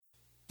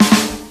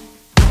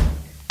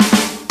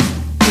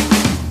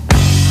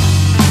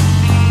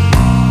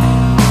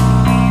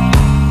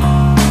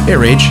Hey,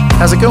 Rach.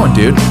 How's it going,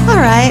 dude?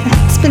 All right.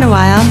 It's been a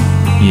while.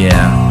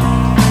 Yeah.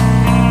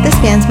 This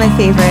band's my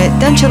favorite.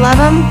 Don't you love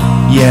them?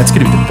 Yeah, it's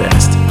gonna be the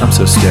best. I'm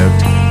so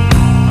stoked.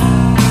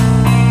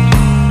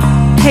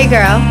 Hey,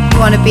 girl. You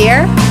want a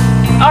beer?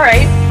 All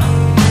right.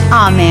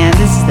 Aw, man.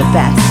 This is the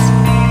best.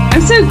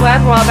 I'm so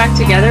glad we're all back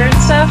together and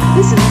stuff.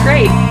 This is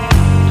great.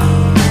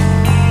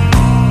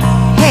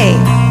 Hey,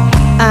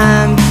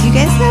 do you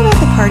guys know about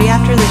the party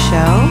after the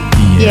show?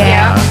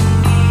 Yeah.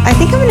 I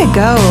think I'm gonna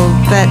go,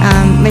 but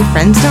my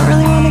friends don't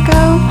really want to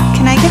go.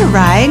 Can I get a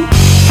ride?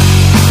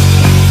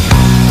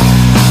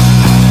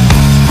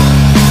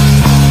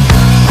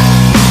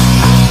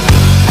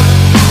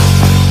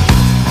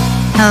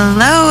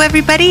 Hello,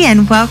 everybody,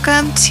 and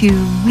welcome to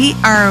We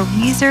Are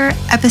Weezer,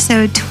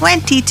 episode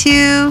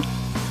 22,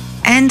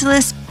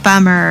 Endless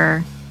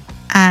Bummer.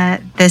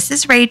 This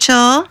is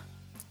Rachel.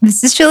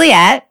 This is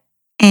Juliet.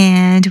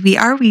 And we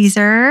are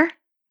Weezer.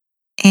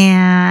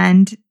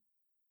 And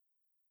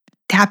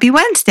happy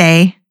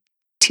Wednesday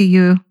to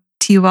you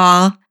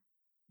all.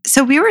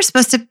 So we were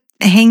supposed to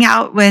hang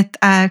out with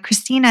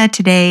Christina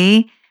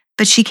today,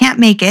 but she can't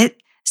make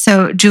it.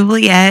 So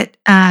Juliet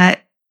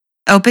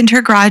opened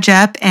her garage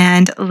up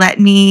and let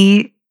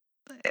me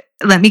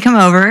come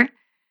over.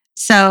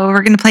 So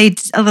we're gonna play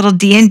a little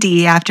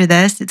D&D after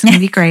this. It's gonna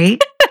be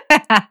great.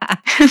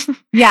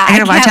 Yeah, I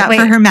gotta watch out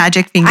for her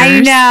magic fingers.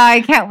 I know.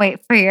 I can't wait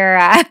for your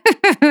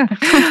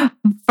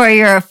for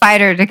your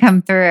fighter to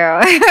come through.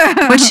 Do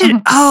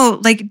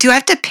I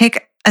have to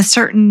pick a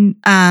certain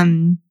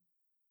thing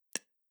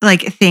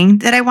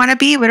that I want to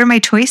be? What are my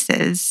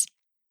choices?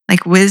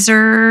 Like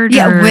wizard?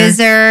 Yeah,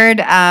 wizard.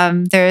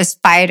 There's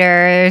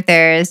fighter.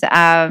 There's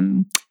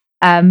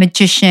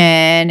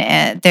magician.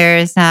 And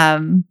there's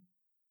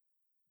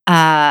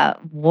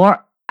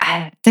war.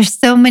 There's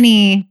so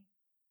many.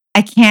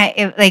 I can't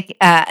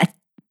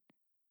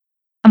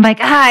I'm like,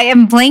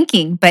 I'm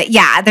blanking. But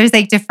yeah, there's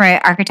like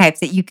different archetypes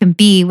that you can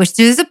be, which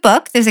there's a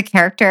book, there's a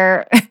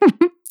character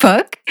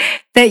book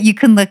that you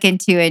can look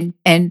into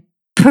and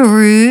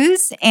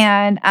peruse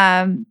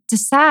and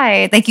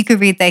decide. Like you could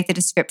read like the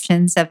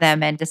descriptions of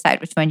them and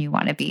decide which one you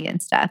want to be and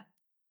stuff.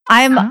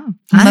 I'm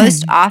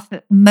most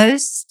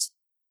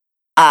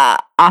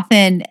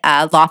often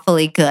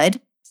lawfully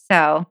good.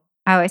 So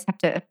I always have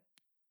to,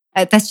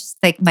 that's just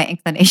like my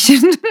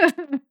inclination.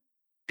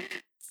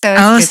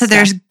 So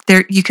there's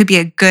you could be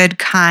a good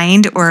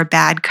kind or a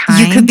bad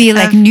kind. You could be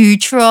like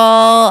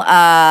neutral,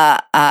 yeah,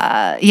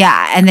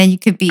 and then you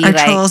could be are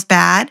like trolls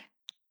bad?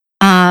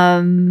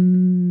 I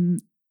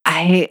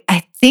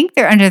think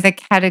they're under the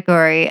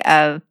category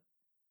of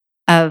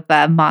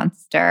a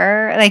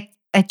monster. Like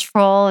a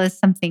troll is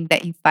something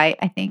that you fight.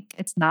 I think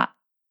it's not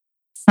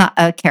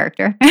a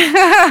character.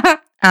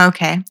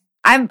 Okay.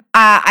 I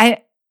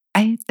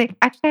think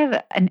actually I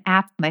have an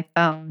app on my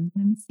phone.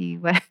 Let me see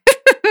what.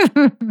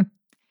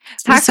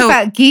 Talk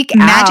about geek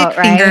magic out,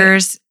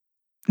 fingers.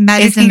 Right?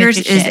 Magic Fingers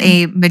is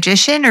a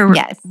magician, or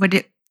yes,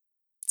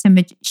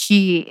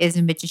 she is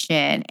a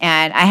magician,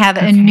 and I have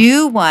a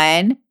new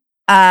one.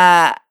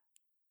 Let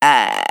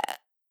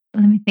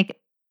me think.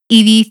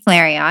 Eevee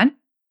Flareon,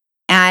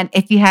 and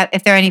if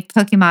there are any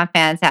Pokemon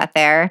fans out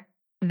there,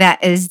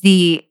 that is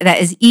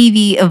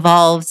Eevee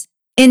evolves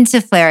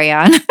into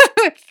Flareon.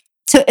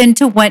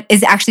 Into one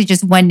is actually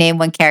just one name,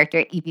 one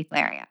character, Eevee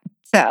Flareon.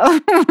 So,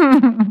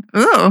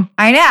 ooh,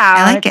 I know.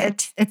 I like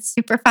it. It's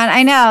super fun.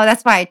 I know.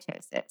 That's why I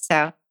chose it.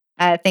 So,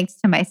 thanks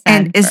to my son.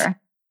 And is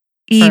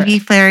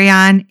Eevee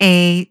Flareon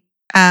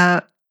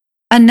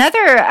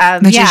another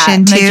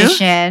magician too?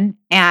 Magician,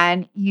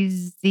 and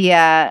use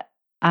the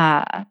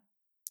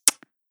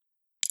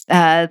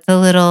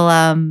little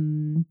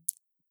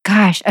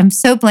gosh, I'm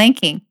so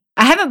blanking.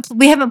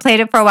 We haven't played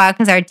it for a while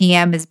because our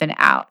DM has been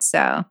out.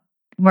 So,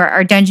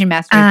 our dungeon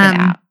master has been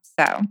out.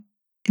 So,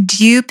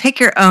 do you pick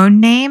your own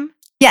name?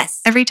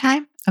 Yes. Every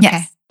time?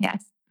 Okay.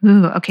 Yes.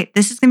 Ooh, okay.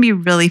 This is going to be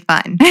really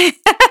fun.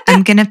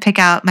 I'm going to pick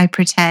out my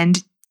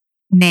pretend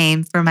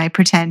name for my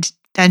pretend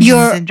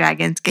Dungeons and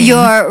Dragons game.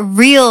 Your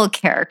real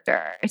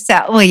character.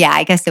 So, well, yeah,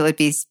 I guess it would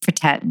be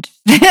pretend.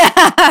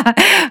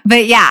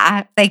 But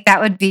yeah, like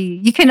that would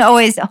be, you can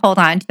always hold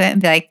on to it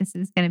and be like, this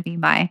is going to be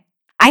I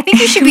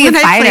think you should be a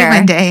fighter. I play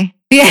one day.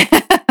 Yeah,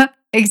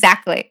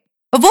 exactly.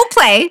 But we'll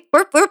play.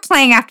 We're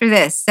playing after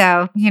this.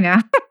 So,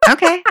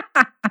 Okay.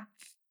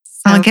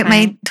 I'll get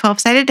my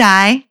 12-sided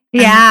die.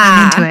 Yeah.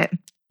 I'm into it.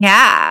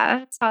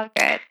 Yeah. It's all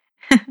good.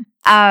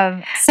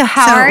 So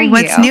how are you?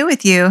 What's new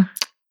with you?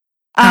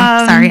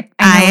 Sorry.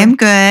 I am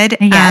good.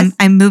 Yes.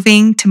 I'm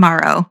moving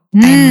tomorrow.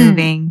 I'm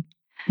moving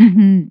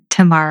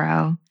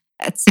tomorrow.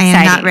 That's exciting. I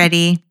am not exciting.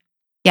 ready.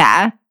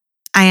 Yeah.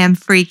 I am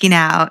freaking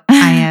out.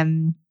 I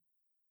am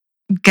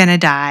gonna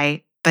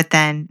die. But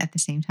then at the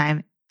same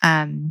time,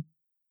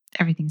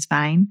 everything's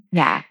fine.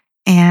 Yeah.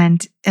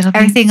 And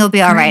everything will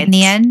be all right in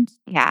the end.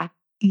 Yeah.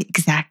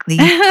 Exactly.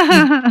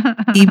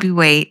 You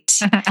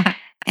wait.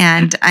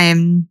 And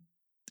I'm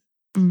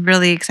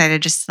really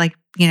excited just to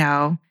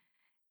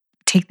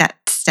take that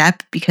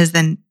step, because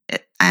then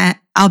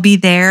I'll be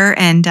there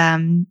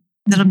and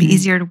it'll be Mhm.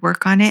 easier to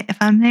work on it if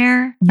I'm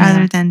there Yeah.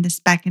 rather than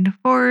just back and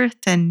forth.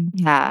 And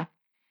Yeah.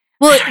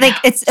 Well, I don't like know.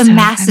 it's a So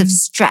massive I'm-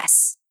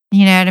 stress.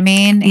 You know what I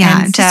mean?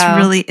 yeah, And just so-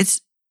 really,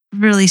 it's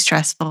really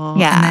stressful.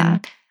 Yeah. And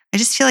then I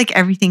just feel like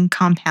everything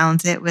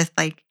compounds it with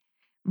like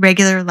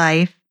regular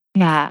life,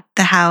 Yeah.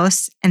 the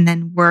house, and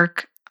then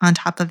work on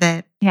top of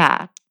it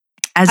Yeah.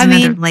 as I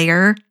another mean,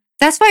 layer.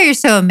 That's why you're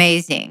so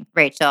amazing,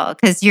 Rachel,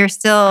 because you're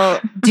still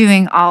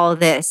doing all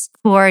this,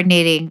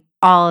 coordinating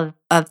all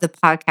of the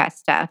podcast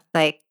stuff.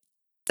 Like,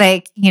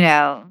 you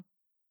know,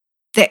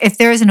 if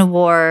there was an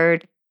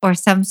award or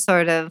some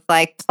sort of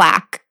like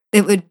plaque,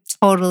 it would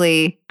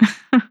totally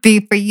be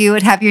for you.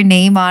 It'd have your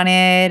name on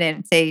it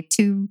and say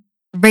to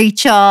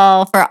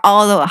Rachel for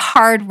all the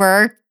hard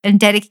work and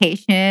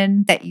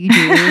dedication that you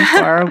do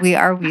for We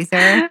Are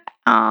Weezer.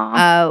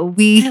 Aw.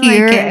 We I like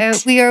here it.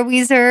 at We Are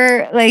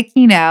Weezer, like,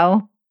 you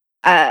know,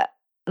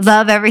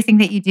 love everything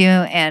that you do,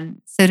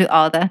 and so do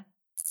all the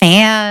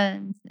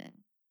fans, and,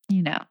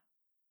 you know,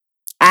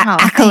 Oh,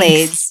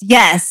 accolades. thanks.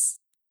 Yes.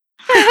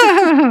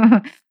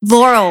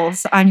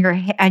 Laurels on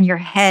your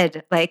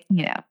head, like,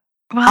 you know.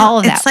 Well, all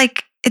of it's that.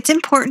 like, it's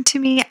important to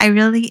me. I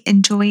really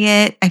enjoy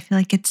it. I feel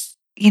like it's,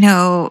 you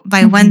know,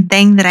 my one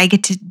thing that I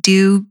get to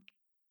do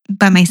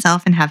by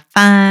myself and have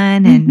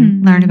fun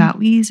and learn Mhm. about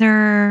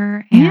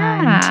Weezer. And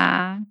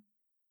Yeah.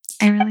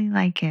 I really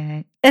like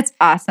it. It's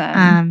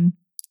awesome.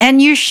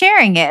 And you're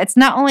sharing it. It's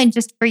not only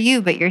just for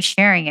you, but you're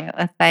sharing it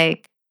with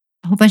like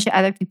a whole bunch of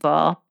other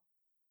people,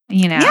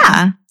 you know?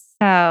 Yeah.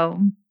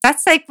 So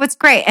that's like what's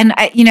great. And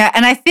I, you know,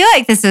 and I feel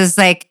like this is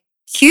like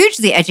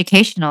hugely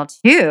educational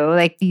too.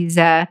 Like these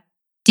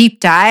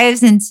deep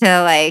dives into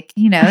like,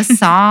 you know,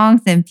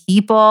 songs and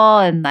people,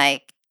 and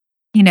like,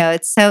 you know,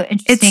 it's so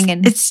interesting.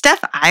 It's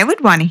stuff I would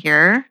want to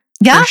hear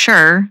Yeah. for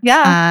sure.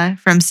 Yeah.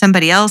 From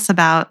somebody else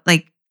about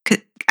like,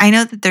 I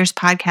know that there's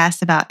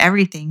podcasts about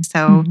everything.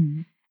 So,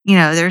 Mhm. you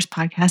know, there's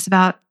podcasts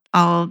about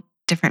all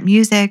different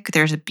music.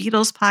 There's a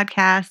Beatles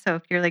podcast. So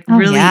if you're like Oh,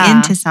 really yeah.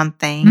 into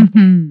something,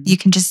 Mhm. you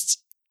can just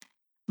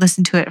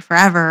listen to it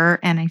forever.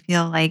 And I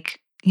feel like,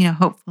 you know,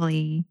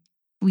 hopefully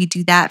we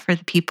do that for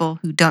the people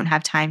who don't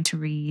have time to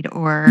read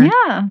or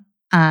Yeah.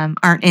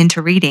 aren't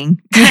into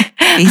reading.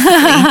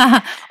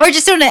 Or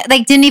just don't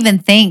like didn't even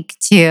think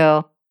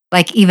to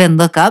like even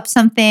look up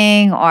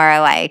something, or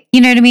like, you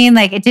know what I mean?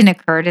 Like it didn't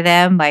occur to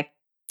them like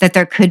that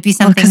there could be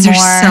something because more.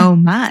 there's so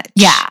much.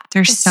 Yeah.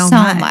 There's so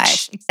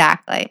much.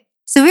 Exactly.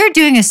 So we're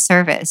doing a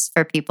service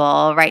for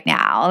people right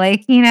now.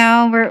 Like, you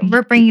know,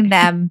 we're bringing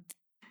them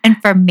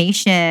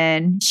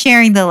information,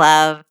 sharing the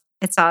love.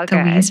 It's all The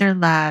good. Weezer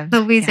love.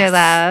 The Weezer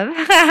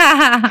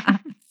Yes.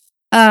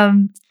 love.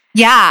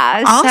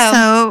 Yeah.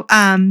 Also,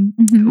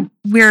 Mhm.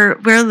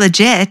 we're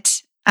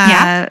legit.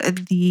 Yeah.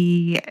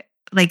 The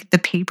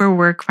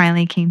paperwork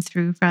finally came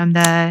through from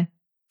the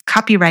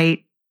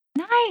copyright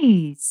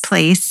Nice.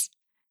 place.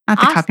 Not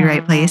the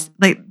copyright place, Awesome.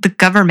 like the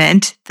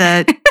government,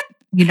 the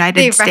United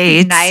They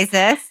States. recognize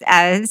us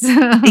as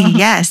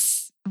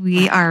Yes,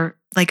 we are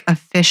like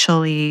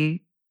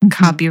officially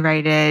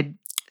copyrighted.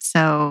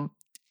 So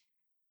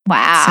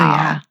Wow.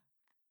 yeah,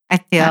 I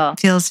feel that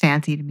feels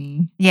fancy to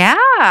me.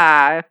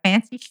 yeah,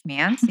 fancy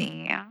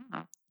schmancy. Yeah.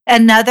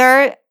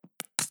 Another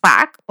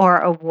plaque or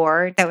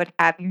award that would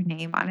have your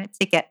name on it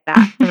to get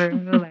that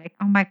through. Like,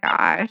 oh my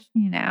gosh,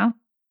 you know.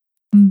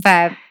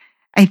 But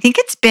I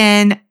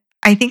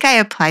think I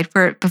applied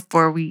for it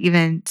before we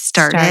even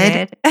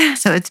started.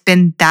 So it's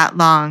been that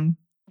long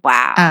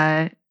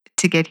Wow.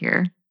 to get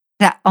here.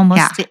 That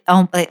almost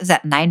is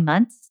that 9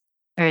 months?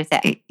 Or is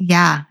that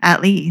Yeah,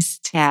 at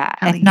least. yeah,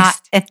 at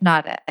if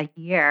not a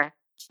year.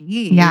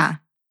 Jeez. Yeah.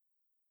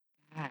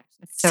 Gosh,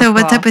 that's So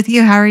what's up with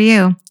you? How are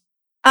you?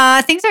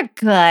 things are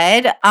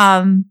good.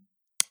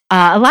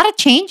 A lot of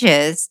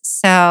changes.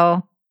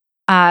 So,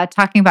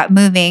 talking about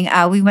moving,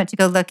 we went to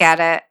go look at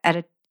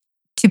a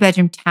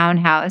 2-bedroom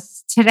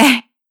townhouse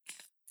today.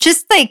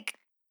 Just like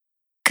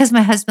because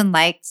my husband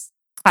likes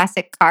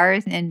classic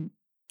cars, and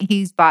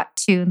he's bought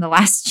 2 in the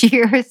last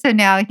year, so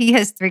now he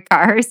has 3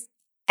 cars,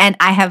 and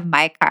I have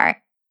my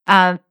car.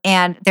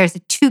 And there's a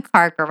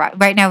 2-car garage.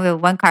 Right now we have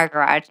a 1-car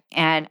garage,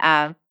 and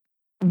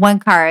 1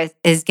 car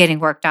is getting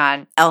worked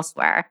on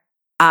elsewhere.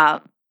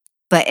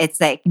 But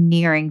it's like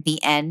nearing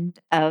the end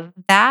of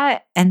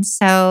that. And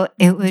so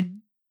it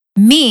would,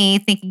 me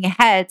thinking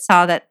ahead,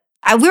 saw that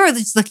we were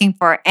just looking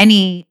for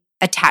any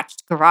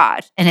attached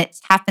garage, and it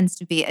happens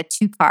to be a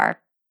 2-car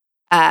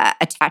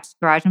attached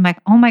garage. I'm like,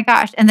 oh my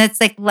gosh. And that's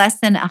like less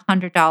than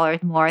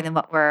 $100 more than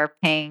what we're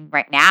paying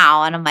right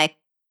now. And I'm like,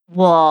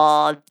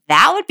 well,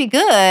 that would be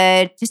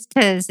good. Just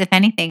because, if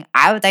anything,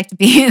 I would like to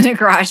be in the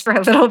garage for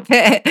a little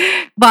bit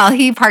while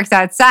he parks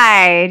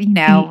outside, you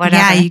know, whatever.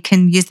 Yeah, you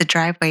can use the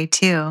driveway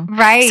too.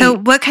 Right. So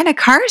what kind of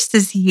cars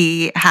does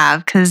he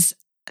have? Because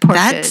Porsches.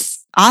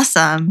 that's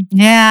awesome.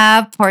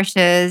 Yeah,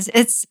 Porsches.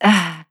 It's,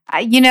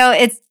 you know,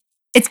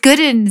 it's good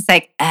and it's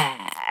like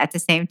at the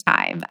same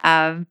time.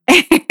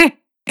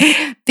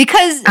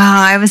 Because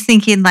I was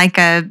thinking like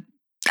I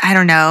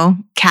don't know,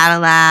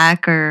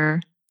 Cadillac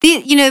or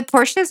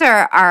Porsches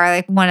are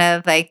like one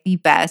of like the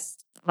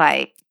best,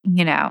 like,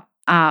 you know,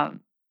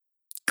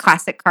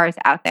 classic cars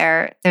out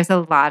there. There's a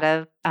lot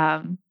of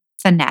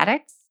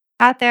fanatics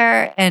out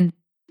there, and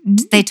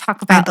they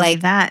talk about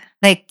that.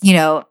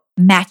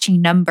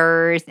 Matching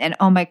numbers, and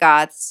oh my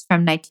God, this is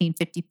from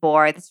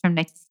 1954, this is from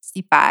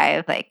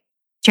 1965. Like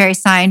Jerry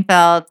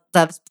Seinfeld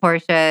loves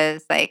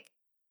Porsches. Like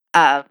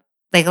a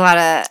lot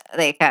of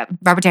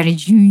Robert Downey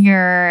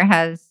Jr.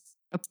 has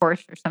a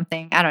Porsche or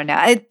something. I don't know.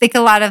 I think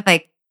a lot of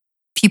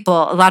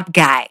people, a lot of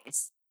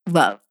guys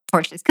love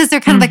Porsches because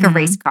they're kind of like a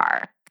race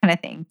car kind of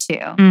thing too.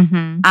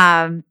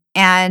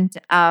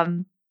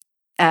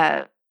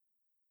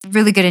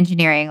 Really good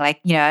engineering, I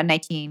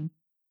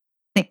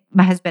think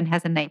my husband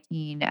has a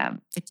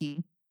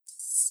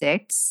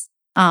 1956,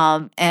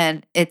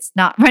 and it's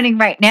not running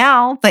right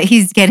now, but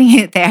he's getting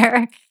it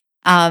there.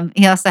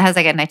 He also has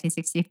a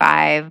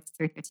 1965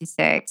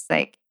 356,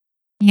 and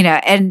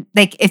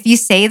if you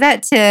say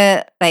that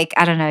to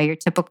I don't know, your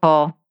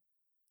typical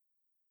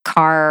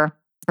car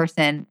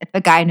person, if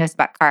a guy knows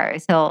about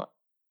cars, he'll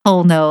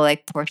know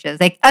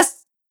Porsches.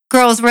 Us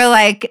girls,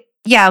 we're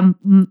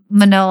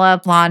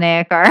Manila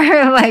Blahnik or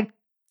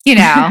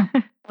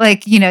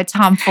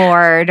Tom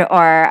Ford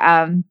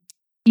or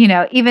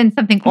even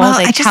something old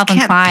I just Calvin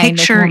can't Klein.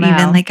 Picture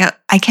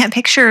I can't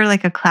picture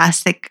a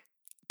classic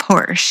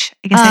Porsche.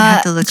 I guess I'd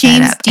have to look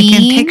that up. Dean, I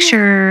can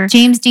picture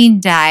James Dean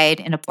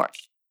died in a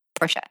Porsche.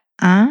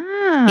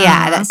 Oh,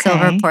 that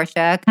silver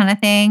Porsche kind of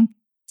thing.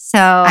 So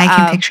I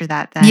can picture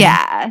that then.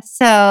 Yeah.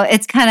 So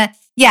it's kind of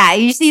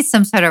you just need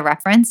some sort of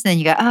reference, and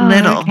you go, oh,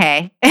 little,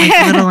 okay,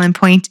 little and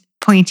pointy.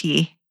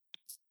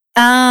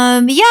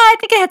 I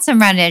think it had some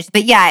round edge,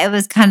 but it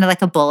was kind of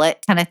like a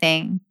bullet kind of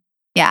thing.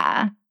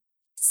 Yeah.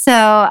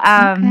 So,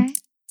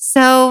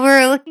 so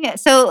we're looking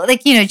at,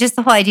 just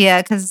the whole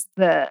idea, because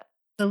the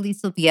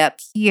lease will be up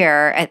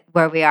here at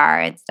where we are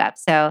and stuff.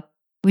 So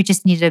we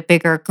just need a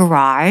bigger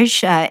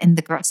garage in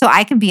the garage, so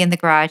I can be in the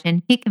garage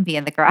and he can be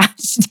in the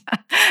garage.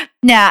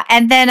 No,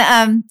 and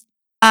then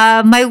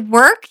my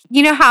work,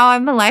 how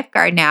I'm a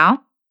lifeguard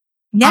now.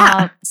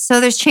 Yeah. So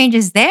there's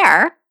changes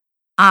there.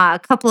 A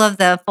couple of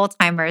the full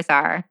timers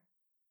are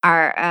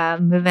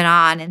moving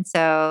on, and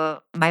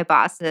so my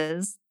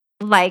bosses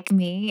like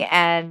me,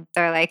 and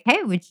they're like,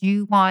 "Hey, would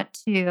you want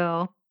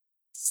to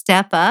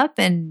step up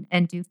and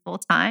do full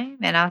time?"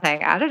 And I was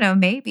like, "I don't know,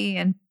 maybe."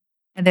 And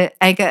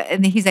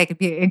he's like, "It'd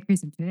be an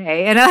increase in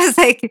pay," and I was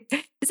like, "Is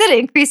that an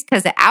increase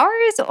because of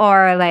hours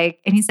or And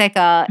he's like,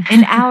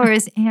 "In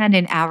hours and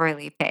in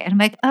hourly pay," and I'm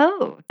like,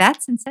 "Oh,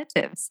 that's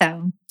incentive."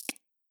 So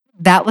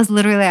that was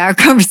literally our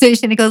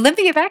conversation. He goes, "Let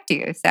me get back to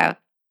you." So.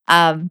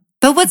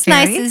 But what's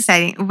Very nice is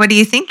exciting. What are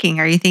you thinking?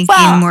 Are you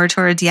thinking more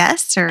towards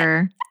yes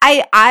or?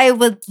 I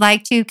would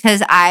like to,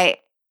 because I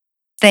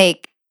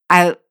think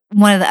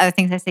one of the other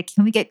things I said,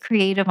 can we get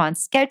creative on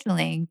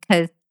scheduling?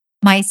 Because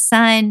my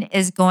son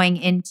is going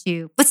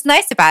into, what's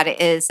nice about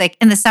it is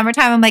in the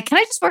summertime, I'm like, can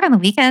I just work on the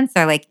weekends?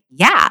 They're like,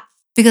 yeah,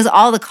 because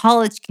all the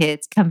college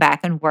kids come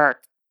back and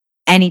work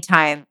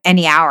anytime,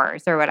 any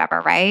hours or whatever,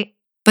 right?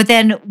 But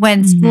then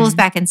when school's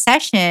back in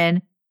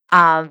session,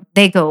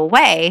 they go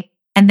away.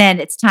 And then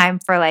it's time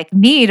for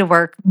me to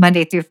work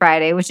Monday through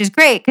Friday, which is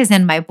great, because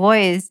then my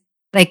boys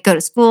go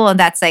to school, and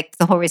that's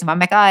the whole reason why I'm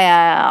like, oh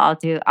yeah,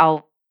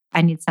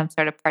 I need some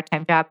sort of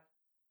part-time job.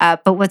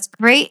 But what's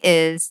great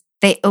is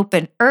they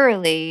open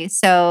early,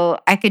 so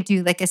I could do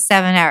a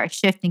 7-hour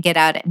shift and get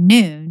out at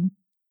noon,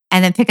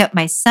 and then pick up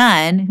my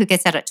son who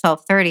gets out at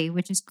 12:30,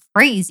 which is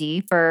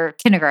crazy for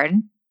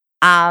kindergarten.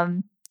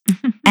 And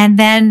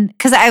then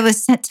because I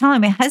was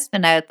telling my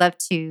husband I would love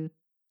to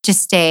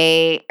just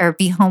stay or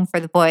be home for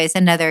the boys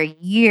another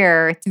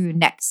year through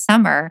next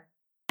summer.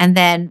 And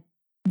then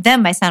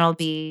my son will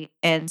be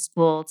in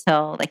school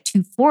till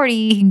 2:40.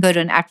 He can go to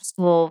an after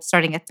school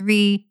starting at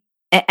 3.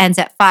 It ends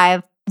at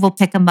 5. We'll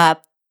pick him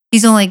up.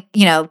 He's only,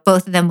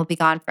 both of them will be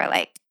gone for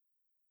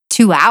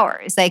 2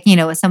 hours,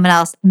 with someone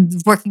else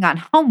working on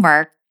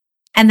homework.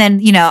 And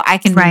then, I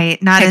can. Right.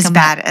 Not as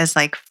bad as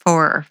 4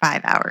 or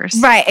 5 hours.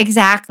 Right.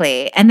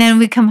 Exactly. And then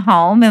we come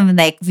home and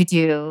we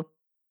do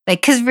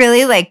because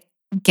really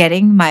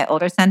getting my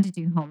older son to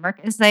do homework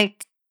is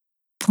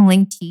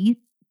pulling teeth.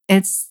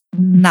 It's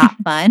not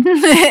fun.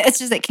 It's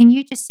just can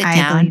you just sit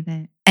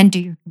down and do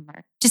your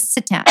homework? Just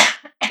sit down.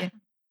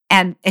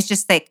 And it's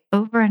just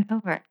over and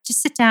over.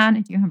 Just sit down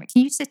and do your homework.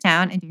 Can you sit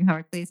down and do your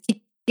homework, please?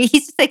 He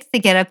just likes to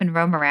get up and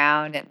roam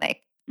around and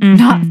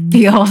not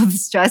feel the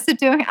stress of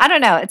doing. I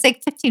don't know. It's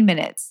 15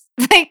 minutes.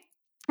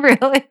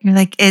 Really?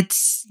 You're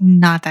it's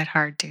not that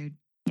hard, dude.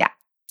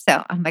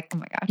 So I'm like, oh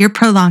my God. You're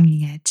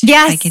prolonging it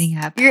by getting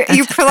up. You're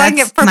prolonging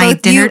it for my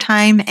both dinner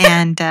time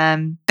and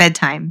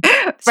bedtime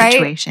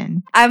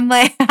situation. I'm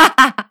like,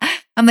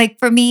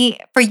 for me,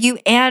 for you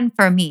and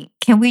for me,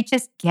 can we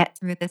just get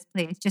through this,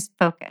 please? Just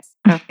focus.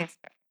 But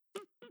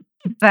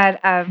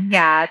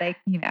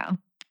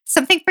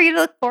something for you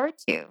to look forward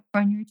to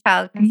when your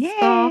child comes to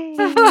school.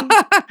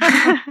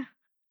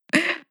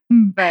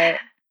 But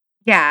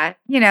that's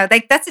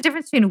the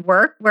difference between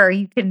work, where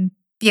you can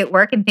be at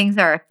work and things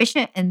are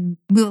efficient and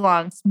move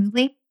along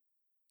smoothly,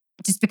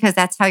 just because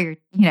that's how you're,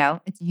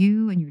 it's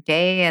you and your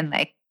day, and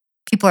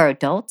people are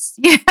adults,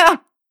 you know?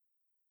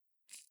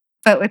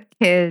 But with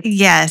kids,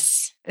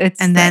 Yes.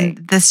 it's And then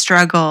like, the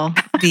struggle,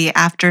 the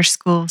after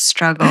school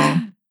struggle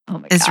oh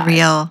my is God.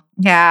 real.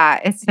 Yeah,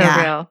 it's so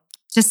Yeah. real.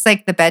 Just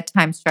like the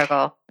bedtime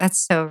struggle. That's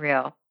so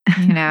real,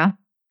 you know?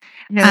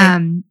 You're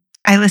like,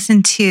 I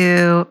listened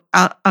to,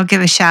 I'll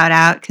give a shout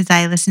out because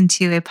I listened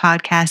to a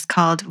podcast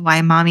called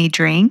Why Mommy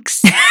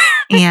Drinks.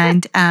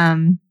 And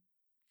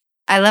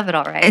I love it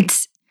already.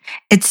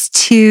 it's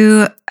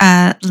two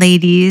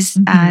ladies.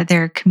 Mhm.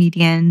 They're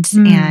comedians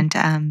Mm.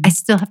 and I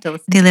still have to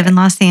listen they to live it. in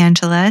Los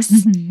Angeles.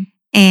 Mhm.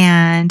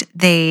 And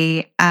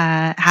they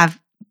have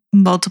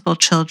multiple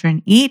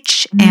children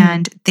each. Mm.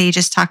 And they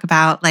just talk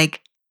about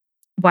like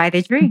Why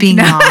they drink. being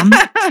No. mom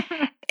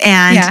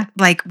and Yeah.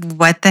 like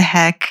what the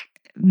heck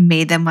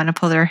made them want to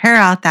pull their hair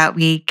out that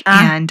week.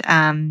 And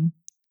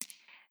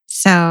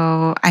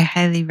so I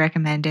highly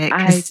recommend it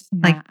because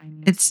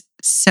it's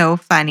so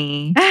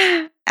funny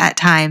at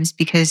times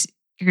because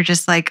you're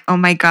just like, oh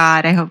my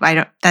God, I hope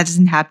that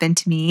doesn't happen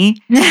to me.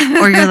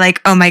 Or you're like,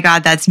 oh my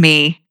God, that's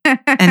me.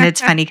 And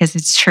it's funny because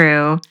it's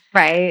true.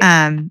 Right.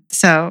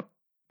 So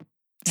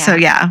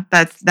yeah,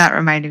 that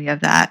reminded me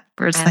of that.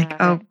 Where it's I like, love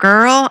oh it.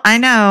 girl, I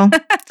know.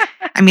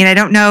 I mean, I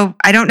don't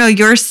know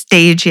your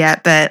stage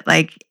yet, but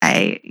like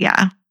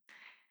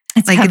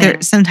It's like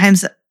coming.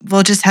 sometimes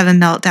we'll just have a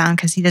meltdown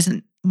because he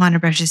doesn't want to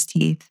brush his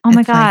teeth. Oh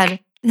my It's like, God.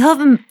 He'll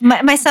have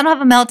my son will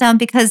have a meltdown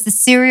because the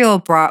cereal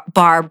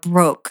bar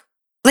broke.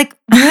 Like,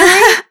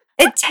 really?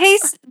 It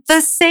tastes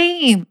the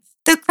same.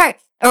 The crack.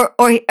 Or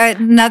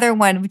another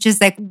one, which is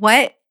like,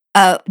 what?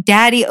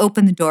 Daddy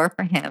opened the door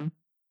for him.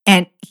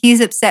 And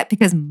he's upset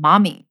because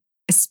mommy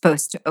is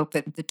supposed to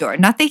open the door.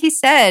 Not that he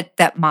said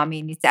that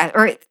mommy needs to,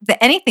 or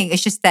anything.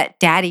 It's just that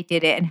daddy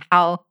did it and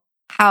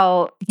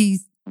how he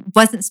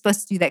wasn't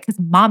supposed to do that because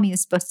mommy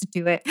is supposed to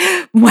do it.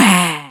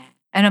 Wow.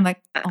 And I'm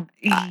like, oh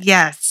my God.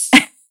 yes.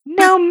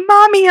 No,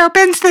 mommy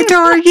opens the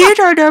door. You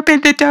don't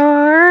open the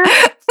door.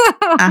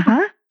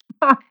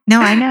 Uh-huh. No,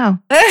 I know.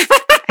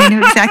 I know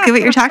exactly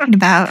what you're talking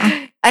about.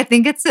 I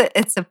think it's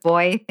a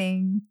boy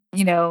thing,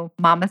 you know,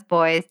 mama's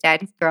boys,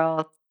 daddy's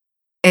girls.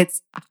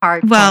 It's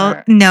hard.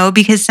 Well, no,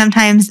 because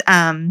sometimes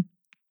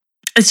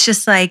it's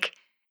just like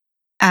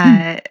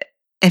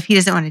if he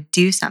doesn't want to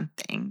do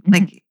something,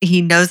 like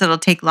he knows it'll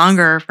take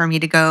longer for me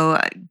to go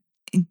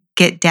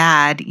get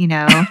dad, you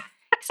know.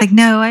 It's like,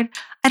 no, I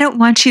don't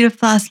want you to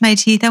floss my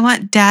teeth. I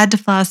want dad to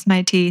floss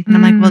my teeth. And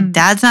I'm like, well,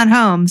 dad's not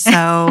home,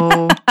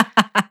 so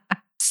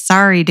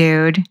sorry,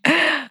 dude.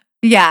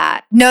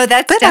 Yeah. No,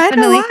 that's But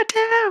definitely. I don't want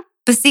to.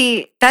 But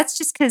see, that's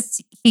just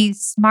because he's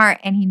smart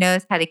and he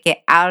knows how to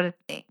get out of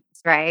things,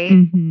 right?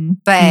 Mm-hmm.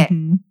 But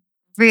Mm-hmm.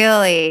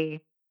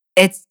 really,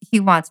 he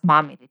wants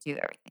mommy to do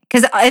everything.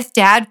 Because if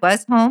dad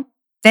was home,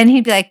 then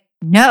he'd be like,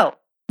 no,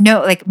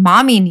 like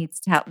mommy needs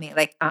to help me.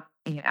 Like,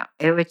 you know,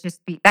 it would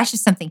just be, that's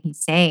just something he's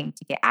saying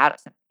to get out of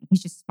something.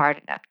 He's just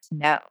smart enough to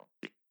know.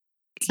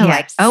 So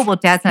like, Yes. oh, well,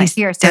 dad's not He's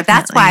here. So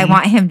that's why I definitely-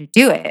 want him to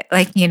do it.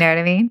 Like, you know what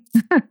I mean?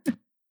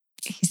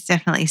 He's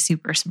definitely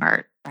super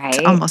smart. Right.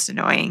 It's almost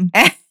annoying.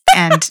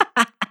 And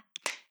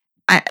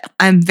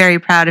I'm very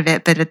proud of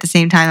it, but at the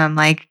same time, I'm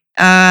like,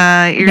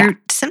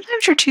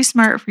 sometimes you're too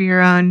smart for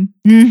your own.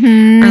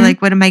 Mm-hmm. Or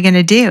like, what am I going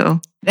to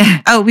do?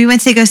 Oh, we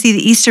went to go see the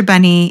Easter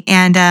Bunny,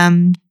 and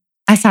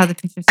I saw the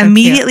picture. So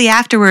immediately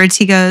afterwards,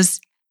 he goes,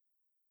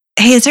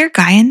 "Hey, is there a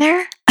guy in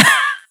there?"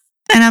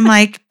 And I'm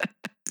like,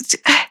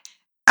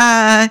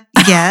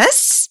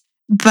 yes,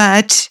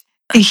 but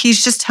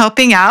he's just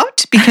helping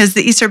out because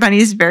the Easter Bunny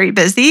is very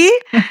busy,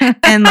 cute.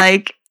 and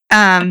like,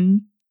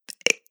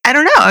 I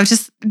don't know. I was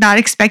just not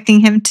expecting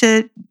him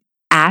to.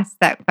 Ask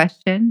that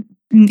question.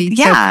 Be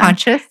so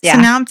conscious. Yeah.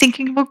 So now I'm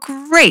thinking, well,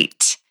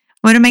 great.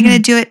 What am I going to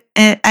do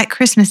at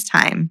Christmas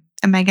time?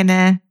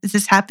 Is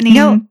this happening?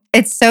 No,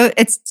 it's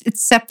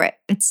separate.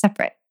 It's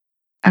separate.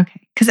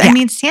 Okay. Because Yeah. I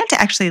mean, Santa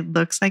actually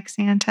looks like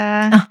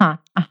Santa.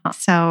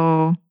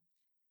 So.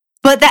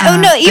 But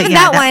that, even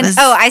yeah, that one, was-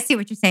 I see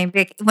what you're saying.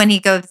 Like, when he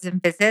goes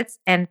and visits,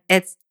 and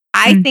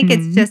I think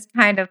it's Mhm. just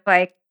kind of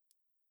like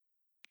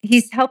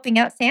he's helping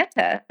out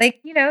Santa. Like,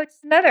 you know, it's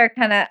another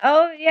kind of,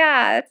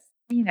 it's,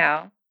 you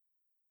know.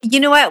 You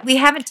know what? We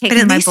haven't taken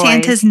But at my least boys.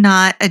 Santa's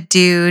not a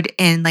dude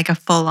in like a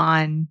full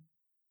on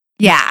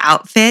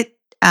outfit.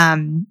 I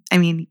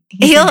mean,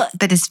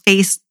 but his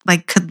face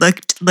like could look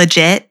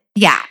legit.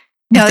 Yeah.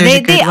 No, there's a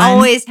they good one.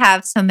 always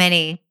have so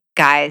many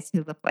guys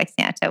who look like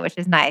Santa, which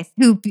is nice,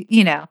 who,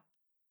 you know,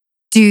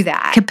 do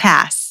that. Could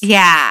pass.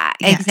 Yeah,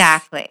 Yes.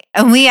 exactly.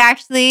 And we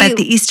actually, But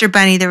the Easter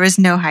Bunny, there was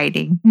no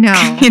hiding.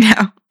 no, You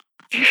know?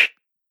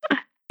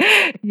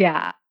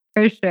 yeah,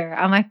 for sure.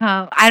 I'm like,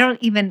 oh, I don't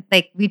even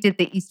like. We did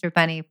the Easter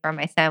Bunny for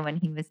my son when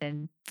he was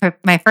for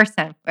my first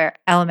son for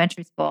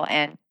elementary school,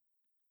 and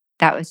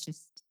that was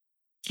just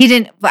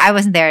I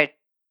wasn't there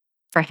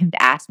for him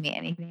to ask me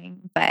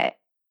anything, but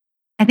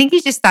I think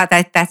he just thought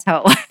that's how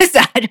it was.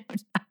 I don't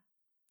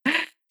know.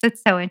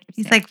 That's so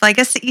interesting. He's like, well, I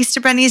guess the Easter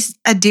Bunny's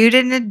a dude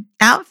in an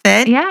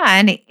outfit. yeah,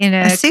 and in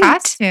a suit.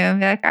 costume.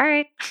 You're like, all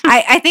right.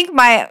 I think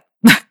my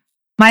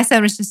My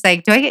son was just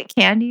like, do I get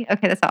candy?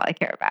 Okay, that's all I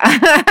care about.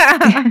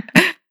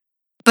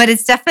 But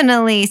it's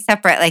definitely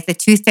separate. Like the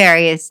tooth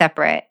fairy is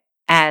separate.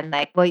 And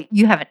like, well,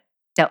 you haven't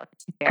dealt with the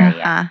tooth fairy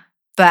yet.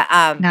 But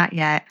not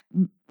yet.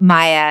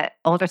 My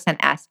older son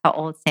asked how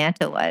old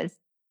Santa was.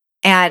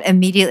 And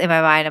immediately in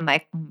my mind, I'm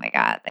like, oh my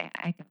God.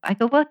 I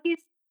go, well, he's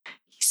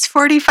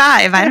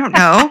 45. I don't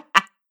know.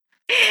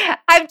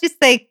 I'm just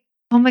like,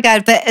 oh my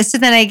God. But so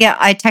then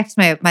I text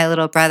my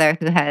little brother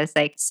who has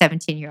like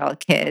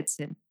 17-year-old kids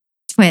and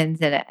twins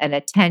and a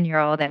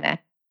 10-year-old and a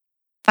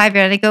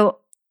 5-year-old. I go,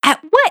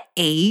 at what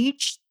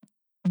age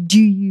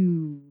do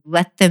you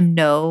let them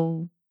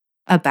know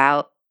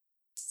about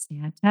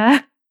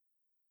Santa?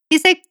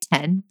 He's like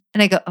 10.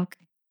 And I go, okay,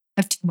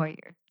 I have 2 more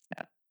years.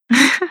 So.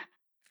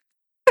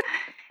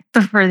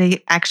 Before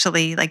they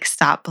actually like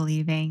stop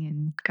believing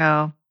and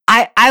go.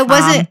 I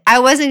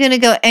wasn't going to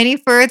go any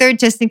further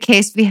just in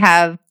case we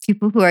have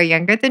people who are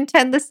younger than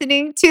 10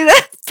 listening to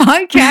the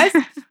podcast.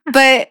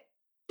 But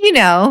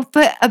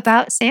but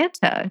about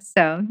Santa.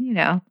 So,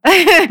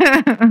 I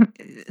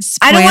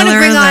don't want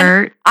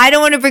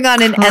to bring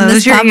on an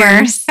endless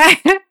bummer.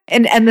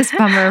 An endless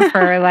bummer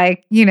for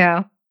like,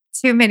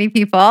 too many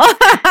people.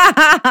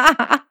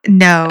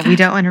 No, we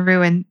don't want to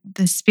ruin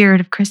the spirit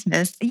of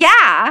Christmas.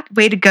 Yeah.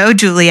 Way to go,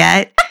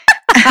 Juliet.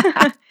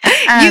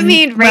 You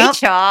mean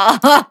Rachel.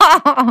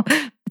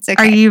 It's okay.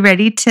 Are you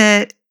ready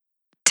to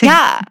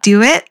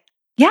do it?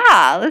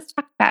 Yeah, let's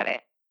talk about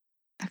it.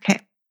 Okay.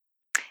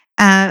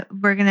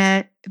 We're going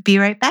to be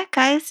right back,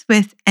 guys,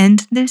 with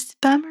Endless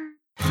Bummer.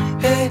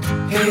 Hey,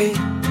 hey,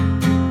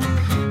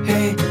 hey,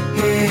 hey,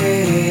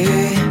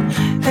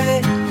 hey,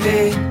 hey,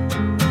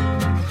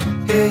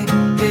 hey, hey.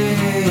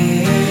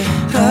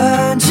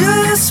 I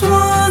just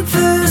want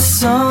the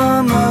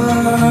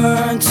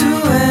summer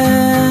to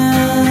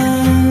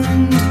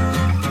end.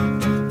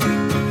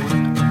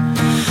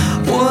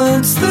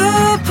 What's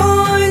the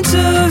point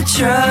of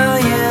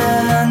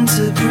trying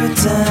to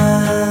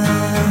pretend?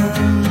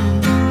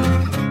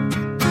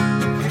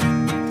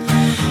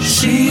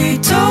 She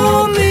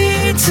told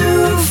me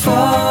to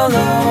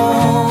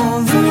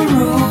follow the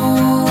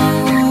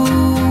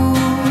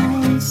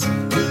rules.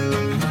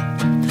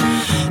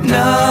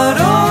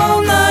 Not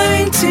all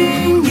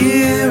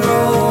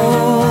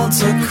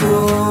 19-year-olds are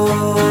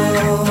cool.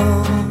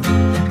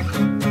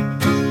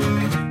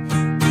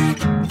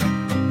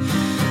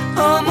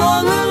 I'm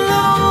all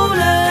alone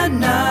at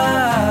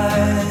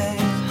night,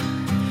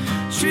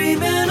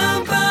 dreaming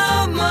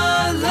about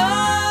my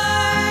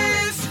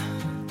life.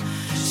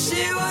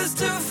 She was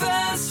too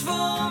fast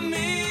for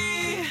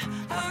me.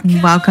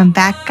 Welcome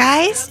back,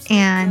 guys.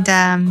 And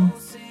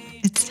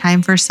it's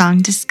time for song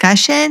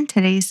discussion.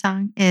 Today's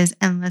song is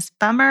Endless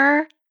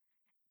Bummer.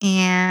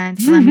 And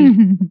let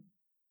me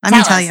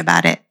tell you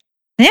about it.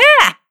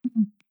 Yeah.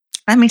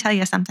 Let me tell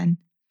you something.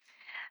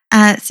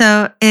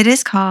 So it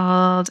is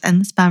called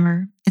Endless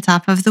Bummer. It's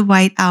off of the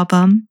White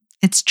Album.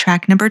 It's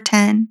track number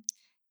 10,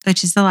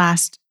 which is the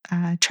last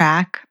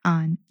track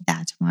on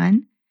that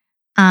one.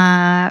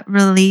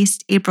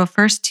 Released April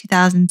 1st,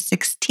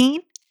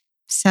 2016.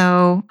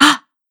 So,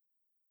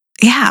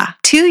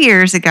 2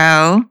 years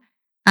ago,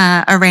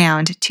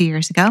 around 2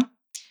 years ago.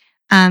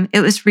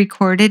 It was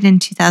recorded in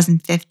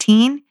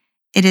 2015.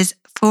 It is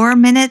 4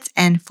 minutes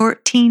and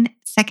 14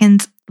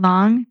 seconds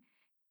long,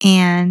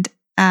 and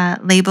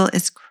label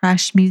is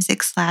Crush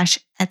Music /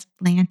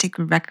 Atlantic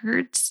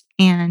Records,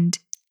 and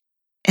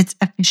it's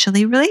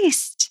officially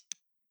released.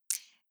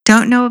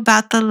 Don't know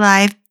about the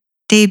live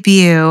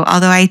debut,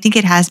 although I think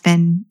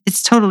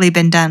it's totally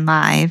been done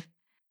live.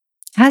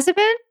 Has it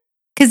been?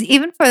 Because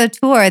even for the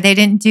tour, they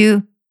didn't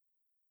do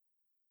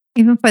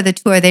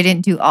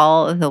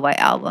all of the White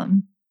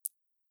Album.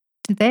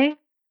 Did they?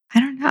 I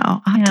don't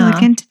know. I'll have to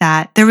look into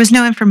that. There was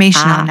no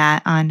information on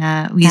that on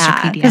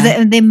Weezerpedia.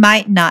 Because they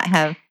might not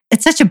have.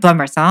 It's such a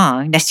bummer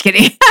song. Just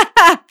kidding.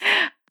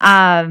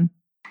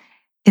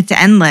 It's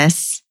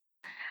endless.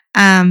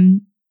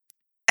 There's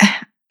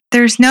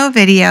no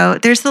video.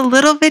 There's a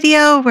little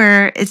video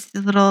where it's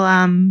the little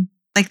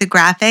like the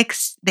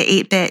graphics,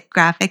 the 8-bit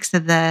graphics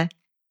of the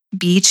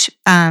beach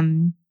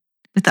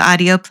with the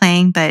audio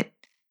playing, but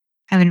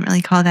I wouldn't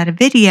really call that a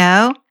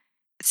video.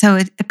 So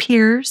it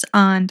appears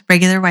on the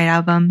regular White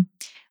Album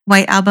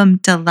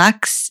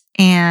Deluxe,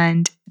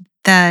 and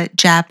the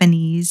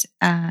Japanese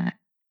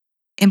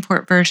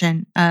import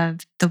version of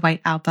the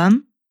White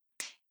Album.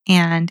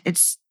 And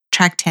it's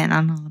track 10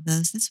 on all of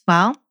those as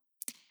well.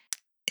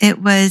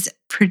 It was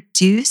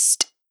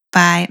produced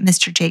by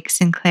Mr. Jake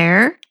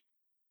Sinclair.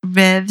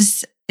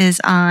 Rivs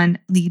is on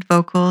lead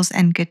vocals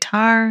and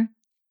guitar.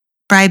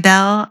 Bry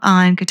Bell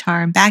on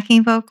guitar and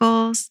backing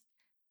vocals.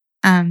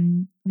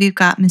 We've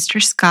got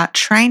Mr. Scott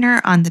Schreiner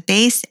on the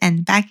bass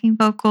and backing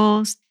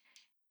vocals,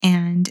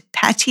 and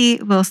Patty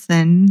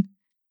Wilson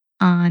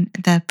on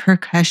the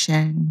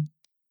percussion.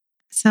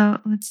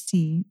 So let's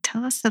see.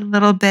 Tell us a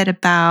little bit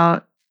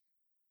about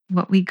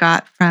what we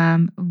got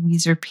from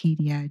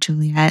Weezerpedia,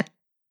 Juliet.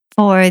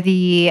 For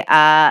the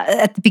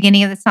at the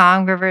beginning of the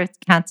song, Rivers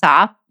counts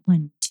off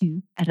 1,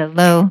 2 at a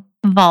low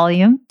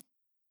volume.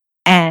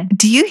 And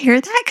Do you hear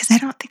that? Because I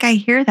don't think I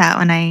hear that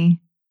when I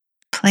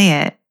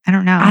play it. I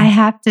don't know. I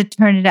have to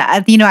turn it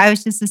up. You know, I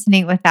was just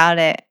listening without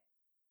it.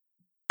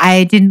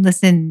 I didn't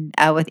listen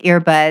with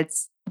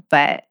earbuds,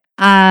 but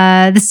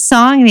the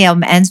song in the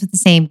album ends with the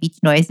same beach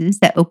noises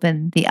that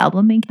opened the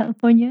album in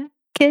California,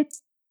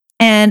 kids.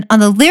 And on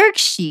the lyric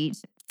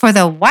sheet for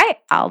the White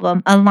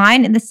Album, a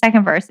line in the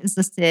second verse is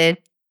listed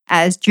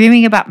as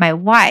dreaming about my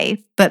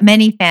wife, but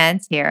many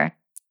fans hear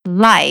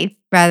life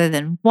rather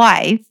than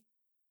wife.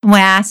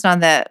 When asked on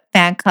the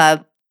fan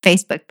club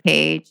Facebook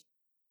page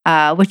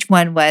which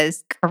one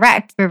was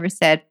correct, River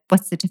said,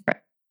 "What's the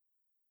difference?"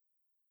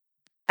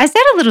 I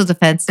said a little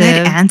defensive.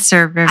 Good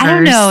answer, Rivers. I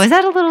don't know. Is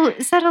that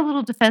a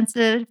little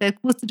defensive? Like,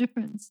 what's the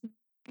difference?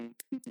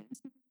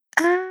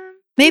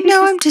 Maybe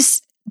no. just- I'm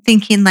just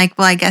thinking like,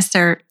 well, I guess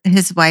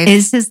his wife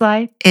Is his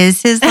life?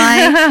 is his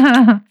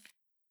life,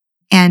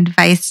 and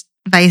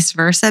vice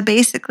versa,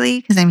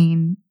 basically. Because I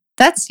mean,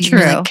 That's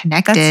you're true. like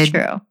connected. That's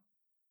true.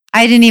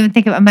 I didn't even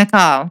think of it. I'm like,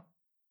 oh,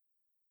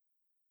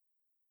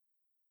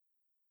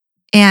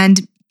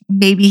 And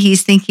maybe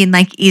he's thinking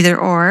like either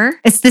or.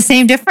 it's the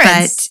same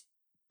difference.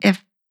 But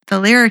if the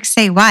lyrics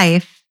say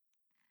wife,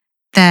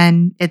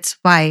 then it's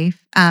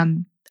wife.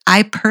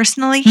 I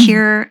personally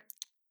hear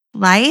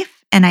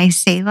life and I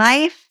say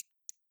life,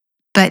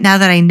 but now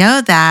that I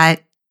know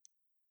that,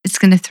 it's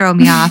going to throw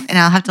me off and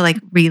I'll have to like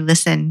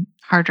re-listen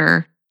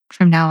harder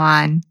from now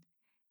on.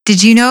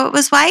 Did you know it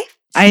was wife?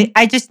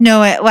 I just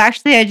know it. Well,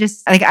 actually,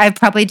 I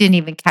probably didn't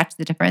even catch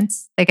the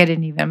difference. Like,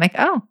 I'm like,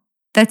 oh,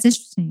 that's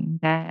interesting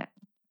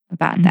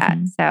about that.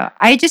 So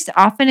I just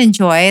often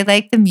enjoy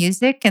like the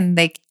music and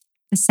like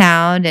the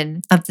sound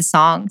and of the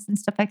songs and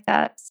stuff like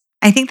that.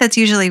 I think that's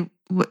usually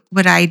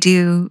what I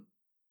do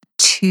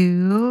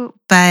too,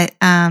 but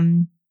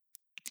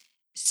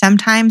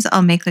sometimes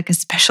I'll make like a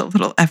special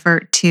little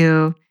effort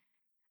to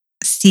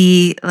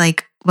see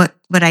like what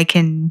I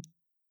can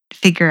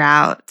figure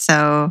out.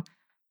 So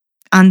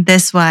on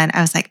this one, I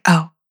was like,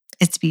 oh,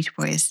 it's Beach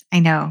Boys. I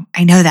know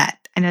that.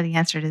 I know the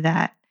answer to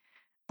that.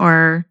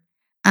 Or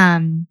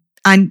on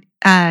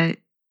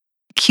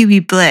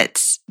QB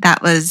Blitz,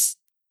 that was,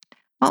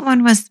 what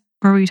one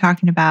were we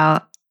talking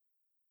about?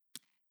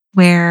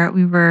 Where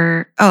we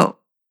were, it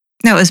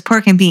was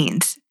Pork and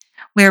Beans,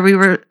 where we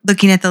were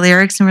looking at the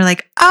lyrics and we're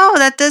like, oh,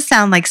 that does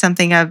sound like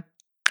something a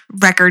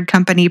record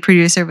company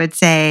producer would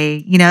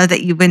say, you know,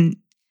 that you wouldn't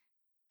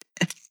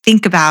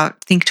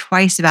think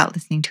twice about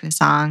listening to a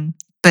song.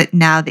 But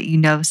now that you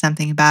know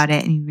something about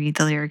it and you read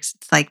the lyrics,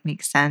 it's like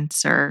makes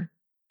sense, or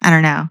I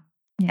don't know.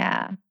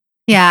 Yeah.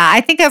 Yeah.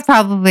 I think I've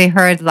probably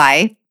heard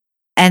life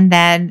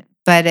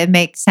but it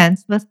makes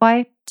sense with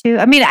wife too.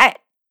 I mean,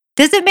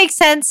 does it make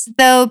sense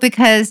though?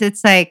 Because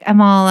it's like,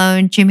 I'm all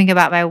alone dreaming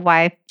about my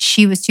wife.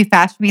 She was too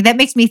fast for me. That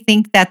makes me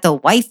think that the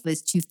wife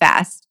was too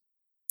fast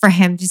for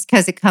him just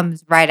because it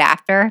comes right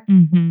after.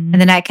 Mm-hmm.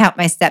 And then I count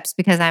my steps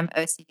because I'm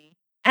OCD.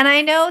 And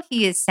I know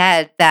he has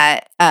said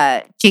that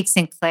Jake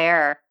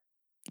Sinclair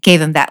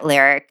gave him that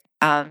lyric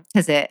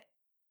because it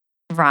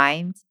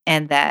rhymed,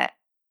 and that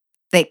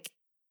like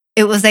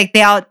it was like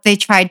they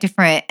tried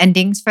different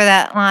endings for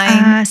that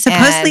line.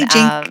 Supposedly, and,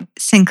 Jake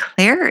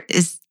Sinclair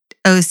is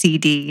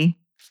OCD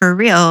for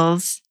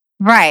reals,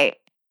 right?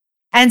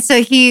 And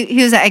so he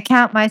was like, I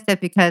count my steps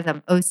because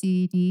I'm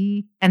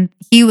OCD, and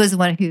he was the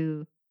one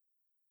who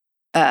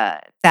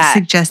that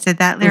suggested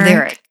that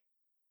lyric.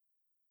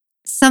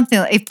 Something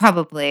like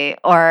probably,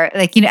 or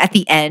like, you know, at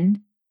the end,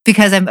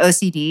 because I'm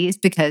OCD is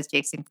because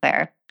Jake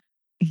Sinclair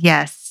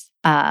Yes.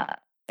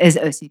 Is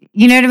OCD.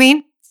 You know what I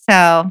mean?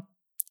 So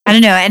I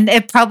don't know. And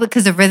it probably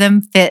because the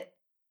rhythm fit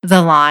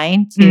the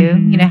line too.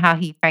 Mhm. You know how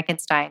he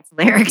Frankenstein's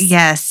lyrics.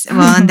 Yes.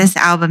 Well, and this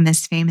album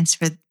is famous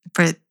for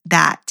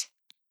that,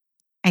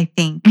 I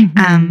think.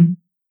 Mhm.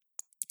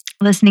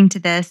 Listening to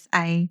this,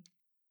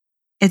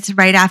 it's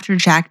right after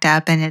Jacked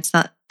Up, and it's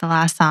the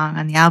last song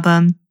on the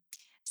album.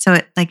 So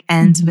it like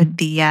ends with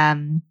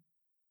the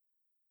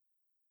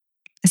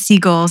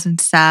seagulls and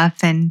stuff.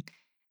 And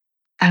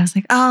I was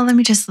like, oh, let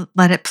me just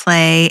let it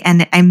play.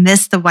 And I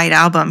missed the White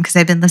Album because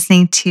I've been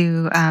listening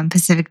to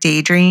Pacific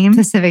Daydream.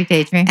 Pacific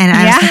Daydream. And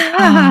I was like,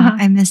 oh,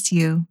 I missed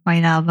you,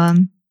 White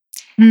Album.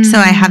 So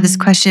I have this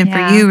question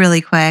for you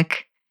really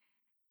quick.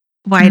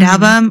 White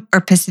Album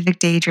or Pacific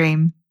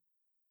Daydream?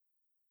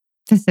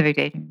 Pacific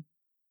Daydream.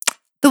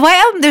 The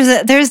White Album,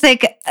 there's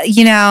like,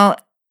 you know,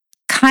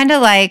 kind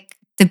of like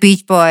the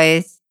Beach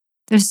Boys,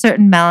 there's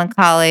certain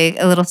melancholy,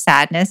 a little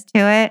sadness to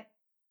it.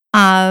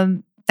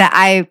 That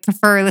I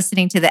prefer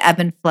listening to the ebb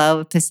and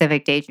flow of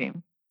Pacific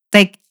Daydream.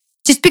 Like,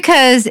 just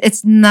because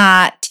it's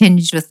not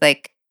tinged with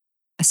like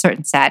a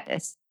certain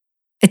sadness.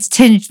 It's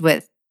tinged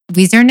with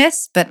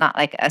Weezer-ness, but not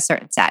like a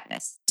certain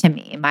sadness to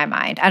me, in my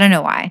mind. I don't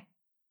know why.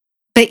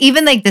 But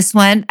even like this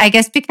one, I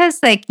guess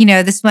because like, you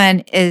know, this one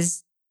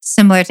is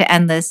similar to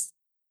Endless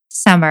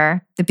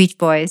Summer, the Beach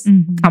Boys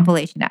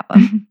compilation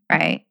album,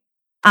 right?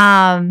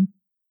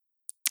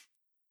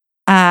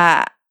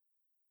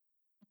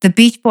 The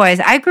Beach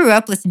Boys. I grew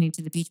up listening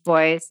to the Beach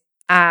Boys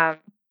Me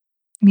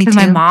because too.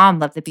 my mom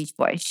loved the Beach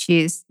Boys.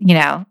 She's, you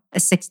know, a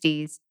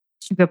 60s.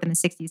 She's she grew up in the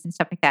 60s and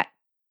stuff like that.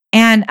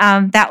 And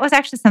that was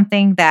actually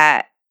something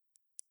that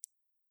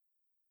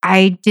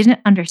I didn't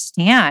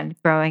understand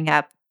growing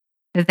up,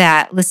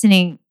 that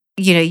listening,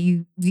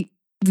 we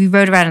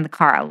rode around in the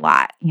car a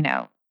lot,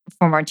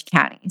 from Orange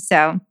County.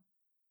 So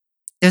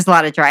there's a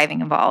lot of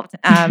driving involved.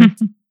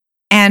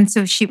 And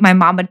so my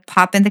mom would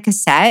pop in the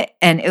cassette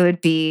and it would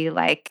be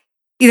like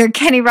either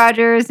Kenny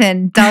Rogers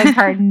and Dolly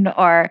Parton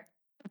or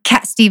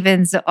Cat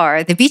Stevens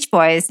or the Beach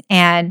Boys.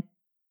 And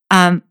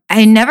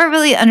I never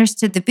really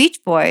understood the Beach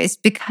Boys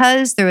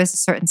because there was a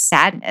certain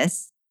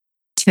sadness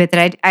to it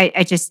that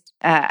I just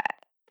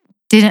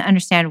didn't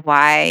understand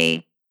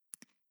why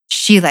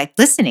she liked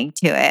listening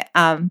to it.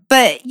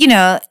 But,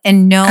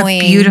 and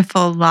knowing a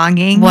beautiful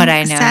longing, what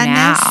I know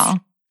sadness.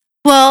 now.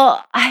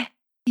 Well,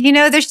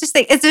 there's just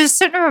there's a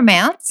certain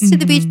romance to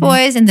the Beach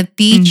Boys and the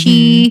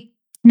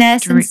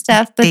beachiness and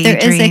stuff, but there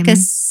is like a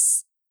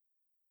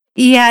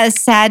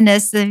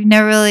sadness that you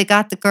never really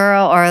got the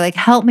girl, or like,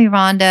 help me,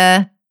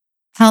 Rhonda,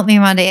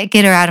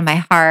 get her out of my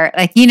heart.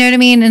 Like, you know what I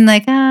mean? And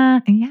like, yeah.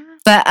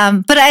 But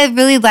I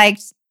really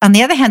liked, on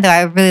the other hand, though,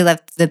 I really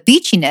loved the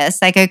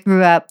beachiness. Like, I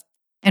grew up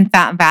in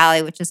Fountain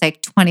Valley, which is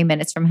like 20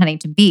 minutes from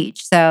Huntington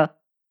Beach. So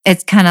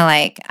it's kind of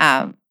like,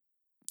 I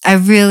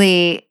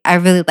really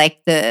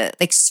liked the,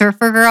 like,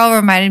 Surfer Girl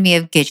reminded me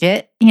of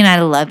Gidget. I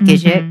loved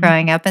Gidget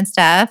growing up and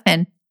stuff.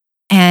 And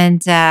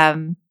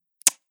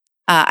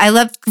I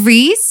loved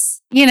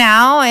Grease,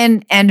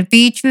 and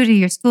Be True to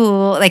Your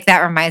School. Like, that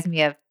reminds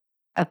me of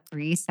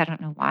Grease. I don't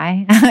know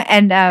why.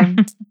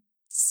 And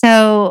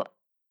so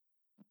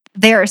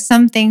there are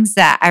some things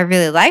that I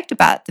really liked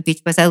about the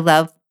Beach Boys. I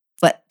love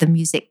what the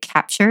music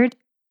captured,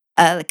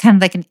 kind of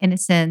like an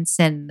innocence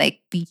and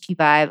like beachy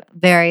vibe,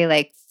 very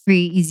like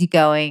free,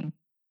 easygoing,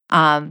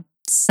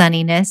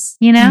 sunniness,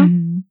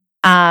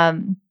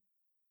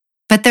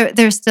 but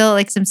there's still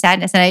like some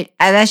sadness, and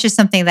I that's just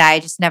something that I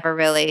just never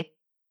really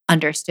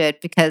understood,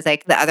 because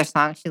like the other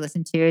songs she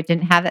listened to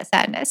didn't have that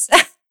sadness.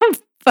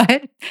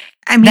 But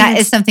I mean, that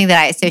is something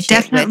that I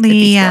associate with the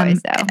Beach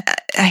Boys, though.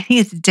 I think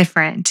it's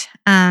different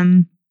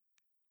than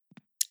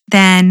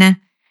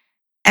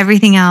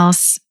everything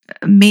else,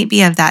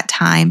 maybe of that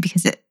time,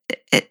 because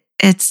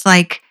it's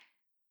like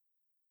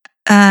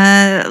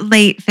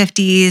late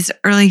 50s,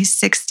 early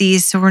 60s.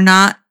 So we're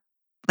not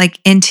like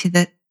into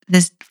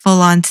this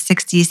full on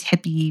 60s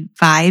hippie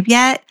vibe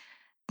yet.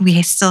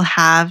 We still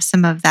have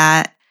some of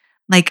that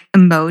like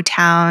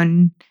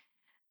Motown,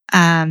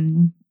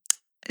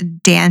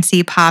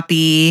 dancey,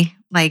 poppy,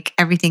 like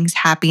everything's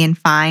happy and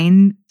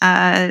fine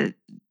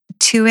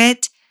to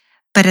it.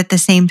 But at the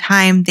same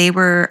time, they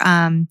were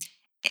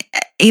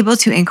able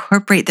to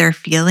incorporate their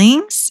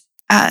feelings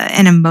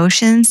and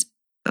emotions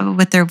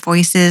with their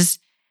voices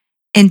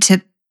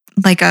into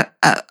like a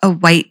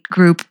white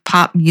group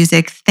pop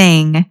music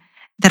thing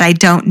that I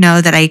don't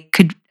know that I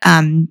could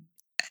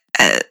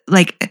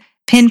like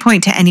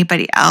pinpoint to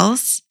anybody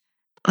else,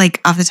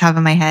 like off the top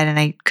of my head. And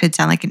I could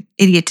sound like an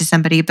idiot to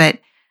somebody, but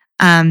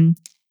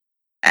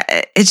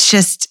it's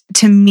just,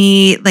 to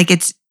me, like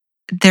it's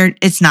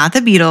not the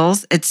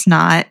Beatles. It's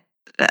not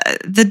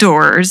the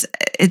Doors.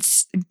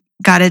 It's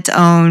got its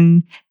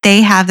own,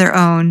 they have their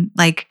own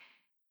like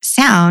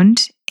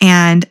sound,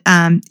 and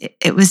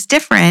it was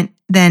different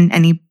than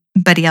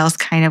anybody else,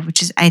 kind of,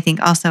 which is, I think,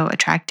 also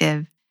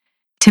attractive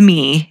to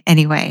me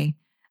anyway.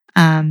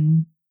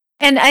 And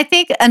I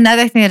think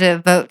another thing that it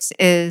evokes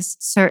is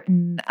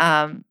certain,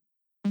 I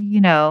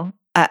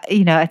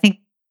think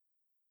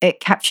it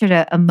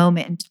captured a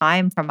moment in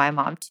time for my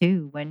mom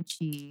too, when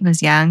she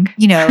was young.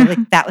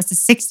 Like that was the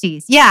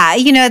 60s.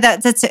 Yeah,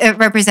 that's it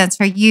represents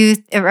her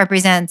youth. It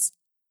represents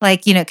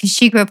like, because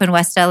she grew up in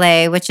West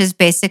LA, which is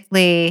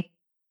basically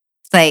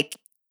like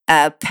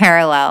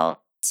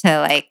parallel to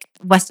like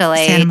West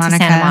LA to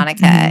Santa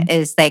Monica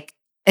is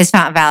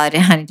Fountain Valley to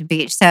Huntington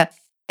Beach. So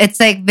it's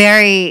like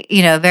very,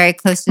 very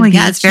close to the beach.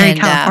 Yeah, it's very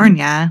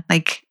California.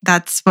 Like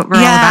that's what we're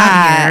all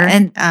about here.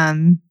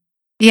 And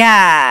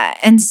yeah.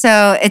 And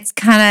so it's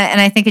kind of,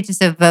 and I think it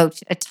just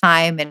evoked a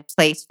time and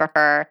place for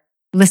her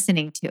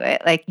listening to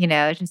it. Like,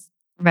 just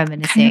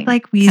reminiscing. Kind of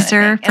like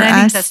Weezer for us. I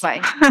think that's why.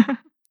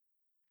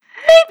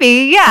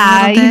 Maybe,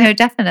 yeah,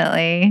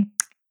 definitely.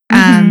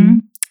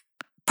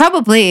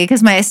 Probably,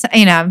 because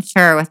I'm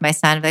sure with my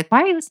son, like,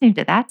 why are you listening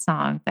to that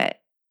song?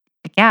 But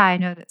like, yeah, I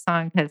know that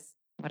song because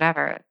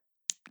whatever.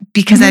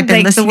 Because I've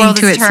been listening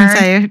to it since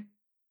I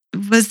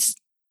was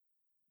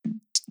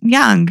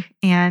young,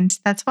 and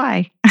that's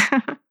why.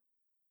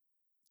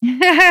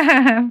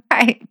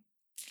 Right.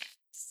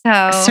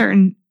 So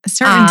certain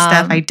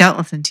stuff I don't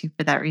listen to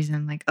for that reason.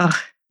 I'm like,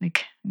 oh,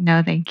 like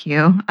no, thank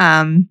you.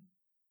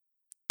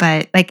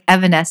 But like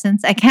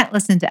Evanescence, I can't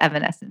listen to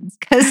Evanescence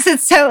because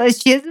it's so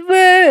she has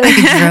like a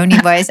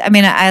drony voice. I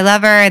mean, I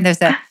love her, and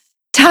there's a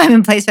time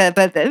and place for that,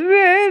 but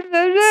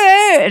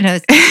and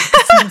it's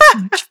too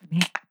much for me.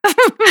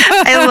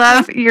 I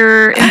love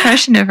your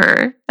impression of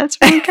her. That's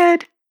really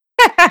good.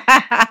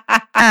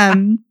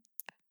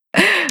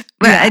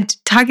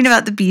 Talking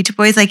about the Beach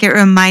Boys, like it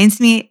reminds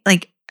me,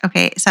 like,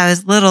 okay, so I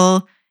was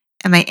little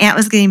and my aunt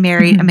was getting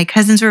married, and my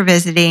cousins were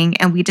visiting,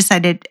 and we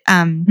decided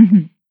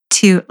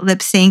to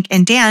lip sync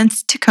and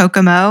dance to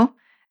Kokomo.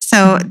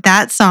 So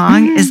that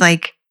song is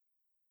like,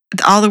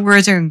 all the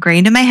words are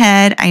ingrained in my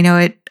head. I know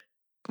it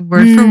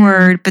word for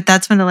word, but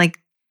that's one of like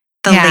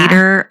the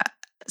later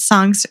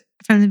songs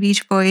from the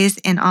Beach Boys.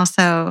 And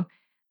also,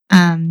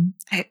 I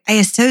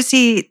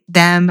associate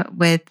them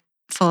with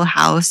Full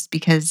House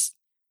because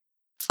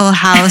Full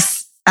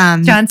House,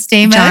 John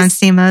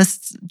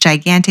Stamos,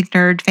 gigantic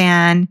nerd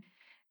fan,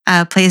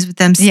 plays with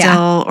them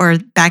still or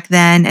back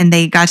then. And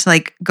they got to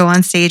like go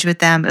on stage with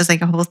them. It was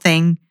like a whole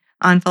thing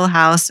on Full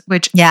House,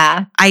 which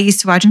I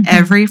used to watch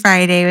every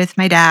Friday with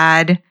my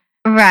dad.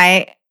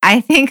 Right.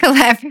 I think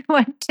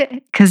everyone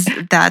did. Because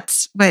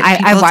that's what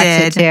I watched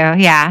did. it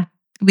too. Yeah.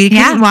 We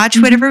couldn't watch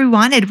whatever we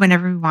wanted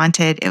whenever we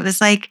wanted. It was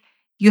like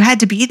you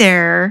had to be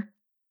there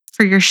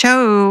for your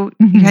show.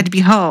 You had to be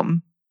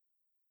home.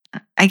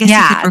 I guess you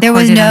could record there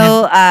was it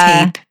no on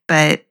a tape,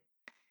 but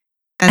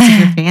that's if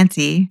you're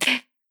fancy.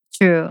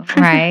 True,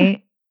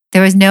 right?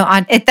 There was no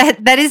on it.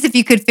 That is if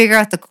you could figure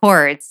out the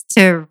chords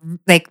to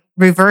like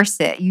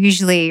reverse it.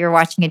 Usually you're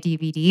watching a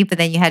DVD, but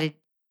then you had to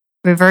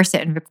reverse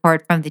it and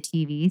record from the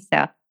TV.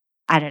 So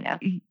I don't know.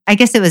 I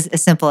guess it was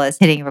as simple as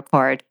hitting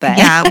record, but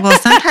yeah. Well,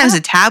 sometimes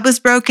a tab was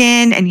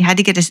broken and you had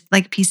to get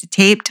a piece of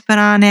tape to put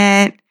on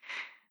it.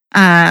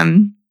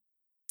 And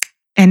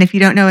if you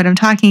don't know what I'm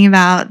talking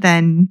about,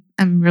 then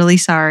I'm really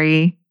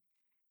sorry.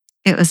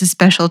 It was a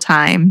special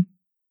time.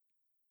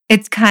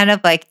 It's kind of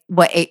like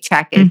what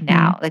 8-track is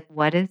now. Like,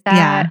 what is that?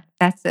 Yeah.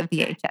 That's a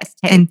VHS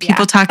tape. And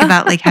people talk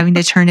about like having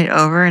to turn it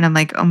over, and I'm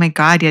like, oh my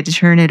God, you had to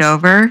turn it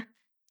over.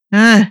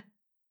 Ugh.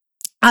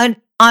 On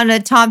a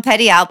Tom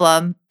Petty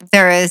album,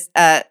 there is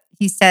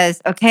he says,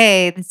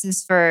 okay, this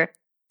is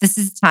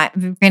time.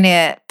 We're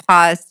gonna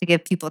pause to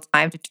give people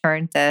time to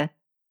turn the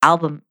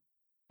album,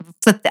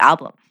 flip the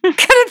album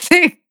kind of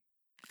thing.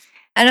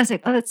 And I was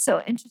like, oh, that's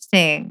so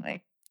interesting.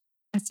 Like,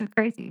 that's so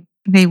crazy.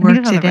 They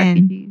worked it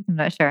in. I'm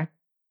not sure.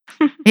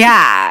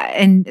 Yeah.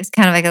 And it's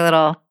kind of like a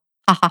little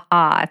ha ha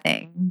ha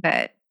thing.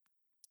 But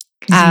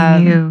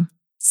because you knew.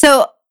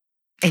 So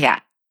yeah.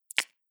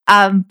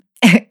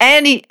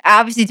 And he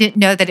obviously didn't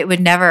know that it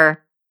would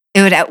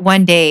at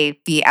one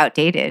day be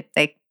outdated.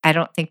 Like, I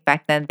don't think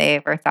back then they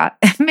ever thought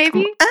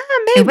maybe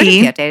it wouldn't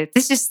be outdated.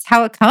 This is just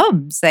how it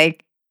comes.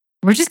 Like,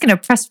 we're just going to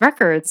press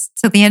records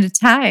till the end of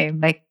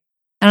time. Like,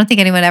 I don't think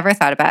anyone ever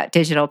thought about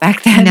digital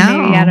back then. No.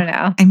 Maybe. I don't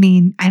know. I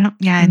mean, I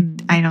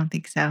don't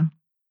think so.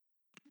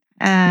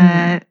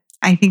 I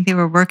think they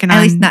were working at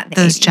on least not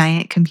those 80s.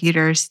 giant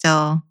computers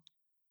still.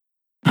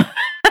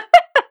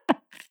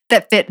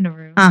 That fit in a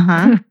room.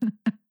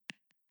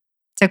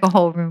 Took a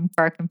whole room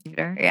for a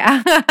computer.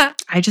 Yeah.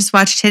 I just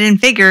watched Hidden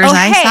Figures. Oh,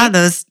 I hey. saw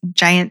those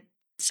giant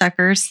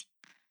suckers.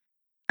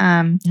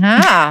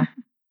 Ah.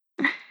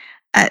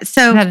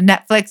 So Is that a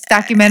Netflix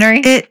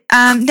documentary?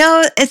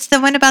 No, it's the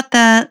one about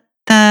the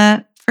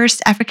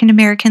first African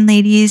American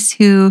ladies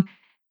who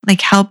like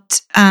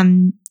helped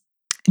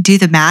do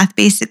the math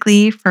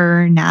basically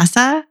for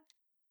NASA.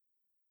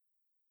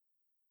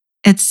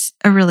 It's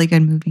a really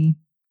good movie.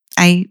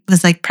 I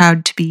was like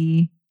proud to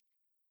be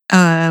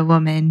a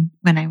woman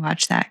when I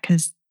watched that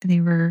because they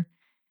were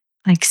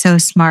like so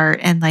smart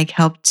and like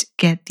helped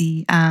get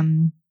the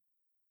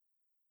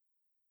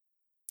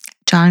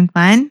John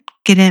Glenn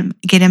get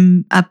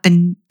him up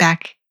and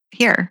back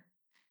here.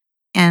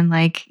 And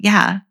like,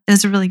 yeah, it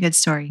was a really good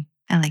story.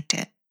 I liked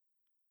it.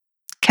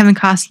 Kevin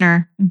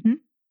Costner.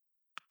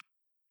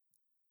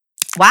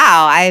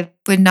 Wow, I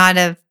would not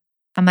have.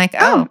 I'm like,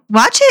 oh,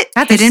 watch it.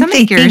 God, there's Hidden so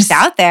many Figures. things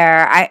out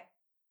there.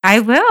 I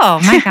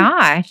will. My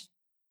gosh.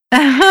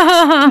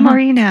 The more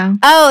you know.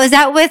 Oh, is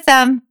that with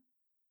I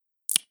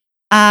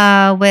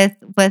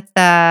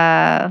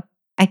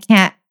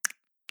can't.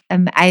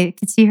 I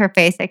can see her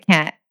face. I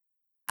can't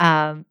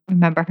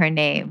remember her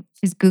name.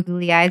 She's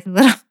googly eyes a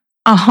little.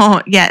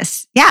 Oh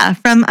yes, yeah.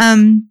 From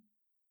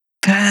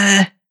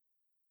The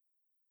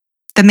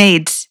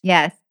Maids.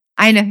 Yes,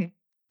 I know who.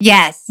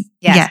 Yes.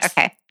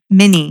 Okay,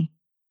 Minnie.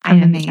 I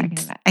know From The who you're talking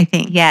Maids. about. I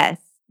think. Yes,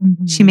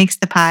 She makes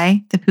the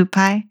pie, the poop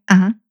pie.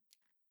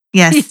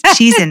 Yes,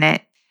 she's in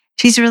it.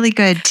 She's really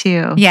good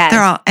too.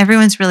 Yes.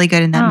 Everyone's really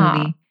good in that Aw.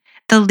 movie.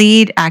 The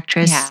lead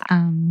actress, Yeah.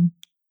 darn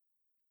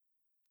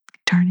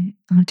it,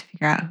 I'll have to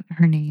figure out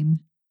her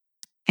name.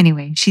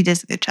 Anyway, she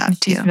does a good job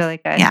too. She's really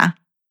good. Yeah.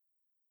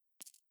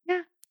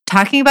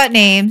 Talking about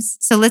names,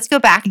 so let's go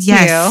back to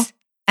Yes.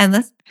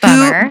 Endless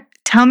Bummer.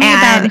 Tell me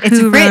And about it's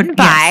who written wrote.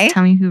 by- Yes,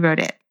 tell me who wrote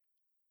it.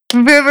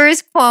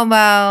 Rivers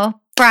Cuomo,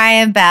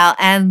 Brian Bell,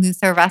 and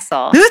Luther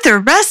Russell. Luther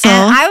Russell.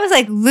 And I was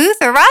like,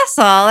 Luther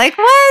Russell? Like,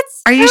 what?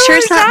 Are you Who sure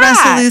is it's not that?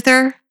 Russell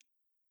Luther?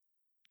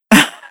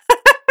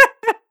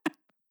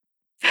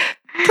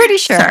 Pretty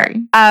sure.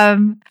 Sorry.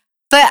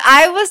 But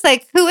I was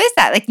like, who is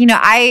that? Like,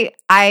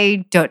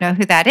 I don't know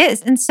who that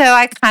is. And so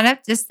I kind of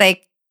just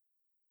like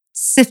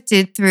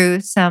sifted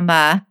through some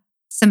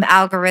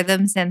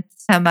algorithms and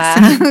some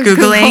Googling?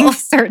 Google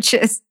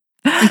searches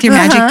With your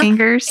magic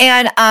fingers.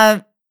 And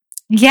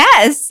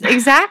yes,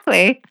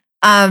 exactly.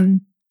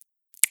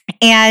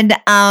 And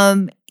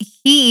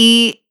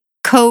he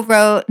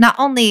co-wrote not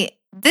only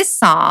this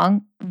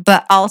song,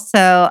 but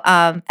also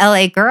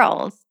LA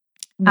Girls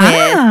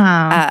with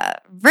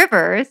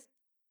Rivers.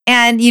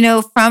 And,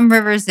 from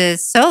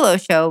Rivers' solo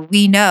show,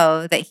 we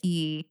know that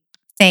he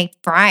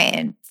thanked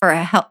Brian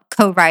for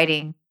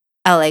co-writing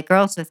LA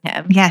Girls with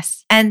him.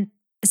 Yes. And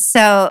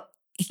so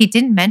he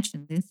didn't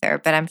mention Luther,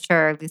 but I'm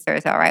sure Luther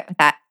is all right with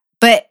that.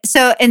 But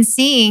so in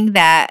seeing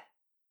that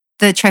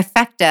the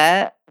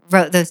trifecta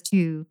wrote those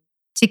two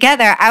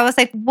together, I was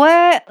like,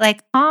 what?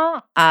 Like,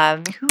 huh?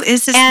 Who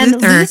is this and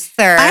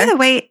Luther? By the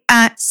way,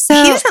 he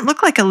doesn't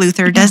look like a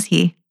Luther, does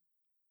he?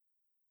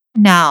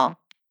 No.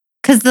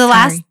 Because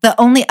the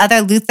only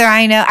other Luther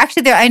I know,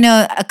 actually I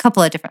know a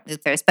couple of different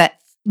Luthers, but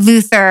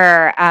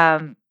Luther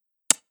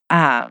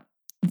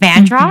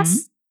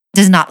Vandross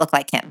does not look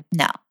like him.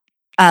 No.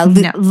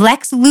 No.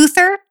 Lex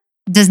Luthor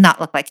does not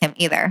look like him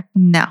either.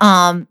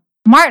 No.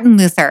 Martin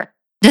Luther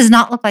does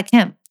not look like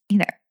him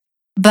either.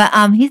 But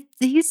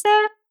he's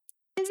a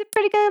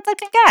pretty good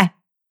looking guy.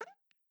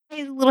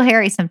 He's a little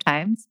hairy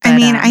sometimes.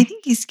 But, I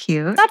think he's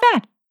cute. Not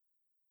bad.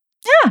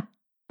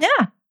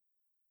 Yeah.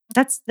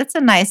 That's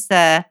a nice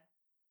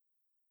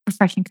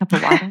refreshing cup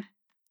of water.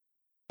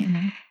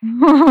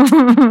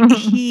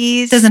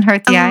 He's doesn't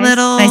hurt the eyes.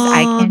 Little nice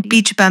eye candy.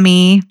 Beach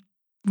bummy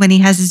when he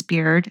has his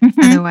beard.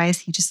 Otherwise,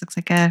 he just looks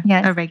like a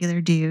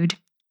regular dude.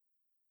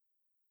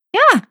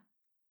 Yeah,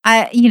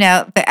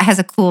 but has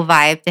a cool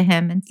vibe to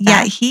him and stuff.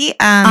 Yeah, he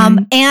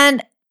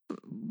and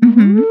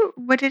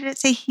what did it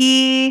say?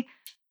 He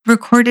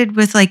recorded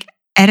with like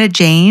Etta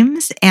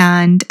James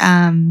and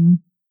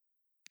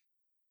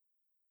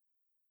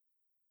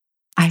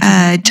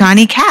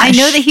Johnny Cash. I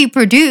know that he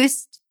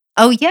produced.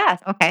 Oh yeah,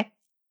 okay.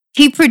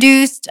 He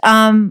produced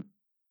the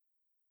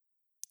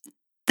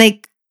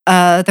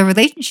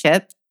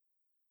relationship,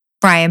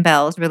 Brian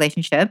Bell's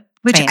relationship,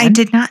 which band, I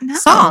did not know.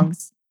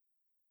 Songs.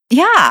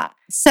 Yeah.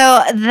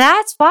 So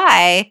that's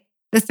why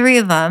the three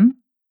of them,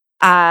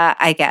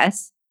 I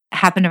guess,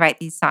 happened to write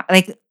these songs.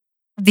 Like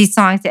these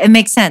songs, it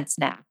makes sense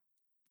now.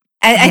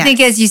 I think,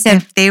 as you said,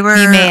 if they were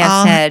you may have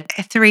all said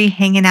three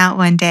hanging out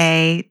one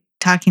day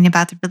talking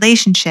about the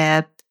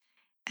relationship,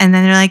 and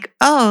then they're like,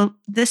 "Oh,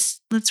 let's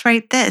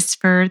write this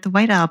for the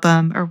White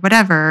Album or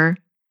whatever."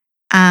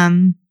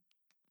 I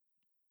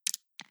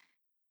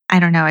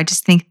don't know. I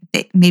just think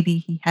that maybe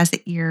he has an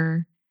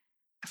ear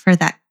for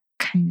that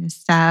kind of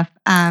stuff.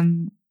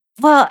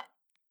 Well,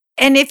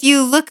 and if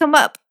you look him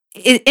up,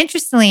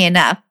 interestingly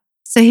enough,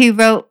 so he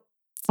wrote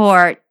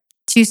for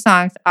 2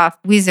 songs off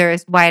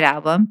Weezer's White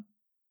Album.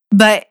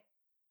 But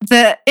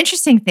the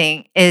interesting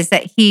thing is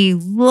that he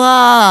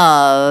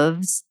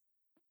loves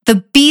the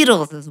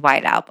Beatles'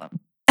 White Album,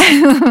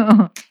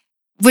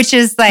 which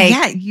is like...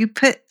 Yeah, you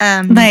put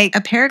like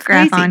a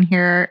paragraph on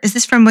here. Is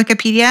this from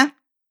Wikipedia?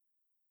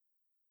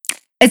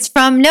 It's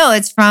from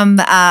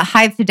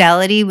High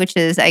Fidelity, which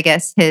is, I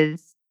guess,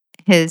 his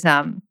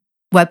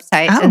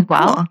website as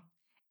well. Cool.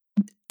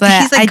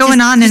 But he's like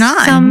going on and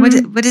on.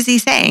 What is he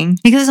saying?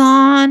 He goes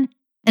on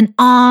and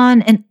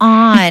on and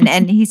on.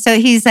 And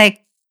he's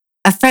like,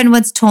 a friend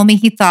once told me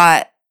he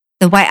thought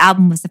the White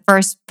Album was the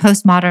first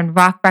postmodern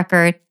rock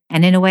record.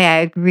 And in a way, I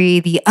agree.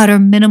 The utter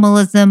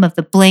minimalism of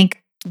the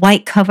blank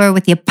white cover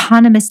with the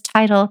eponymous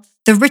title,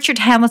 the Richard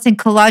Hamilton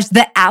collage,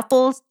 the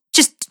apples,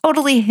 just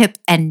totally hip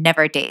and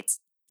never dates.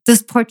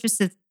 Those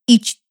portraits of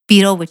each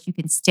Beatle, which you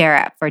can stare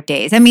at for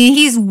days. I mean,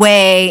 he's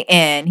way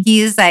in.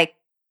 He's like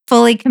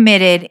fully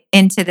committed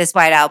into this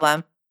White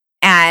Album.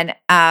 And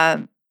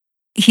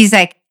he's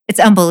like, it's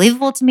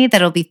unbelievable to me that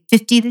it'll be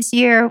 50 this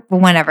year, or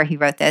whenever he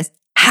wrote this.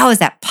 How is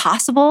that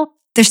possible?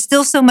 There's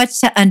still so much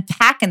to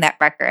unpack in that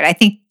record. I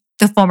think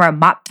the former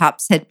Mop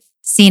Tops had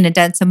seen and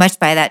done so much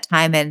by that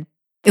time, and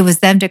it was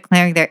them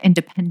declaring their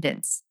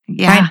independence.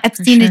 Yeah, Brian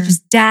Epstein had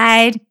just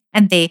died,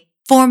 and they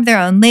formed their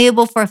own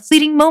label for a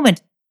fleeting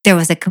moment. They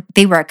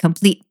were a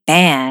complete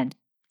band.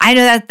 I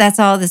know that that's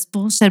all this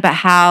bullshit about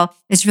how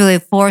it's really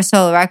 4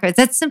 solo records.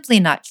 That's simply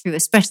not true,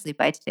 especially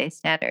by today's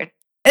standard.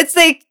 It's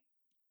like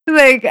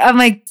I'm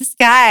like, this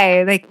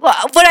guy, like, well,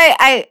 but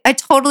I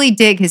totally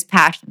dig his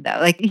passion though.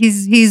 Like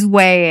he's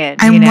way in.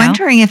 I'm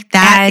wondering if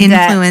that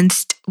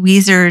influenced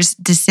Weezer's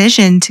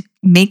decision to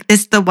make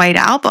this the White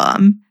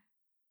Album.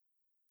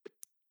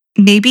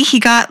 Maybe he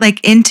got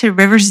like into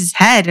Rivers'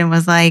 head and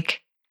was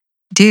like,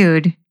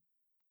 dude,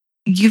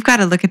 you've got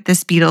to look at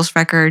this Beatles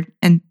record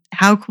and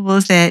how cool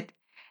is it?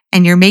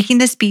 And you're making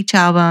this beach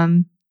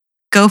album.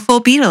 Go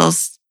full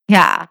Beatles.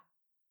 Yeah.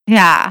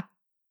 Yeah.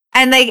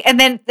 And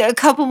then a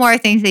couple more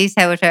things that you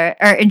said, which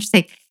are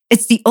interesting.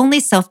 It's the only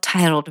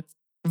self-titled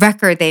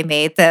record they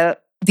made, the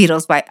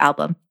Beatles' White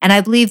Album. And I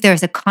believe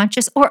there's a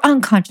conscious or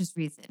unconscious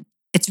reason.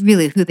 It's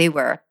really who they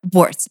were,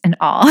 warts and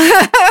all.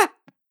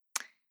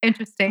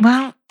 Interesting.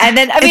 Well, and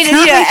then it's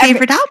not my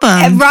favorite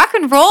album. Rock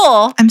and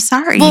roll. I'm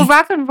sorry. Well,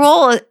 rock and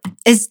roll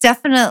is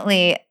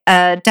definitely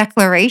a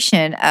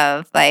declaration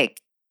of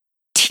like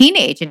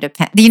teenage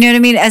independence. You know what I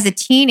mean? As a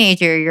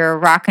teenager, you're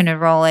rocking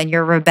and rolling,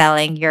 you're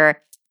rebelling,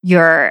 you're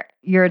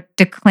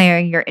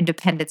declaring your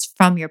independence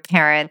from your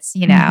parents,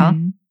 you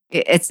know.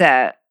 it's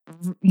a,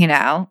 you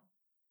know,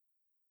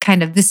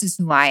 kind of, this is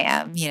who I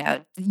am, you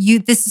know,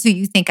 this is who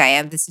you think I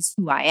am. This is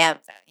who I am,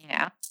 you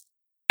know?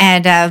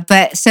 And,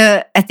 but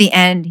so at the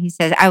end, he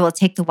says, I will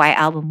take the White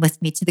Album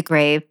with me to the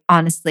grave,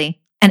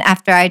 honestly. And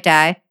after I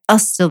die, I'll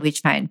still be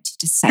trying to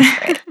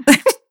decipher it.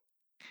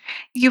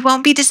 You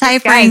won't be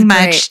deciphering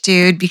much,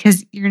 dude,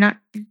 because you're going to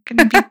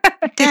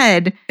be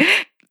dead.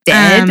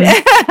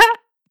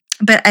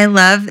 But I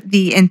love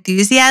the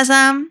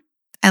enthusiasm.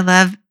 I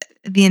love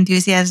the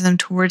enthusiasm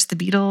towards the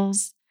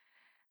Beatles.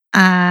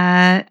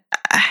 I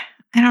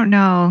don't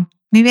know.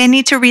 Maybe I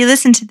need to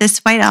re-listen to this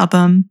White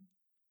Album.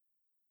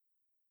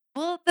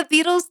 Well, the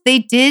Beatles, they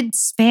did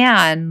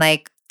span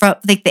like from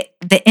like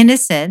the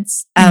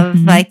innocence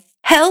of like,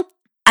 help,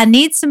 I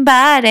need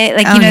somebody.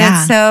 Like, you know,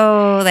 it's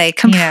so like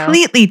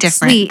completely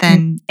different sweet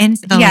than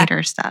the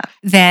later stuff.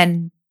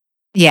 Then,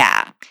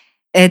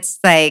 it's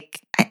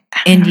like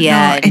India.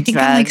 I think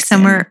I'm like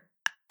somewhere.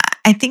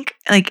 I think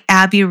like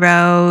Abbey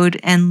Road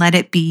and Let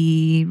It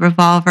Be,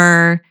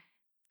 Revolver.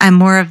 I'm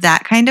more of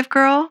that kind of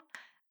girl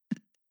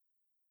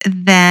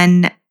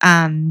than,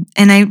 and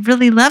I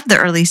really love the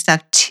early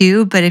stuff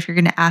too. But if you're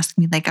going to ask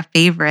me like a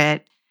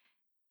favorite,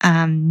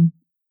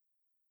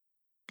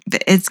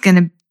 it's going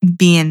to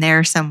be in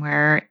there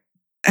somewhere.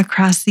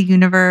 Across the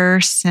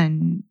Universe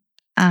and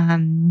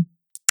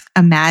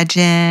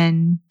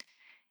Imagine,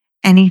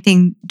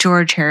 anything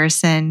George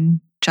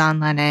Harrison,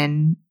 John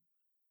Lennon.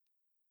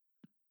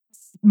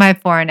 My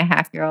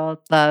 4.5-year-old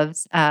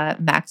loves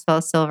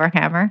Maxwell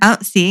Silverhammer. Oh,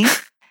 see?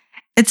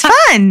 It's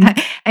fun.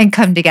 And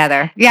Come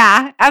Together.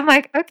 Yeah. I'm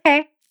like,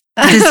 okay.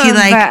 Does he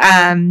like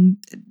I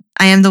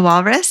Am the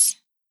Walrus?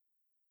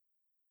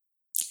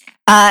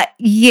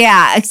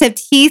 Yeah,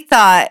 except he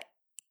thought,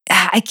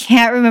 I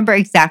can't remember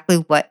exactly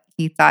what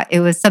he thought. It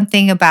was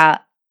something about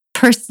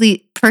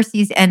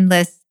Percy's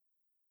endless,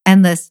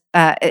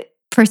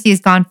 Percy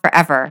is gone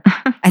forever,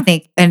 I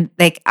think. And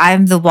like,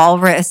 I'm the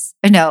walrus.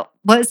 No,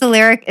 what's the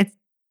lyric? It's,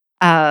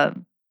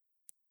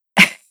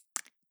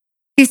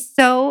 he's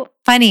so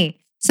funny.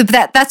 So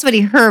that's what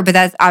he heard, but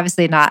that's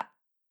obviously not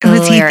the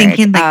Was lyric. he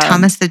thinking like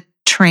Thomas the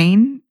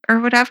Train or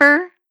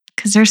whatever?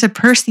 Because there's a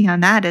Percy on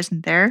that,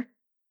 isn't there?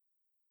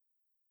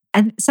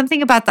 And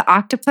something about the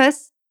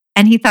octopus,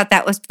 and he thought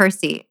that was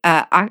Percy.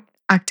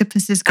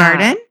 Octopus's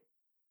Garden?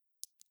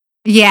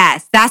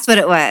 Yes, that's what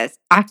it was.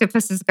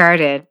 Octopus's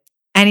Garden.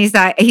 And he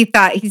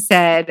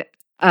said,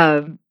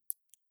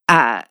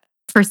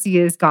 Percy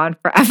is gone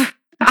forever.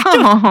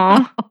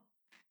 Oh,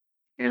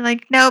 you're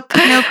like, nope,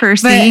 no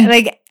Percy. But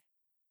like,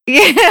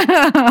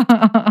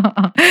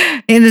 yeah,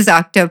 in this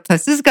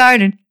octopus's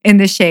garden in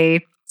the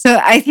shade. So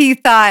he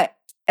thought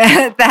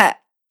that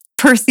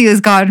Percy is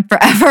gone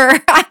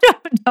forever. I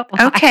don't know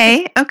why.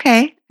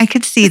 Okay. I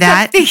could see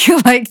that.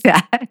 Something like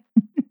that.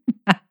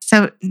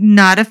 So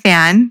not a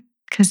fan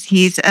because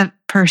he's a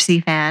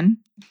Percy fan.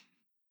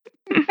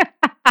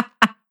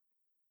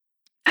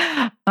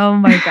 Oh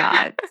my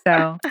God.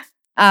 So,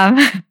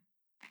 I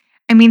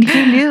mean,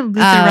 who knew Luther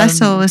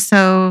Russell was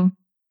so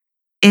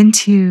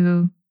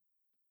into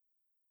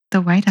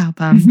the White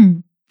Album? Mm-hmm.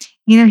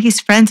 You know, he's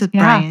friends with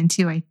Brian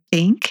too, I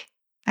think.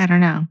 I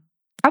don't know.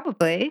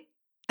 Probably.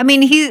 I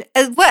mean, he's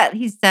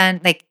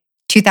done like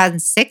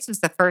 2006 was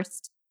the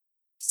first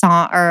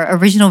song or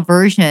original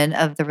version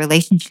of the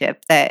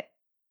relationship that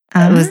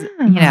was,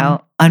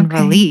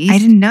 unreleased. Okay. I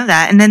didn't know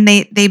that. And then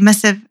they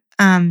must have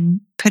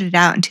put it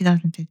out in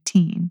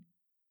 2015,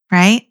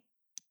 right?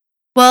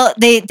 Well,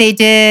 they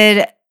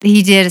did.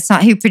 He did a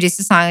song. He produced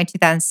a song in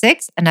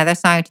 2006, another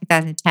song in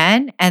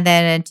 2010, and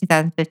then in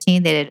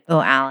 2015 they did "Oh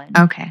Alan."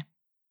 Okay.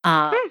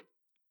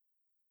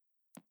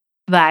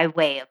 By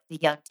way of the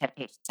Young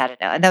Temptations. I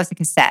don't know. And that was a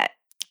cassette.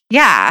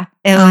 Yeah,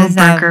 it was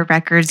Burger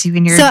Records. You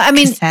and your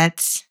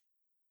cassettes.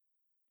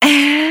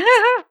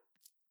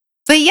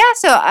 But yeah,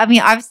 so I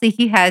mean, obviously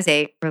he has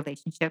a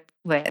relationship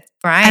with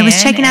Brian. I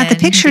was checking out the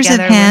pictures of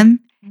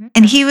him,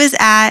 and he was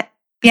at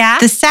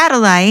the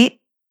Satellite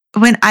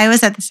when I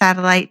was at the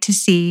Satellite to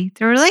see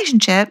the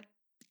relationship.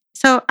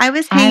 So I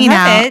was hanging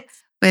out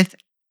with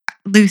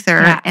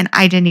Luther, and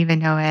I didn't even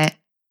know it.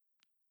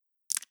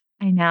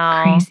 I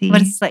know. Crazy.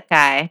 What a slick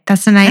guy.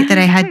 That's the night that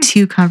I had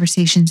 2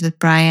 conversations with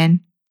Brian.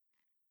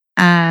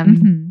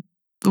 The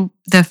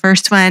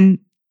first one,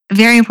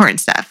 very important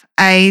stuff.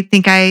 I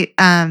think I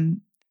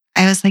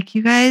was like,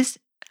 you guys,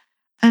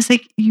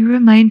 you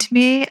remind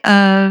me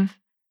of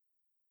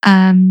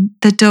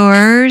The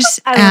Doors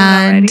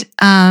and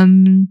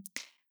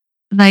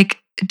like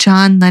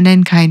John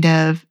Lennon kind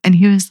of. And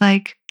he was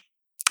like,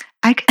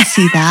 I could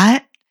see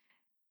that.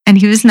 And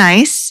he was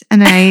nice.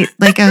 And I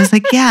was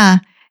like, yeah.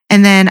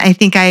 And then I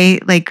think I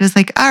was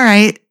like, all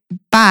right,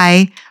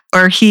 bye.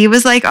 Or he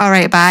was like, all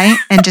right, bye.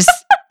 And just,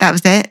 that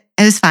was it.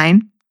 It was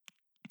fine.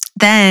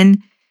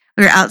 Then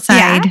we were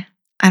outside. Yeah.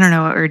 I don't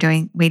know what we were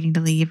doing, waiting to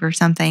leave or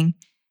something.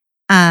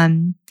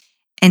 And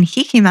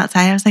he came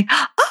outside. I was like,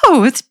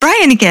 oh, it's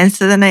Brian again.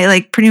 So then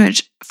I pretty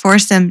much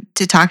forced him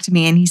to talk to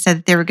me. And he said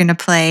that they were going to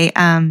play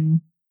a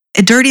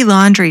Dirty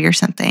Laundry or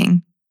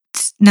something.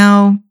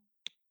 No,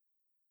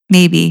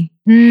 maybe.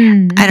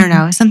 I don't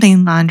know,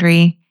 something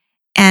laundry.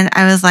 And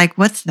I was like,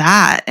 what's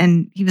that?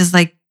 And he was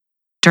like,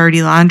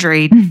 dirty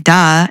laundry,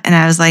 duh. And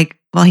I was like,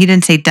 well, he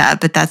didn't say duh,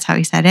 but that's how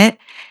he said it.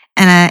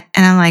 And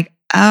I'm like,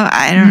 oh,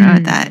 I don't know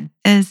what that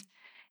is.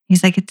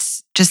 He's like,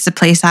 it's just a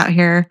place out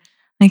here.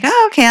 I'm like,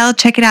 oh, okay, I'll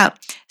check it out.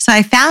 So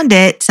I found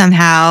it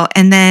somehow.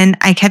 And then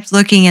I kept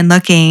looking, and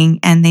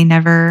they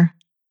never,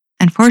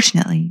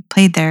 unfortunately,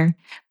 played there.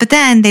 But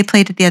then they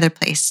played at the other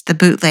place, the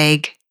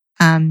Bootleg,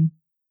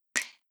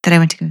 that I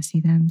went to go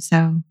see them.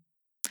 So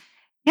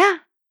yeah.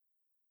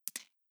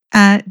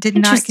 Did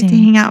not get to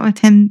hang out with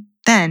him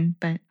then,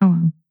 but oh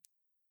well.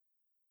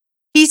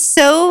 He's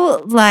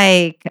so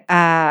like,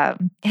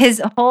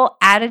 his whole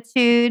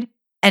attitude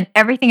and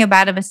everything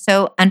about him is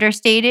so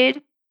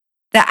understated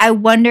that I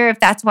wonder if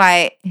that's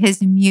why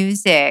his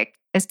music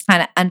is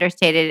kind of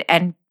understated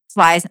and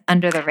flies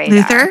under the radar.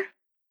 Luther?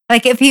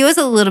 Like if he was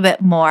a little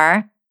bit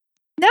more,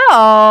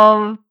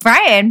 no,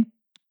 Brian.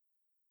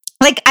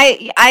 Like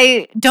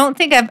I don't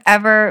think I've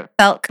ever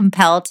felt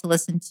compelled to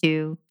listen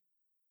to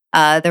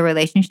The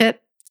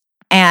Relationship.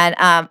 And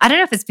I don't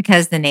know if it's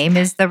because the name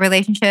is The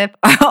Relationship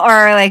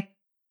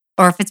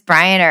or if it's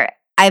Brian, or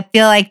I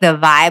feel like the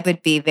vibe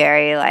would be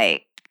very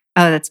like,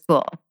 oh, that's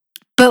cool.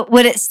 But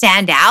would it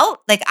stand out?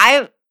 Like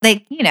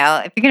if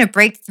you're going to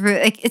break through,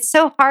 like it's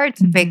so hard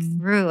to break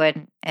through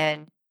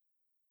and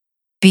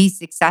be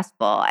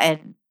successful.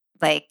 And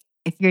like,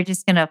 if you're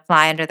just going to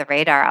fly under the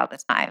radar all the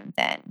time,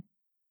 then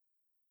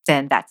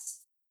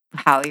that's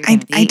how you're going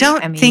to be. I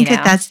don't think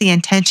that that's the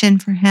intention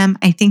for him.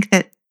 I think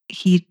that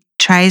he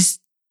tries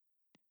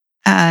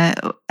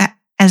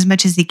as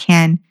much as he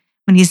can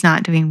when he's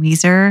not doing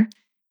Weezer,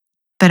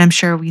 but I'm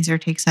sure Weezer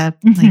takes up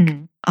like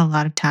a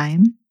lot of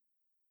time.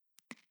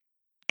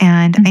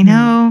 And I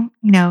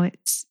know,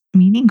 it's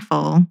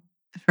meaningful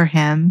for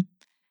him,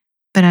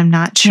 but I'm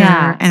not sure.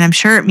 Yeah. And I'm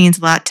sure it means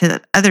a lot to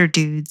the other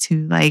dudes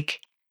who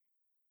like,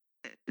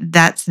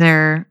 that's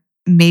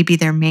maybe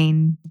their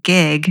main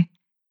gig.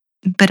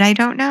 But I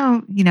don't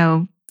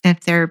know, if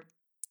they're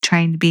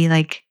trying to be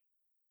like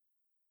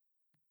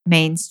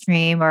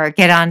mainstream or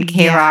get on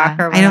K-Rock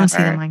or whatever. I don't see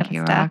them on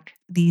K-Rock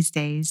these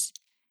days.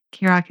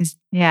 K-Rock is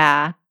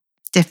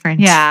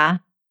different. Yeah.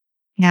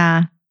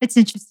 Yeah. It's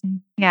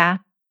interesting. Yeah.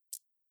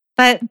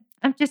 But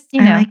I'm just,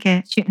 I like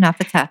it. shooting off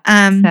the cuff.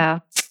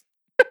 So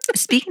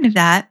speaking of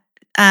that,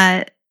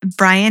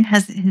 Brian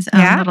has his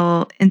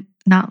own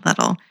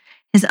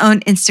his own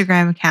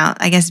Instagram account.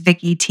 I guess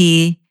Vicky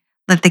T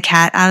let the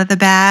cat out of the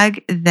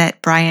bag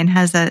that Brian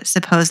has a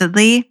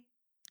supposedly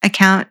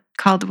account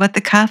called What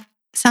the Cuff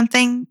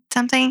something,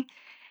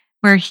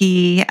 where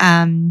he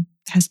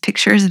has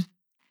pictures of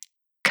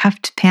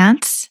cuffed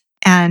pants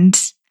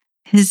and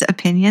his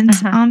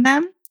opinions on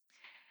them.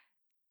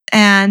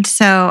 And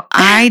so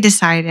I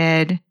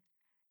decided,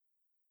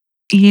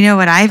 you know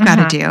what I've got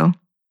to do?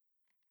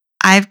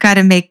 I've got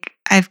to make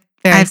a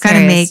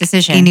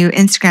new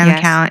Instagram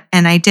account,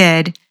 and I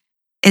did.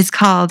 It's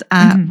called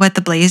What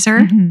the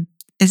Blazer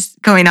is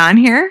Going On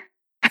Here.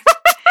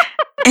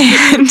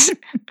 And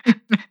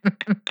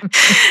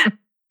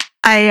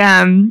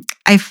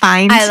I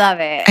find I love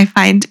it. I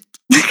find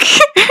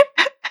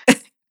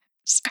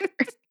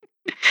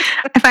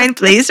I find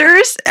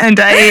blazers and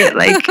I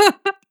like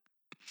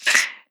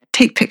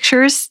take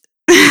pictures.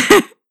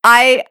 And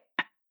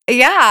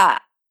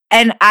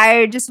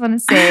I just want to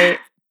say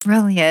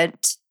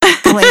brilliant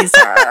blazer.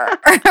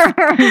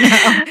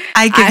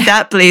 I give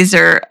that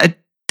blazer a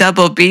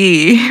double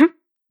B.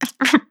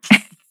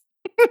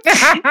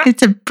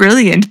 It's a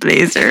brilliant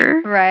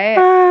blazer.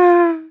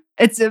 Right.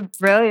 It's a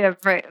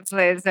brilliant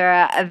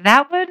blazer.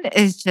 That one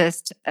is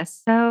just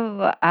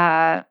so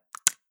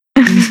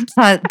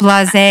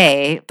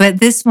blasé, but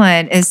this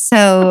one is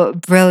so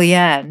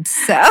brilliant.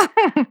 So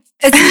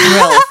it's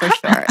brill for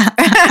sure.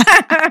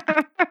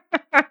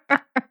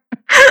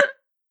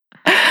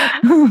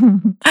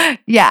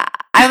 Yeah,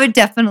 I would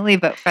definitely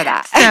vote for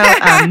that. So,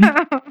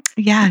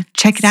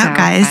 check it out,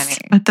 guys.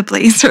 Funny. With the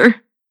blazer.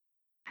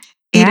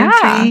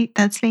 803,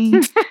 that's me.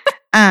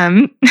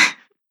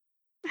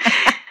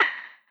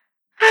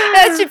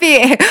 That should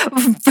be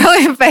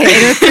brilliant by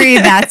 803.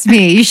 That's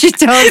me. You should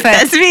totally put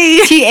that's me.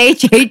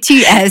 THATS.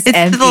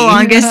 It's the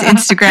longest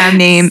Instagram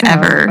name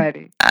ever.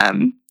 Funny.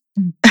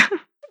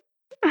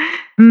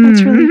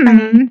 That's really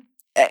funny.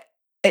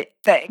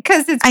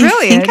 Because it's I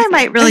brilliant. think I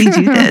might really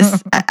do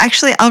this.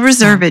 Actually, I'll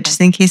reserve it just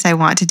in case I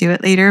want to do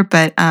it later.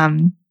 But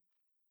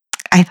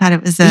I thought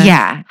it was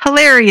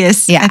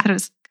hilarious. Yeah. I thought it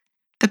was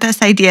the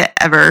best idea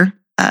ever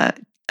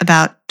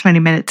about 20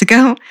 minutes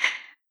ago.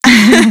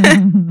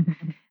 And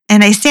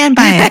I stand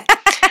by it.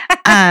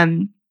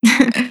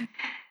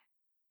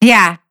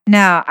 Yeah,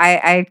 no,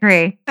 I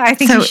agree. I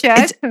think you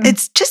should.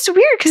 It's just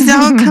weird because it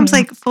all comes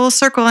like full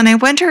circle. And I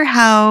wonder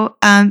how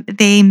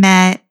they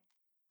met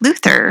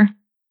Luther.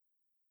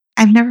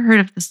 I've never heard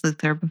of this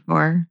Luther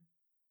before,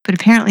 but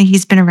apparently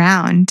he's been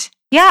around.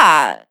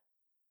 Yeah.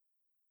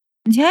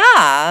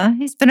 Yeah,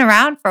 he's been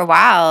around for a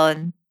while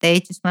and they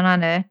just went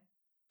on a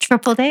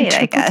triple date,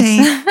 I guess.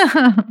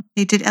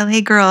 They did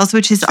LA Girls,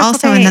 which is Triple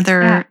also date,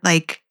 another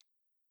like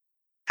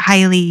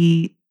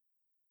highly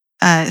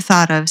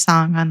thought of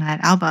song on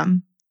that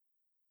album.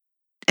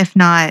 If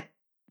not,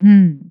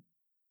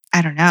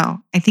 I don't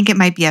know. I think it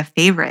might be a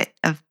favorite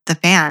of the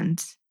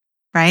fans,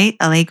 right?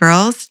 LA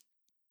Girls.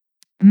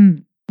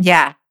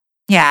 Yeah.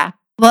 Yeah.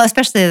 Well,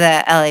 especially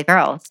the LA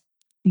girls.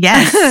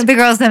 Yes. The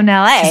girls in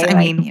LA. I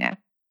mean,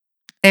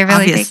 they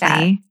really dig that.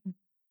 obviously,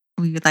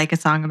 we would like a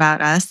song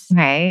about us.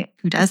 Right.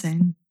 Who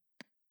doesn't?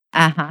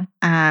 Uh-huh.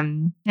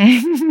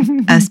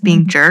 Us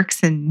being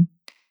jerks and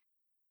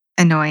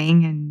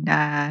annoying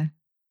and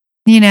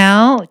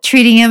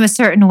treating him a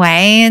certain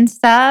way and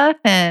stuff.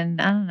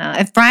 And I don't know.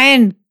 If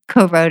Brian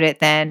co-wrote it,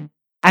 then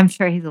I'm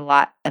sure he's a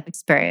lot of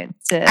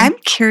experience. I'm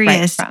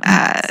curious,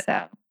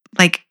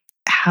 like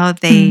how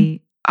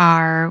they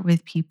are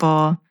with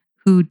people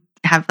who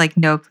have like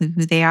no clue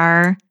who they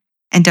are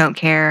and don't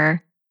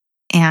care,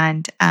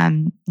 and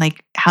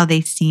like how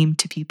they seem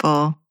to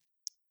people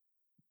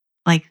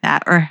like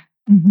that. Or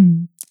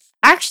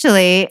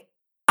actually,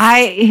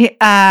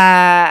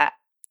 I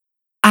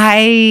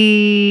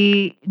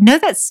know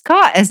that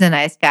Scott is a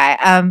nice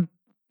guy.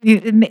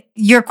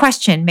 Your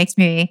question makes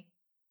me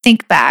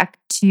think back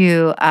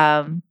to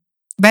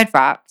Red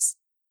Rocks.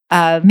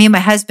 Me and my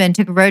husband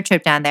took a road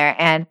trip down there,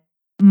 and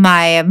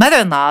my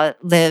mother-in-law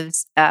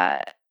lives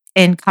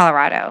in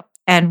Colorado,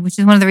 and which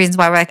is one of the reasons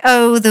why we're like,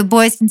 oh, the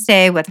boys can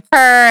stay with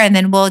her, and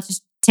then we'll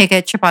just take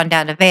a trip on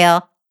down to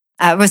Vail.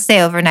 We'll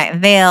stay overnight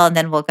in Vail, and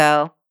then we'll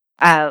go.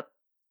 To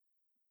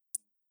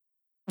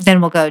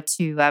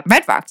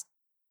Red Rocks.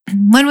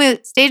 When we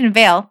stayed in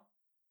Vail,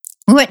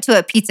 we went to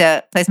a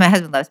pizza place. My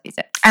husband loves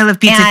pizza. I love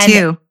pizza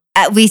too.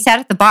 We sat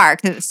at the bar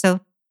because it was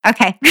so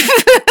okay.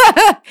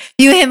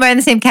 You and him are in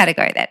the same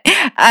category then,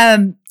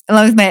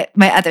 along with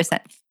my other son.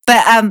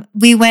 But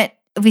we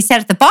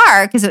sat at the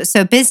bar because it was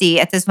so busy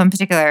at this one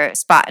particular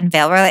spot in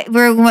Vail. We're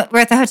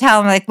at the hotel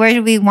and we're like, where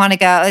do we want to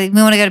go? We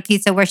want to go to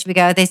pizza. Where should we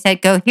go? They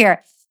said, go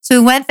here. So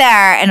we went there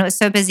and it was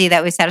so busy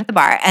that we sat at the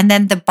bar. And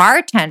then the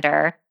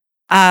bartender,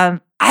 I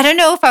don't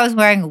know if I was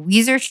wearing a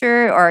Weezer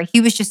shirt or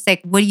he was just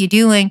like, what are you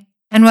doing?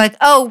 And we're like,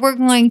 oh, we're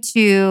going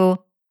to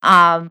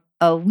a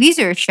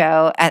Weezer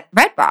show at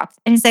Red Rocks.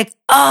 And he's like,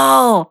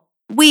 oh,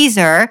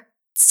 Weezer,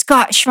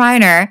 Scott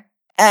Schreiner.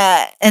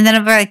 And then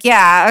I'm like,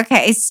 yeah,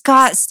 okay.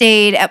 Scott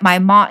stayed at my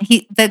mom.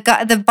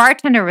 The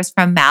bartender was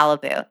from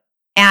Malibu,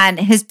 and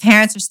his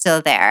parents are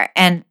still there.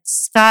 And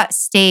Scott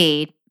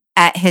stayed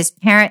at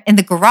in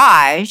the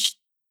garage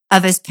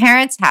of his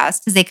parents' house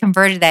because they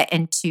converted that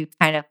into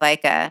kind of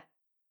like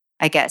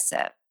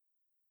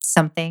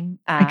something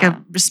like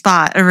a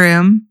spot, a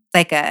room,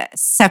 like a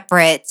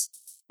separate,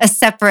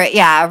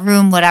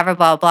 room, whatever,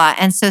 blah, blah.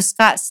 And so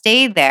Scott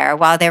stayed there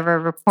while they were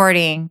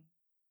recording.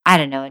 I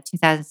don't know, in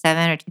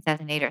 2007 or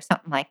 2008 or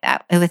something like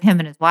that, with him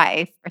and his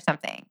wife or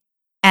something.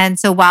 And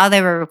so while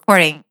they were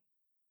recording,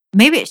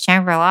 maybe it's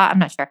Shangri-La, I'm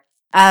not sure.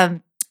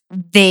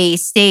 They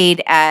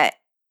stayed at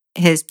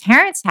his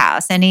parents'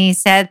 house, and he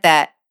said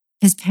that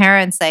his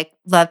parents like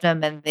loved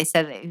him, and they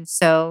said that he was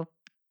so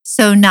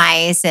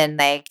nice, and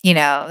like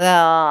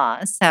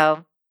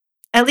so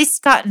at least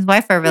Scott and his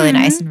wife are really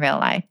nice in real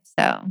life.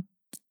 So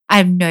I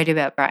have no idea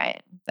about Brian,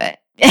 but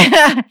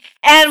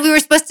and we were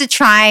supposed to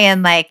try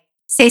and like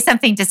say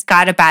something to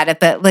Scott about it,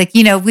 but like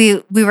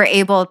we were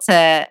able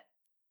to.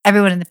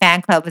 Everyone in the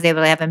fan club was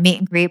able to have a meet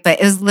and greet, but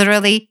it was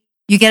literally.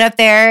 You get up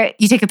there,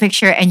 you take a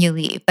picture, and you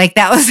leave. Like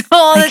that was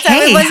all the time.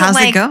 Hey, it wasn't how's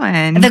like it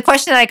going? the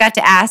question that I got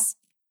to ask.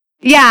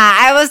 Yeah,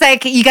 I was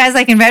like, "You guys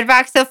like in Red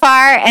Rock so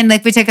far?" And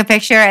like we took a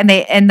picture,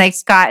 and like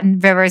Scott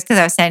and Rivers, because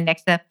I was standing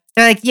next to them,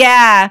 they're like,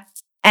 "Yeah."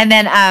 And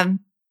then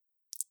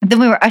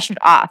we were ushered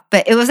off,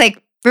 but it was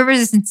like Rivers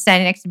is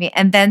standing next to me,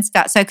 and then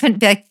Scott. So I couldn't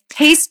be like,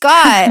 "Hey,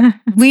 Scott,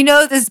 we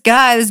know this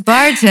guy, this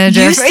bartender."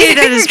 You stayed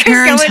at his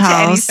parents'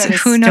 house.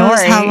 Who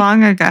knows how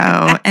long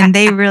ago? And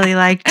they really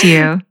liked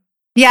you.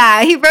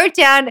 Yeah, he wrote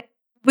down,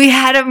 we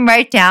had him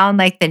write down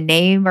like the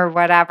name or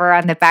whatever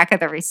on the back of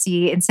the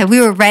receipt. And so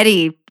we were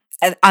ready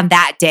on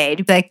that day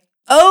to be like,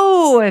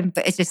 oh,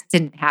 but it just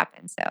didn't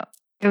happen. So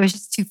it was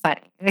just too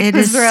funny. It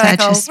is such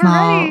a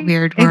small,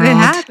 weird world. If it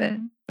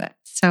happened. But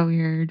so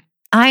weird.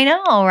 I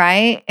know,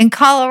 right? In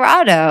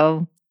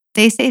Colorado,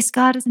 they say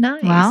Scott is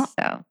nice. Well,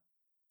 so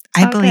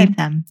I believe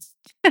them.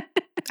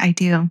 I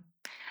do.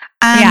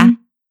 Yeah.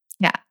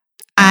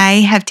 I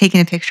have taken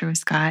a picture with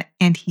Scott,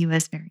 and he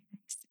was very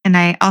nice. And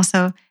I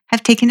also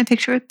have taken a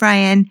picture with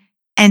Brian,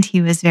 and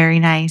he was very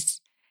nice.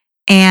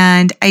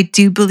 And I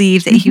do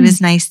believe that he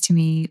was nice to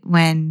me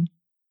when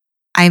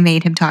I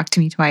made him talk to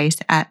me twice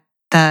at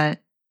the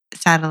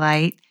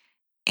Satellite.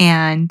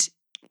 And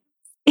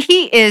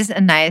he is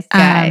a nice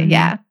guy.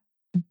 Yeah.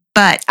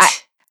 But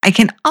I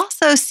can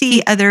also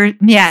see other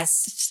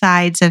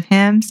sides of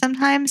him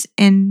sometimes.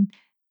 And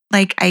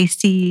like I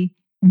see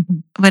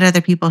what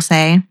other people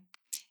say.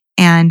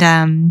 And,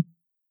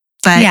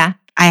 but I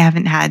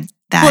haven't had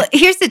that. Well,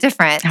 here's the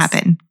difference.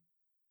 Happen.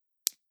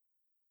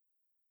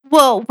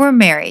 Well, we're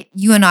married.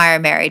 You and I are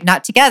married,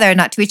 not together,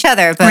 not to each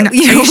other, but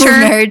we're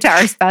married to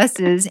our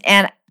spouses.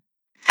 And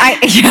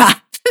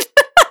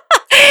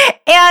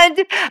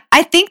And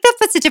I think that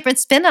puts a different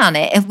spin on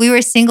it. If we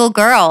were single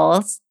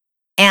girls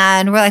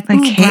and we're like, Like,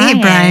 "Ooh, hey,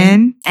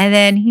 Brian. And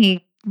then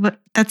he, What?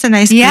 That's a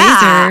nice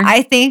yeah, blazer.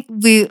 I think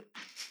we,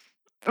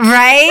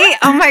 right?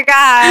 Oh my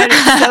God.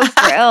 It's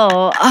so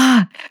real.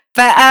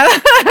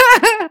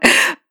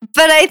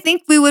 But I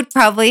think we would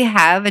probably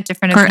have a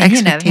different or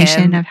opinion expectation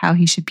of him. of how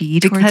he should be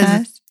towards because-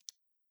 us.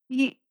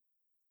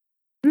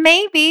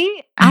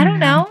 Maybe. I I don't don't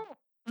know.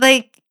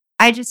 Like,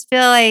 I just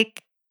feel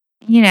like,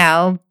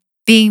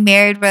 being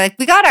married, we're like,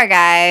 we got our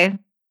guy.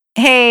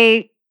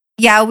 Hey,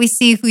 yeah, we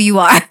see who you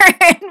are.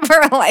 And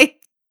we're like,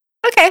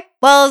 okay,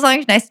 well, as long as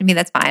you're nice to me,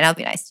 that's fine. I'll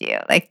be nice to you.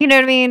 Like, you know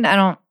what I mean? I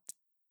don't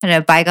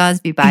know, bygones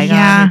be bygones.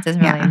 Yeah, It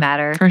doesn't really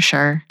matter For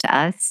sure. to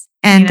us.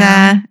 And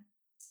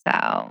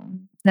So,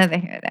 neither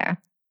here nor there.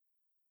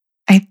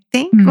 I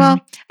think, Hmm. well,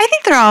 I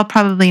think they're all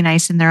probably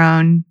nice in their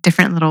own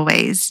different little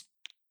ways.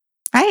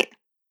 Right?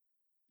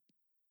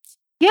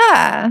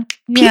 Yeah.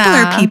 People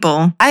are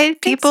people. I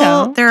think People,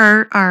 so.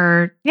 there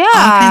are Yeah.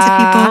 all kinds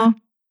of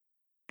people.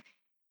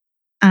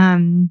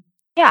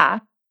 Yeah.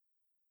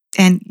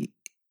 And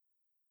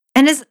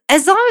And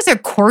as long as they're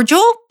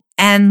cordial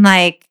and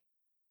like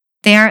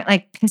they aren't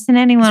like pissing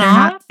anyone they're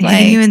off, not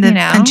hitting you in the,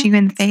 know, punching you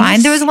in the face.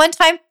 fine. There was one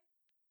time,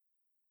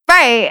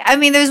 right? I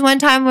mean, there was one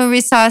time when we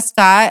saw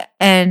Scott,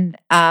 and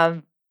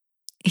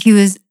he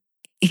was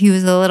a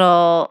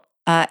little.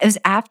 It was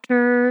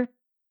after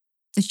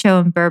the show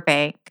in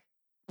Burbank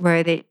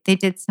where they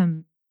did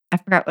some. I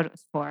forgot what it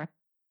was for.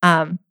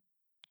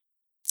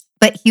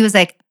 But he was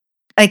like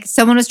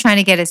someone was trying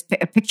to get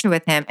a picture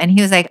with him, and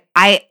he was like,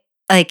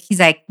 he's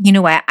like, you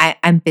know what?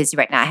 I'm busy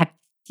right now.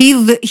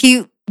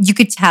 You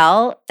could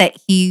tell that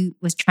he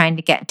was trying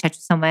to get in touch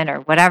with someone or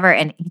whatever,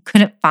 and he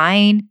couldn't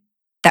find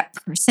that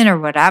person or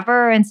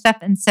whatever and stuff.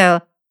 And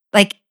so,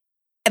 but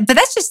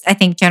that's just, I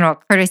think, general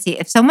courtesy.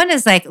 If someone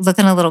is like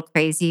looking a little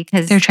crazy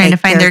because They're trying to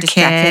find they're their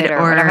kid distracted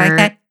or whatever or- like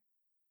that,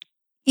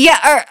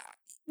 yeah,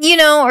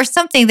 or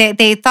something.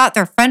 They thought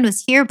their friend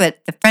was here, but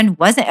the friend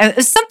wasn't. It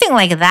was something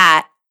like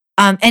that.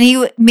 And he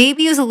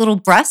was a little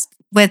brusque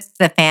with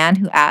the fan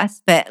who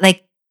asked, but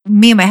like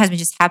me and my husband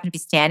just happened to be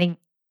standing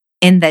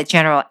in the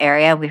general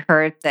area. We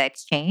heard the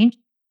exchange,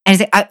 and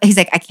he's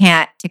like, I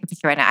can't take a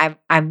picture right now.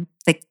 I'm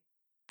like,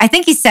 I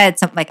think he said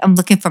something like, I'm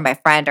looking for my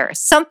friend or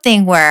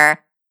something.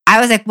 Where I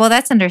was like, well,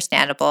 that's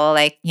understandable,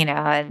 like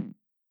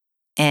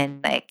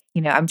and like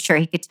I'm sure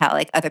he could tell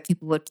like other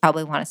people would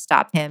probably want to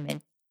stop him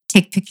and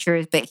take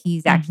pictures, but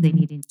he's actually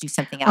needing to do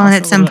something else. Well, and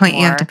at a some little point,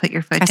 you have to more put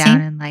your foot pressing.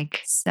 down and like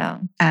So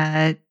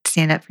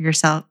stand up for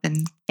yourself.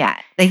 And yeah,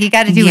 like you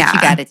got to do what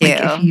you got to do.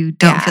 Like if you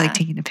don't feel like Yeah.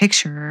 taking a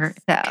picture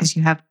So because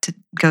you have to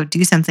go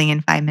do something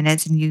in 5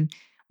 minutes and you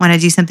want to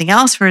do something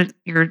else for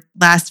your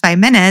last 5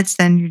 minutes,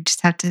 then you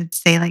just have to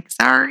say like,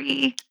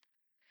 sorry.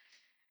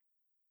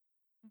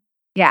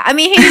 yeah, I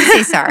mean, he didn't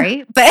say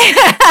sorry, but he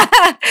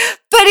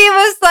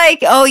was like,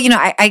 oh, he's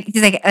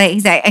like,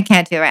 I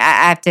can't do it.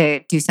 I have to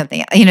do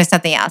something,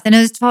 something else, and it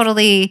was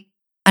totally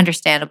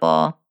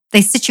understandable.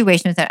 The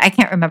situation was that I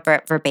can't remember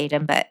it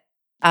verbatim, but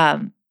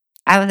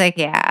I was like,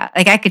 yeah,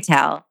 like I could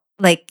tell,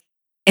 like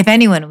if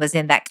anyone was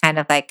in that kind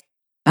of like,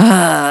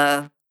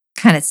 kind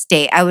of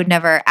state, I would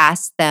never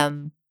ask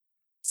them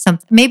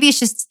something. Maybe it's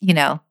just,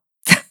 the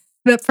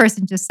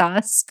person just saw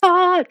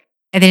Scott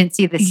and they didn't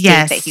see the state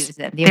Yes. that he was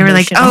in. They were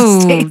like, emotional oh,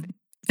 state.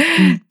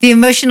 The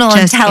emotional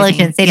just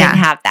intelligence. kidding. They Yeah.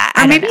 didn't have that. Or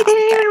I don't maybe know, they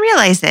didn't but- even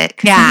realize it.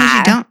 'Cause sometimes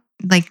you don't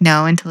like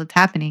know until it's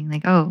happening.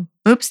 Like, oh,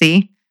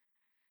 oopsie.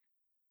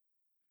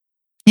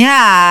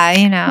 Yeah,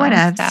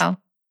 Whatevs. So,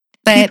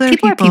 but People are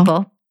people are people.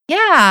 people. Yeah,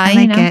 I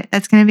like it.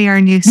 That's going to be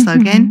our new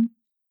slogan.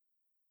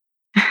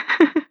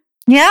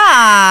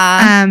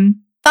 Yeah,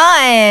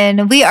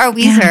 fun. We are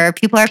Weezer. Yeah.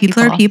 People are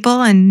people are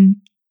people, and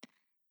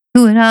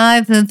Who and I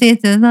have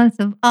faced lots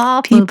of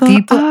awful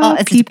people. are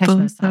It's a Depeche people.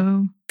 Mode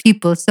song. So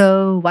People,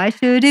 so why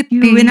should it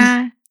you be? and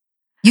I,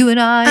 You and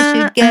I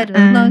should get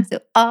along so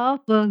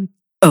awful.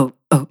 Oh,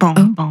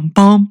 boom, boom,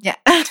 boom. yeah.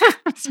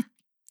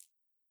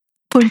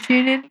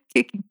 Punching and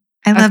kicking.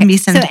 I love Okay, me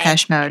some so-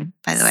 Depeche Mode,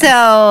 by the way.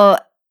 So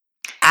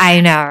I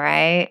know,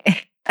 right?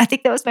 I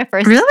think that was my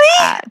first.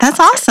 Really? That's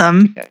concert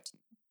awesome. to go to.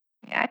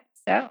 Yeah,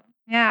 so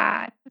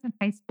yeah, it was in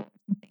high school or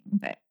something.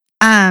 But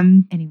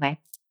anyway,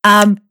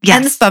 Yes.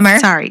 Endless Bummer.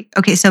 Sorry.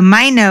 Okay, so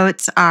my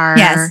notes are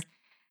Yes.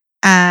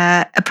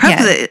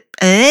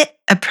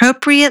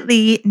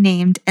 appropriately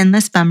named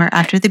Endless Bummer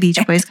after the Beach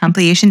Boys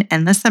compilation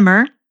Endless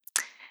Summer.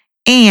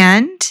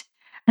 And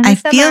I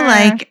Endless feel Summer.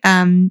 like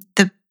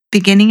the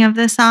beginning of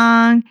the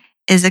song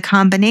is a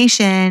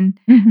combination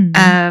Mhm.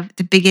 of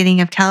the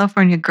beginning of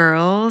California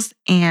Girls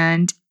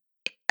and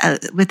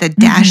with a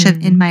dash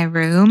of In My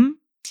Room.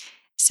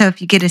 So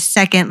if you get a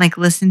second, like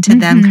listen to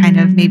them kind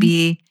of,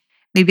 maybe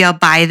I'll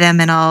buy them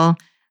and I'll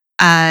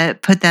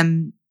put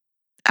them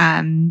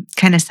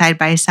kind of side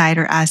by side,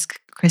 or ask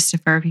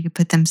Christopher if he could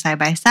put them side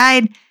by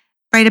side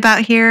right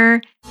about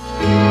here.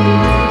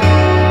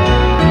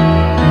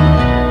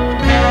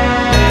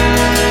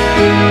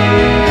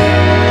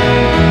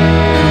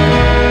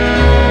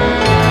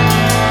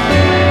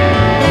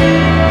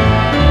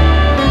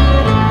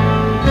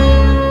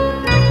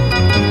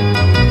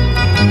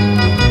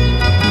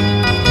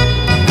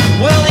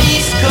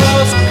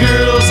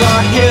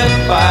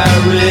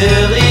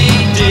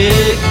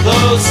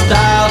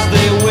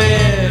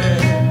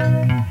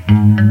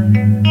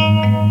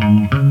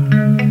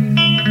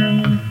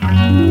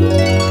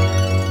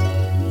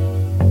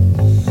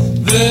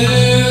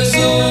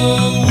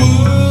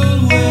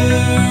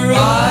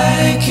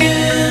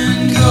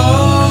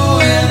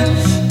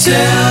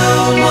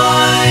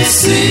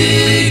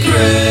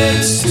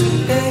 secrets.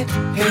 Hey,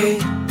 hey,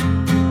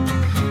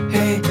 hey,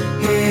 hey,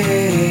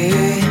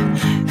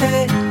 hey,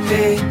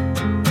 hey,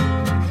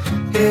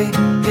 hey, hey.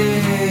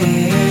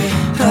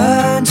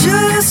 I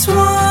just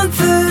want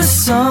the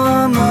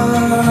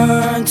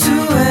summer to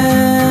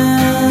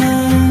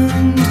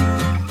end.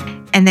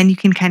 And then you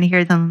can kind of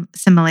hear the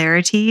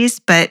similarities.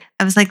 But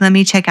I was like, let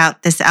me check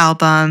out this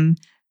album,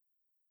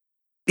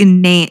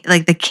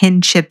 like the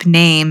kinship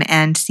name,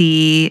 and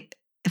see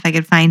if I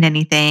could find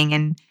anything.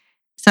 And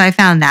so I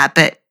found that,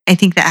 but I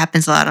think that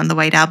happens a lot on the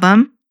White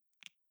Album.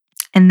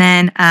 And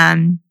then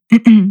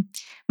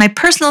my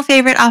personal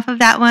favorite off of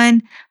that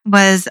one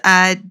was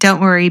Don't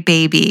Worry,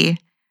 Baby.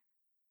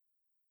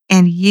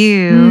 And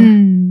you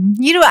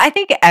know, I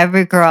think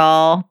every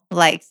girl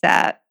likes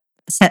that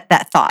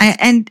thought.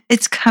 And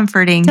it's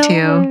comforting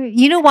too.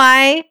 You know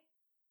why?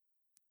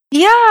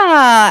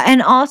 Yeah.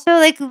 And also,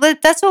 like,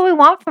 that's what we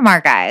want from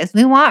our guys.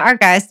 We want our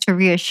guys to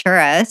reassure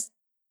us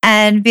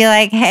and be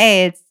like,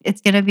 hey,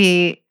 it's gonna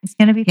be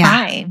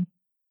fine.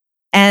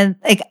 And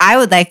like, I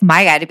would like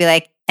my guy to be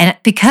like, and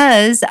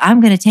because I'm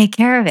gonna take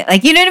care of it.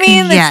 Like, you know what I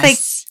mean? Yes. It's like,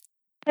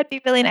 that'd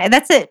be really nice.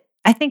 That's it.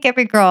 I think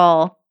every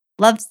girl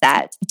loves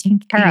that, to be taken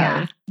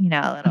care of. You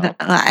know, a little.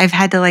 I've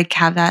had to like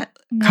have that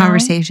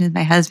conversation with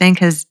my husband,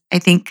 because I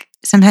think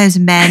sometimes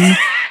men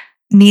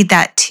need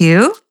that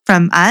too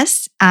from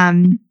us.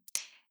 And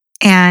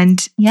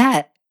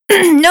yeah,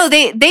 no,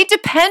 they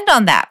depend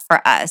on that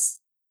for us.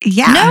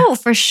 Yeah, no,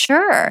 for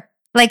sure.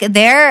 Like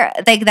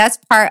that's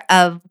part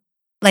of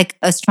like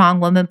a strong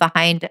woman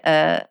behind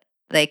a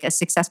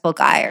successful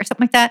guy or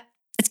something like that.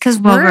 It's because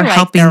we're like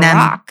helping them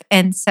rock,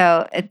 and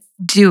so it's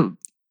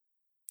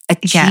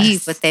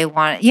achieve what they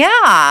want.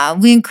 Yeah,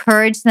 we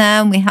encourage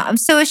them.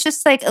 So it's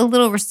just like a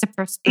little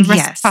reciprocity.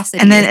 Yes,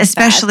 and then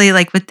especially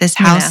like with this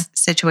house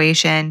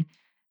situation,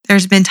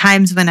 there's been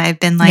times when I've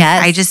been like,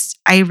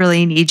 I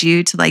really need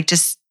you to like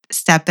just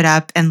step it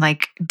up and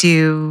like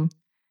do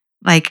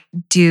what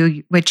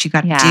you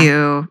got to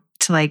do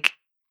to like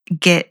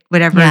get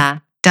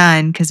whatever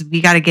done, because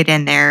we got to get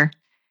in there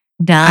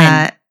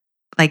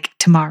like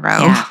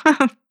tomorrow,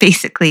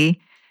 basically.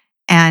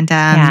 And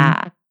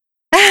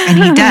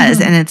and he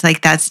does, and it's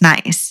like, that's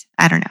nice.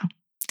 I don't know.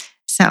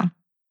 So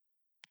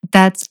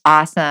that's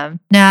awesome.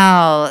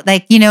 No,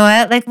 like, you know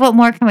what? Like, what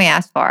more can we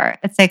ask for?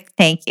 It's like,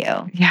 thank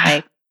you. Yeah.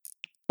 Like,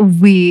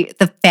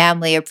 the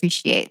family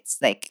appreciates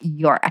like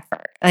your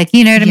effort. Like,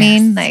 you know what I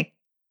mean? Like,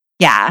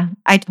 yeah,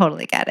 I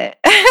totally get it.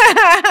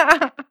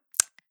 I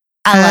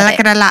love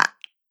it a lot.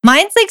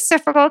 Mine's like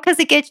Surfer Girl because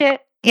it gets it.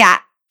 Yeah.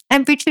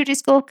 And Be True to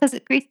School because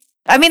it agrees.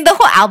 I mean, the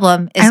whole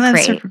album is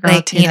great. Surfer Girl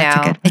like, too. You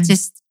know, it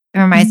just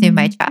reminds me of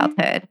my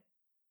childhood.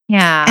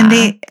 Yeah. And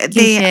they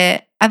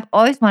I've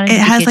always wanted it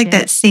has like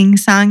that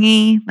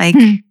sing-songy, like,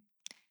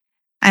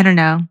 I don't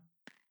know.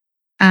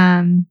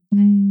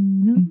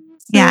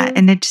 Yeah,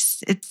 and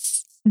it's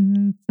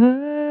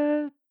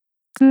Surfer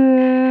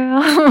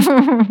Girl.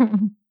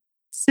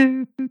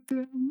 Surfer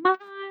Girl, my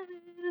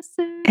little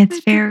surfer. It's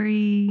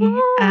very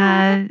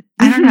I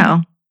don't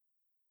know.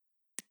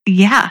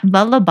 Yeah.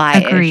 Lullaby.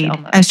 Agreed.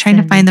 I was trying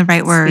to find the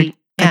right word,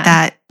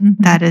 but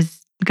that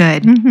is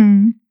good.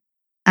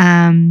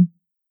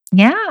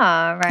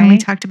 Yeah, right. And we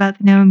talked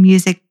about the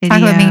music video.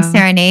 Talk about being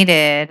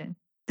serenaded.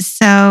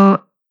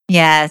 So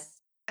yes.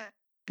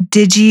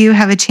 Did you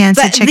have a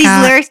chance to check these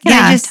out? These lyrics, can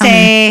I just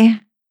say,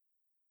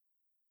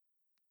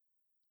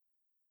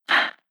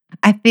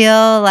 I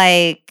feel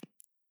like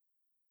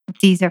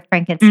these are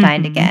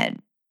Frankenstein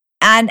again.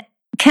 And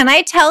can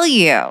I tell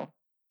you,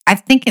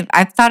 I've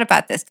thought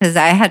about this because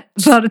I had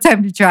a lot of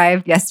time to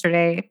drive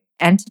yesterday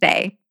and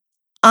today.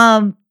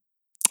 I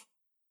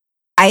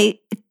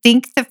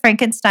think the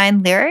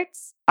Frankenstein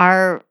lyrics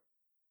are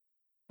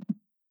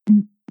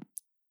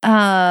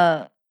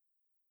I'm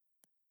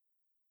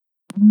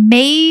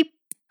going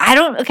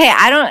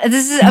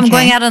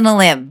out on a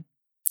limb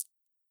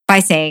by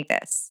saying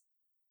this,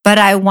 but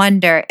I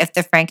wonder if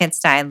the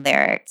Frankenstein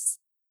lyrics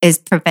is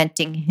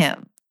preventing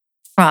him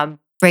from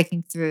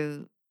breaking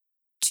through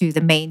to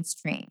the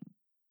mainstream,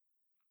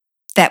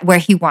 that where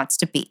he wants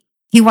to be.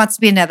 He wants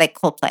to be another like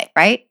Coldplay,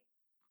 right?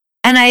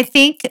 And I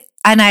think,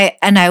 and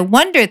I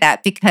wonder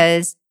that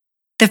because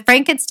the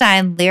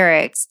Frankenstein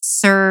lyrics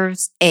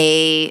serves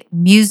a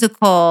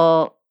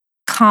musical,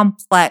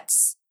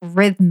 complex,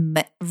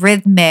 rhythmic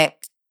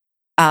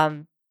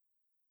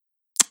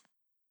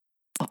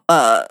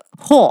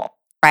whole,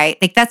 right?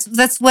 Like that's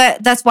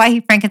why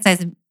he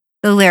Frankensteins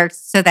the lyrics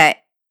so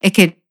that it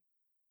could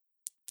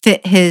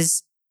fit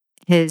his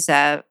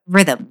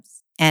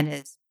rhythms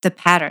and the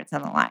patterns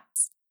and the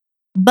lines.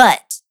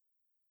 But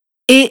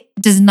it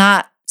does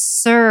not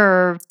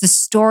serve the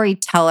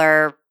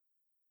storyteller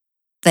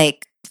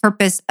like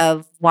purpose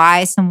of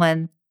why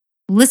someone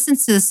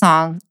listens to the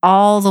song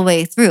all the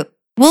way through.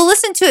 We'll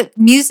listen to it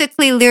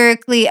musically,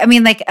 lyrically. I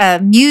mean, like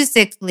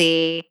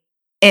musically,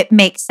 it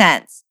makes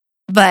sense.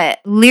 But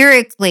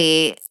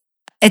lyrically,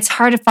 it's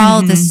hard to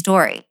follow the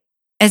story.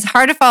 It's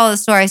hard to follow the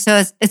story.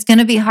 So it's going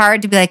to be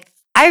hard to be like,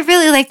 I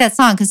really like that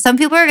song. Because some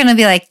people are going to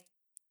be like,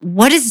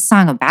 what is the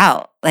song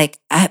about? Like,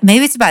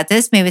 maybe it's about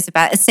this, maybe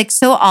it's like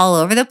so all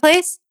over the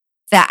place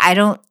that I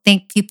don't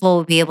think people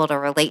will be able to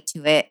relate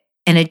to it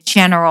in a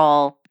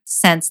general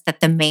sense that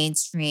the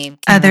mainstream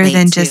can Other relate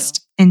than to.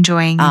 just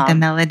enjoying the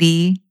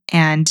melody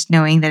and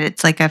knowing that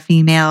it's like a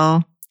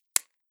female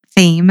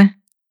theme.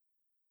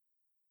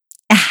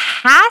 It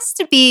has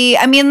to be.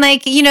 I mean,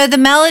 like, the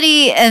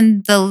melody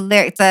and the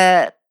lyric,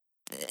 the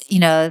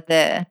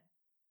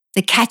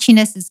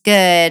catchiness is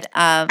good.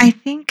 I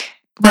think,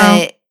 well,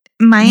 but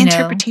my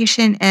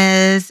interpretation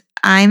is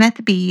I'm at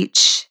the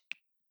beach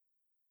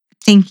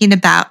thinking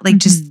about, like,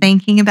 just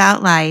thinking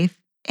about life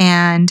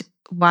and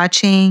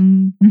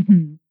watching,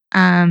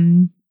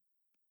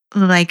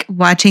 like,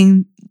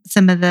 watching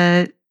some of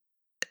the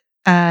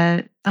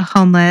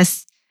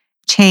homeless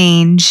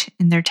change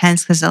in their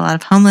tents because a lot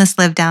of homeless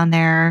live down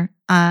there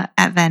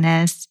at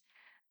Venice.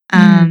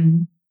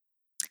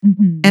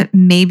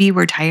 Maybe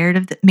we're tired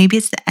of maybe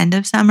it's the end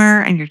of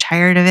summer and you're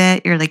tired of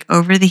it. You're like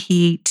over the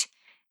heat.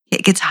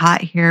 It gets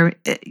hot here.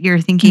 You're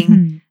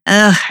thinking,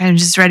 ugh, I'm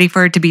just ready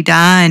for it to be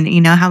done.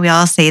 You know how we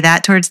all say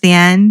that towards the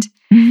end?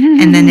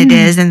 And then it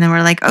is. And then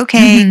we're like,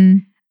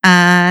 okay,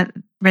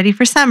 ready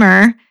for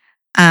summer.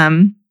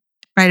 Right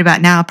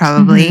about now,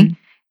 probably.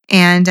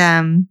 And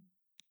I'm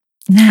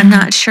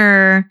not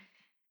sure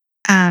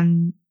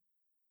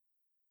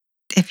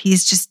if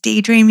he's just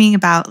daydreaming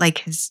about like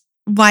his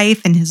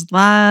wife and his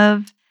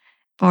love,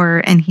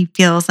 and he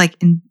feels like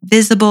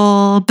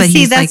invisible, but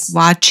he's like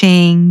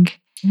watching.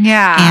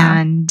 Yeah.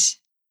 And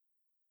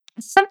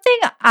something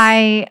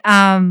I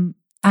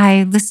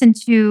listened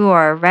to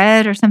or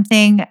read or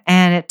something,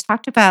 and it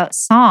talked about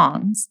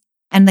songs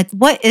and like,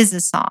 what is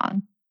a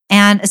song?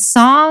 And a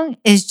song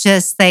is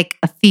just like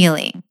a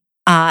feeling.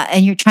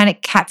 And you're trying to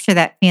capture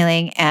that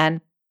feeling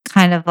and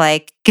kind of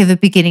like give a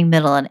beginning,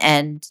 middle, and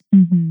end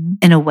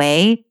in a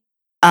way.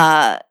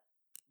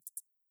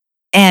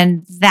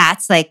 And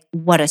that's like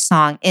what a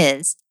song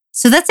is.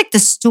 So that's like the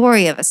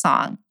story of a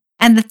song.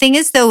 And the thing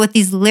is, though, with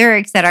these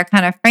lyrics that are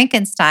kind of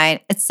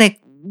Frankenstein, it's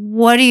like,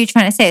 what are you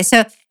trying to say?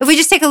 So if we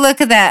just take a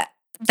look at that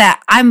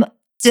I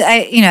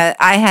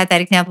had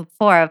that example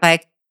before of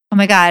like, oh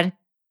my God,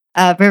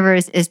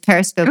 Rivers is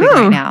periscoping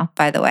right now,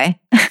 by the way.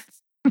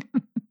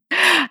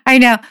 I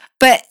know.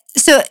 But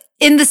so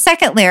in the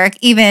second lyric,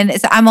 even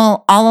it's I'm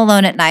all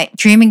alone at night,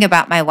 dreaming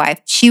about my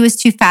wife. She was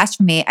too fast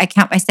for me. I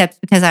count my steps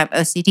because I'm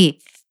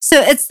OCD. So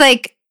it's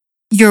like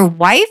your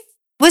wife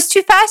was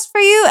too fast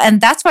for you, and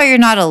that's why you're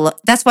not alone.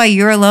 That's why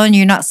you're alone.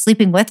 You're not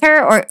sleeping with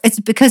her, or it's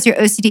because you're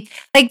OCD.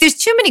 Like, there's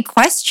too many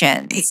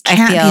questions. It can't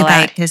I feel be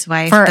about like his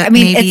wife. but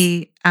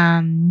maybe.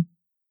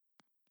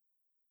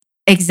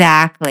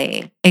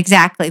 Exactly.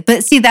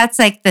 But see, that's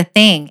like the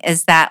thing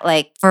is that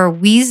like for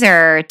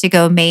Weezer to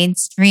go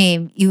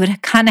mainstream, you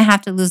would kind of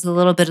have to lose a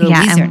little bit of the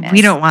Weezerness. And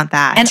we don't want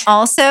that. And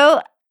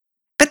also,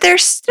 but they're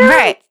still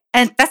right,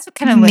 and that's what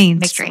kind of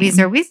makes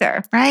mainstream.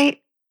 Weezer,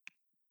 right?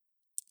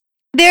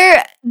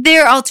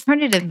 They're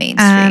alternative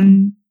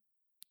mainstream,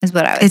 is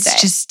what I would say.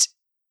 It's just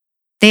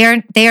they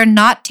are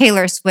not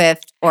Taylor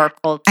Swift or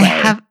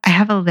Coldplay. I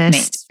have a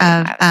list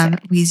of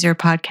Weezer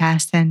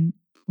podcasts and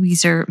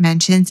Weezer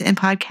mentions in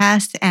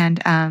podcasts,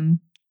 and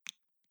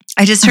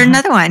I just heard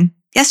another one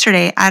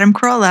yesterday. Adam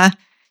Carolla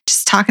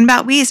just talking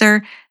about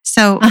Weezer.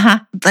 So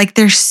like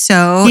they're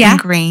so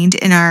ingrained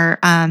in our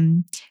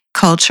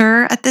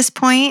culture at this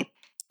point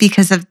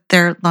because of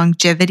their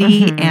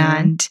longevity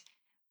and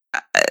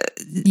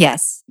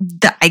yes,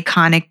 the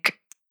iconic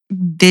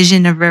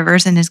vision of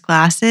Rivers and his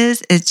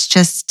glasses. It's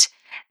just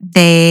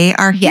they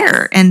are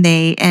here, and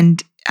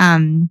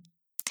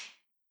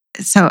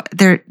so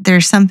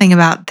there's something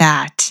about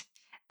that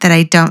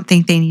I don't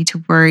think they need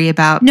to worry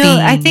about. No, being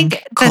I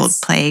think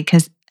Coldplay,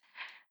 because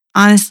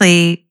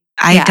honestly,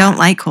 I don't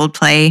like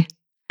Coldplay.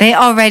 They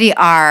already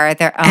are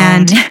their own,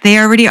 and they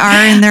already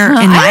are in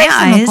my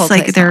eyes,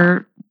 like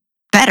they're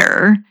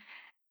better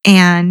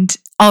and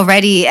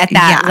already at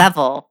that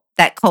level.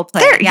 That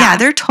Coldplay,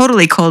 they're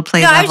totally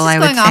Coldplay level. I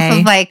was just going off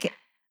of like,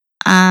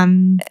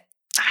 and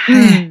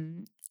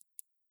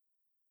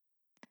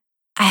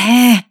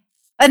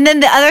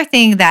then the other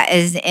thing that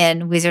is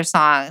in Weezer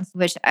songs,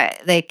 which I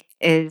like,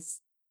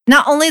 is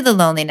not only the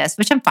loneliness,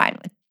 which I'm fine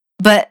with,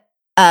 but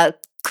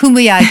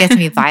Kumbaya gets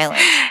me violent.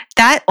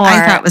 That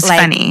I thought was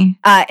funny.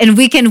 In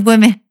Weekend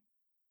Woman,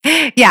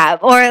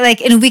 or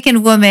like in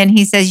Weekend Woman,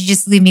 he says, "You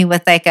just leave me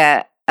with like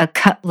a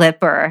cut lip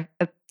or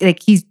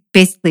like he's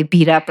basically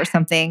beat up or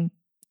something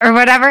or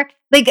whatever."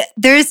 Like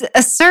there's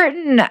a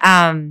certain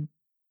like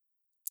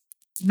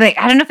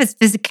I don't know if it's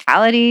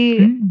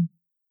physicality.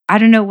 I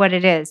don't know what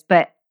it is,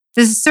 but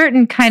there's a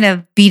certain kind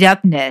of beat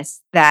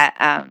upness that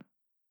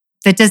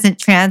that doesn't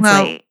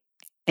translate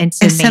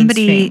into if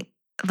somebody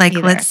like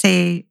either. Let's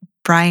say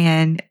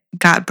Brian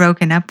got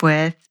broken up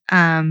with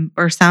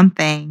or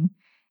something,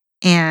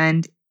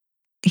 and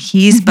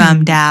he's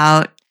bummed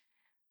out,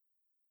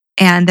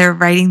 and they're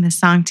writing the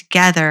song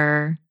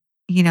together.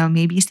 You know,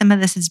 maybe some of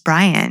this is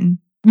Brian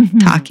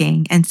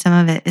talking, and some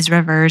of it is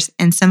Rivers,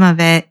 and some of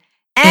it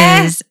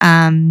is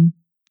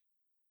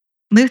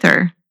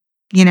Luther.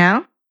 You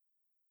know,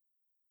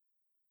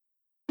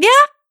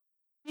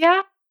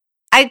 Yeah.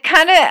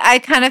 I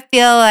kind of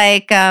feel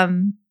like I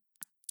don't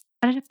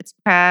know if it's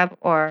Crab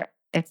or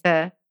if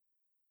the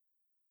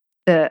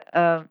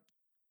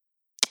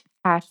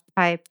hash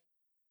pipe.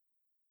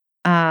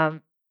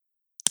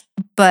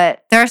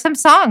 But there are some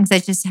songs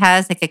that just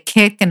has like a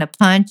kick and a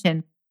punch,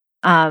 and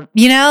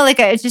like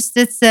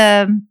it's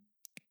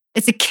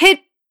a kid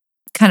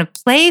kind of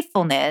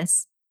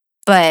playfulness,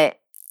 but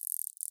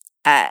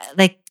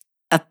like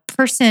a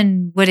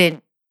person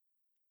wouldn't.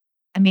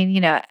 I mean,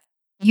 you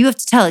have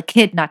to tell a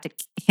kid not to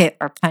hit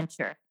or punch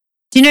her.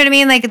 Do you know what I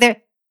mean? Like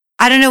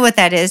I don't know what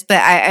that is, but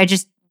I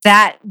just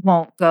that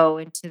won't go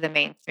into the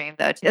mainstream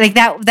though. Like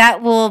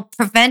that will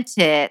prevent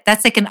it.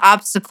 That's like an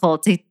obstacle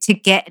to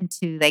get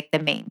into like the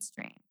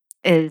mainstream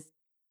is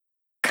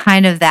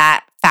kind of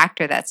that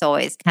factor that's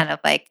always kind of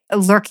like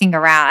lurking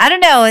around. I don't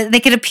know. They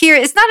could appear.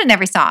 It's not in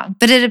every song,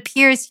 but it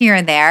appears here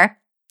and there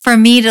for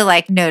me to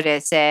like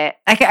notice it.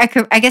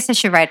 I guess I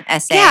should write an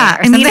essay. Yeah,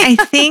 or something. I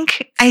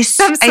think I see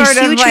Some what sort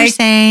of, you're like,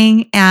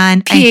 saying,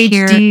 and I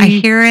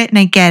PhD. hear it and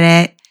I get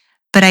it,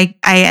 but I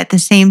at the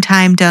same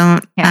time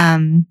don't. Yeah.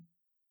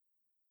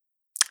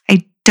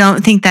 I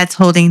don't think that's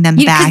holding them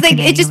back. Like, in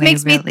it any just way,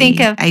 makes me really.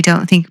 think of I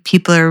don't think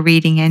people are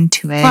reading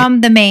into it from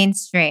the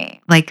mainstream.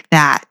 like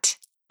that.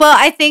 Well,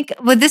 I think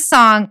this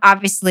song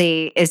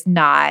obviously is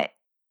not.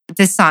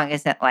 This song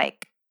isn't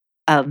like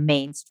a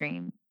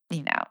mainstream,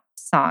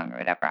 song or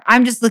whatever.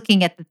 I'm just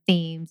looking at the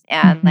themes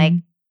and like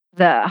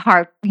the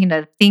heart,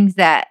 things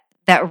that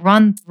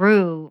run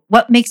through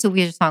what makes a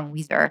Weezer song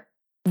Weezerly.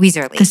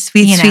 The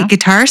sweet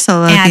guitar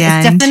solo at the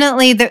it's end.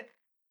 definitely the.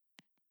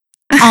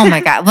 Oh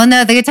my God. Well,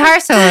 no, the guitar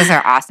solos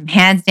are awesome.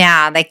 Hands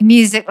down. Like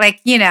music,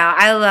 like,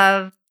 I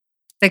love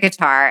the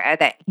guitar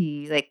that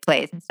he like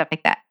plays and stuff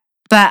like that.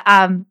 But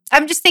I'm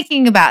just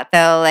thinking about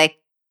though, like,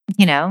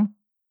 Taylor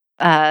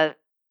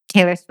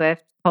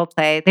Swift,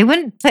 Coldplay, they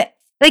wouldn't put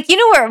like,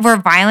 where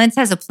violence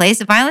has a place?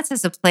 Violence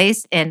has a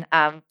place in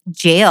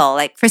jail,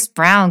 like Chris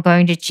Brown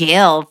going to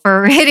jail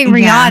for hitting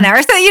Rihanna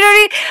or so, you know what I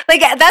mean?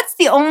 Like that's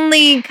the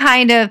only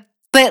kind of,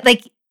 but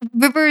like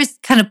Rivers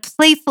kind of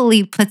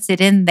playfully puts it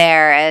in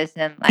there as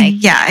in like.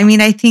 Yeah, I mean,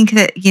 I think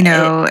that,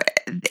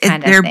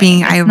 they're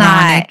being It's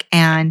ironic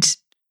and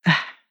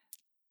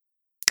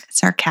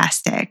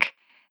sarcastic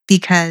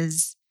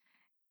because,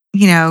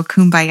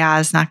 Kumbaya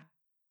is not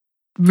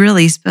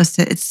really supposed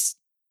to, it's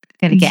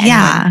going to get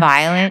anyone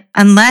violent.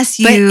 Unless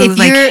you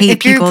hate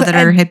people that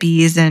are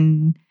hippies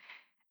and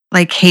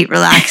like hate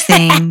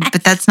relaxing,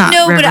 but that's not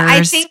Rivers. But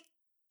I think,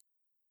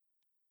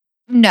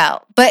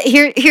 no, but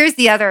here's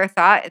the other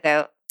thought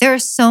though. There are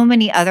so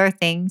many other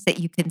things that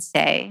you can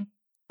say.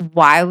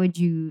 Why would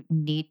you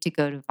need to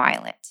go to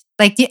violent?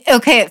 Like,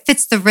 okay, it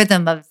fits the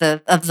rhythm of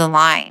the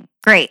line.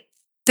 Great.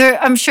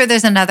 I'm sure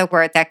there's another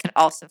word that could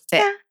also fit.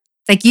 Yeah.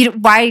 Like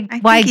why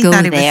go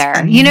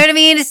there? You know what I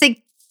mean? It's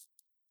like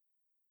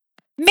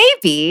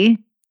maybe,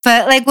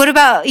 but like what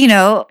about,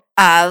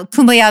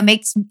 Kumbaya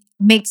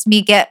makes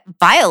me get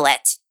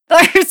violet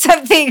or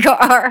something,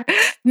 or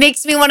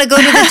makes me want to go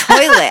to the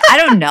toilet. I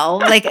don't know.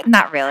 Like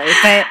not really,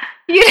 but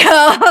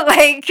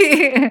like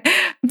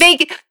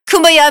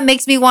Kumbaya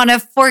makes me want to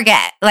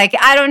forget. Like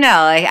I don't know.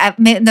 Like I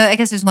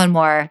guess there's one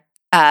more.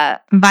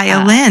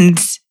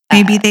 Violins.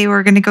 Maybe they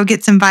were going to go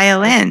get some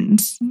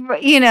violins.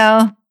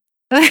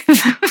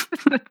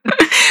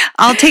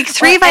 I'll take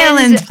 3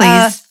 violins,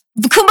 please.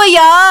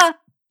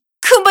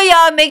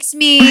 Kumbaya makes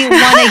me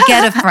want to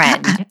get a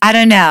friend. I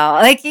don't know.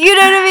 Like, you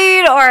know what I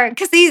mean? Or,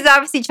 because he's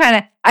obviously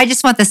trying to, I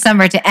just want the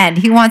summer to end.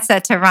 He wants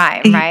that to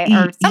rhyme, right?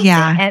 Or something.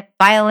 Yeah. And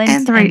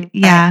violence.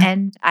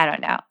 And I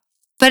don't know.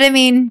 But I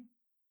mean,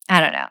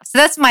 I don't know. So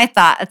that's my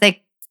thought. It's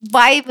like,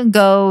 why even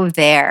go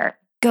there?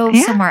 Go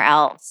somewhere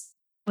else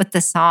with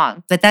the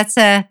song. But that's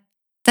a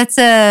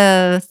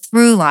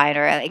through line,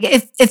 or like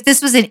if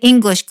this was an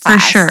English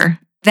class, for sure,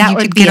 that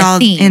would be a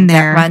theme in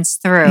there that runs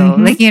through.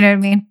 Like, you know what I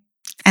mean?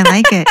 I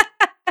like it.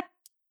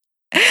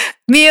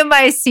 Me and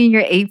my senior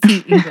AP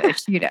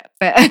English,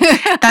 but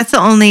that's the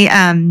only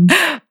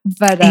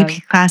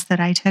AP class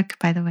that I took,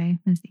 by the way,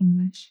 was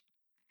English.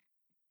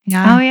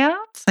 Yeah. Oh yeah.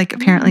 It's like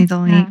apparently the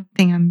only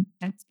thing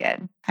that's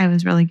good. I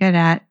was really good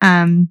at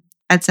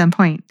some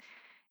point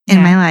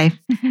in my life.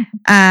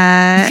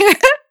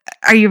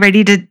 Are you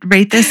ready to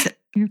rate this?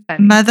 You're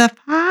funny.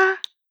 Motherfucker?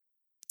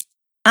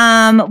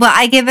 Well,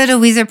 I give it a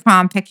Weezer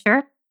prom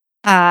picture,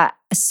 a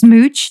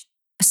smooch,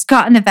 a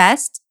Scott in a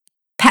vest,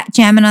 Pat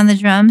jamming on the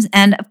drums,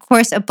 and of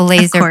course a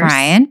Blazer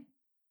Brian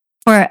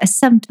for a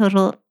sum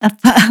total of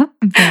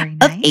very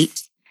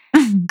nice.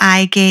 Of 8.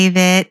 I gave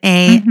it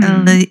a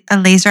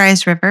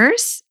Laserized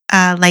Rivers,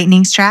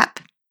 lightning strap,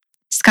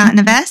 Scott in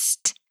a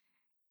vest,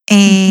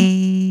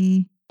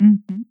 a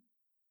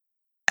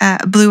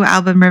Blue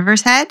Album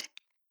Rivers head,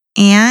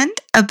 and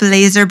a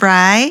Blazer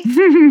Bry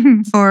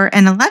for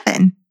an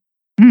 11.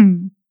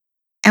 And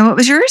what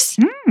was yours?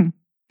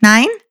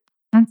 9?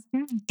 That's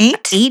good.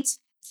 8? 8.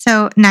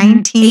 So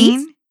 19.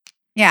 8?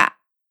 Yeah.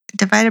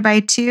 Divided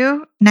by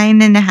 2,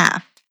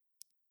 9.5.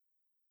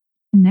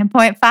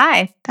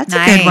 9.5. That's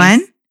nice. A good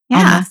one.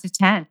 Yeah. Almost a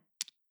 10.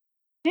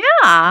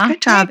 Yeah.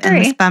 Good job, I agree.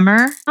 Endless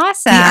Bummer.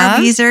 Awesome. We Are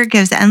Weezer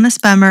gives Endless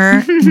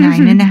Bummer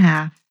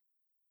 9.5.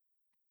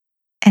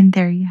 And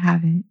there you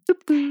have it.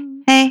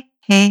 Hey,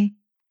 hey.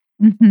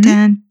 Mhm.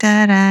 Dun,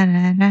 da, da,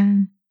 da, da.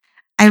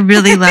 I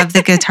really love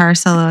the guitar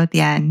solo at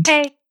the end.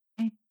 Hey.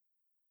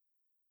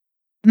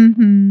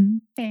 Mm-hmm.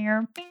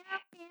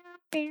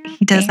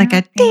 He does like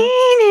a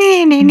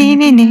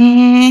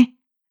dee-nee-nee-nee-nee-nee.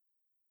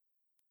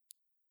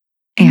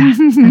 Yeah,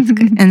 that's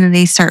good. And then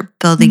they start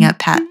building up.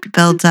 Pat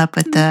builds up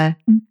with the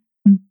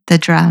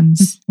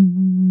drums.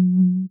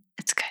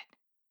 It's good.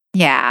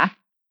 Yeah,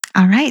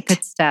 All right.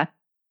 good stuff.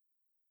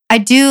 I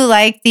do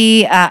like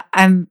the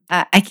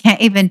I can't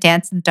even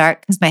dance in the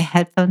dark because my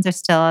headphones are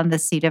still on the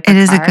seat of the It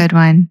is a car. good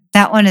one.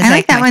 That one is I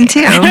like that my one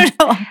favorite. too. I don't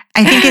know.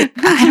 I think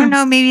I don't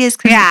know, maybe it's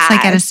because Yeah, it's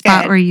like at a it's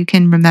spot good. where you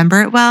can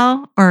remember it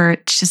well, or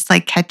it's just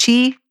like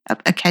catchy,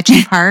 a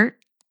catchy part.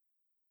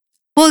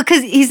 Well,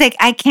 because he's like,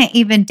 I can't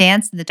even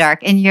dance in the dark.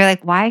 And you're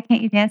like, why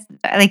can't you dance in the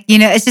dark? Like,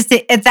 it's just,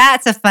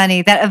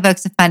 that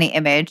evokes a funny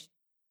image.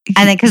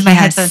 And then because my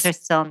Yes. headphones are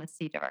still in the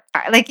seat of our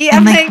car. Like, yeah,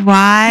 I'm I'm like,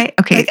 why?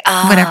 Okay, like,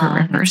 oh, whatever,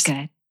 that's Rivers.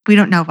 good. We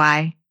don't know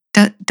why.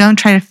 Don't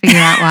try to figure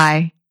out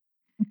why.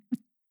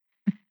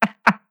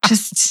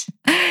 Just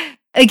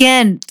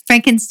Again,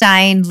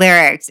 Frankenstein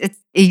lyrics.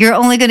 You're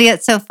only going to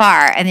get so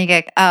far. And then you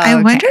get, oh, I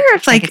okay, wonder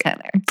if like Frankenstein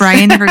lyrics.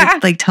 Brian ever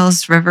like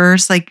tells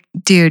Rivers like,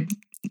 dude,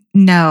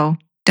 no,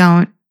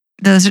 don't.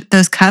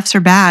 Those cuffs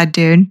are bad,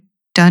 dude.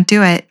 Don't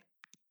do it.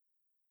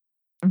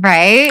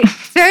 Right?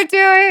 Don't do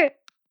it.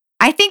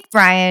 I think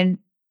Brian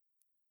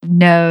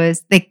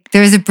knows, like,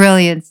 there's a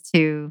brilliance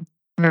to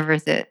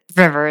Rivers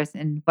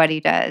and what he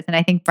does. And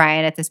I think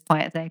Brian at this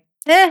point is like,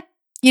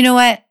 you know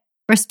what?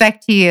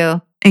 Respect to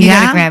you. You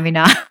got a Grammy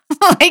now.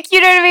 Like, you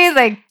know what I mean?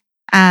 Like,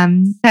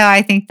 so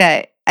I think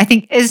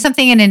it's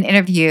something in an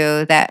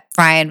interview that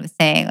Brian was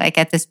saying, like,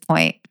 at this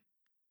point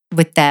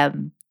with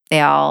them,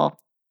 they all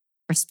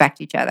respect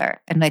each other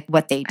and like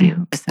what they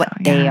do is what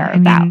they are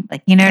about.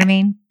 Like, you know what I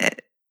mean?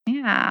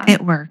 Yeah.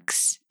 It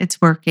works.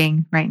 It's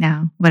working right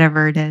now,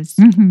 whatever it is.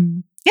 Mm-hmm.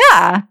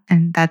 Yeah.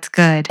 And that's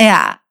good.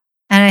 Yeah.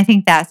 And I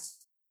think that's,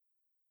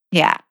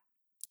 All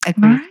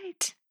agreed.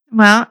 right.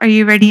 Well, are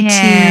you ready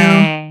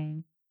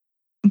to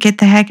get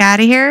the heck out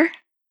of here?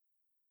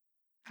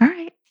 All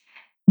right.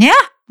 Yeah.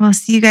 We'll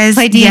see you guys.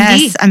 Play D&D.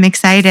 Yes, I'm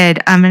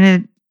excited.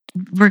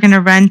 We're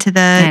gonna run to I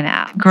the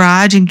know.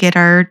 garage and get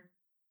our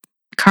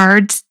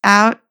cards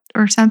out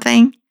or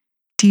something.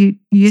 Do you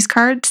use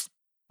cards?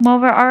 Well,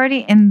 we're already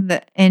in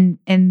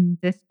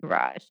this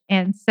garage.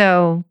 And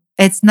so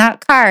it's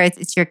not cards,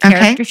 it's your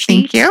character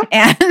sheet. Thank you.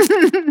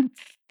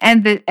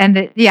 And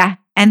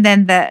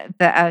then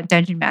the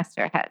dungeon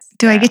master has.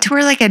 Do I get to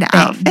wear like an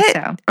outfit?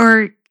 So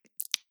Or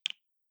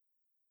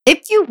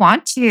if you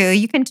want to,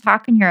 you can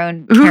talk in your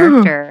own Ooh.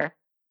 character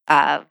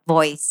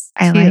voice.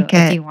 I too, like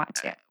if it. you want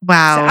to.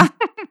 wow. So,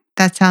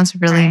 That sounds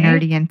really Right?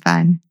 nerdy and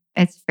fun.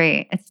 it's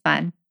free. It's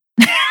fun.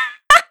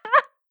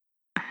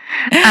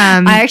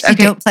 I actually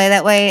okay. don't play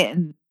that way.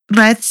 And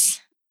Let's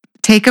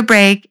take a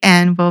break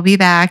and we'll be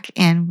back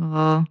and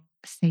we'll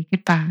say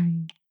goodbye.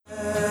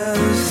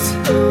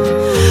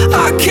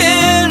 I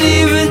can't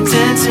even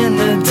dance in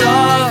the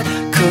dark,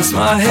 'cause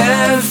my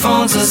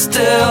headphones are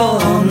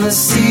still on the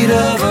seat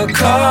of a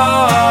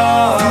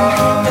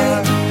car.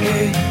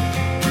 Hey,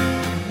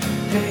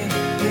 hey,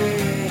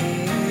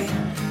 hey,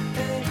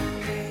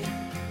 hey.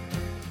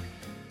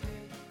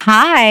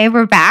 Hi,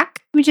 we're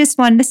back. We just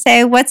wanted to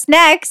say what's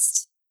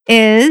next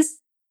is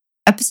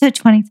episode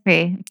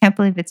 23. I can't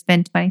believe it's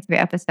been 23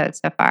 episodes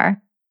so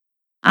far.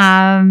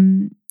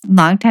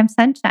 Longtime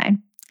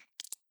Sunshine.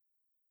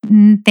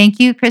 Thank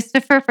you,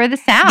 Christopher, for the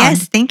sound.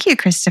 Yes, thank you,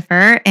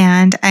 Christopher.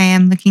 And I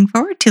am looking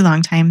forward to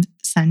Longtime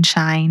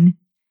Sunshine.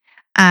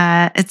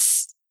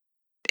 It's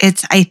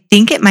I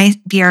think it might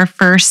be our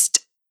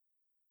first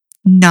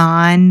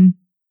non-album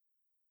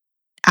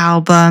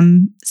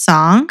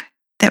song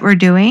that we're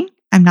doing.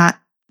 I'm not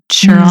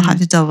sure. I'll have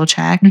to double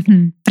check,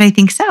 Mhm. but I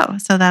think so.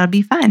 So that'll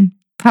be fun.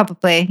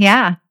 Probably,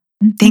 yeah.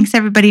 Mhm. Thanks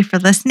everybody for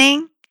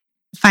listening.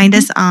 Find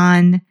us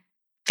on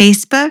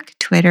Facebook,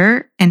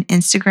 Twitter, and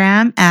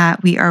Instagram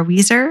at We Are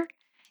Weezer.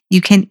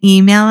 You can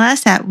email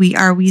us at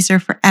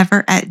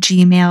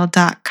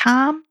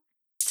weareweezerforever@gmail.com.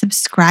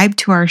 Subscribe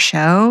to our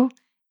show.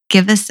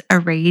 Give us a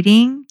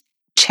rating.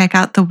 Check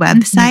out the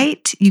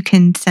website. You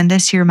can send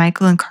us your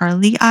Michael and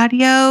Carly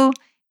audio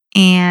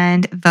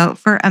and vote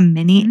for a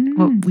mini,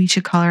 what we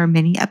should call our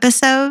mini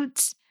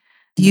episodes.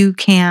 You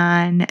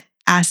can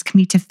ask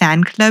me to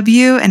fan club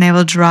you and I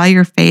will draw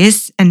your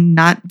face and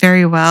not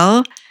very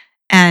well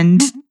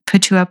and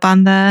put you up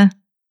on the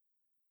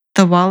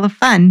wall of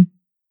fun,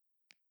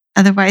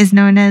 otherwise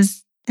known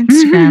as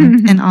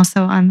Instagram, and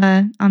also on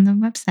the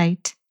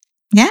website.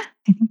 Yeah,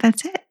 I think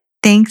that's it.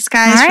 Thanks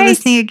guys All for right.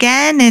 listening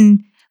again,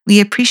 and we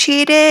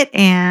appreciate it.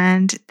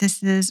 And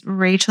this is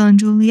Rachel and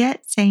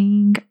Juliet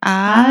saying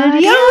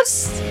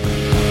adios.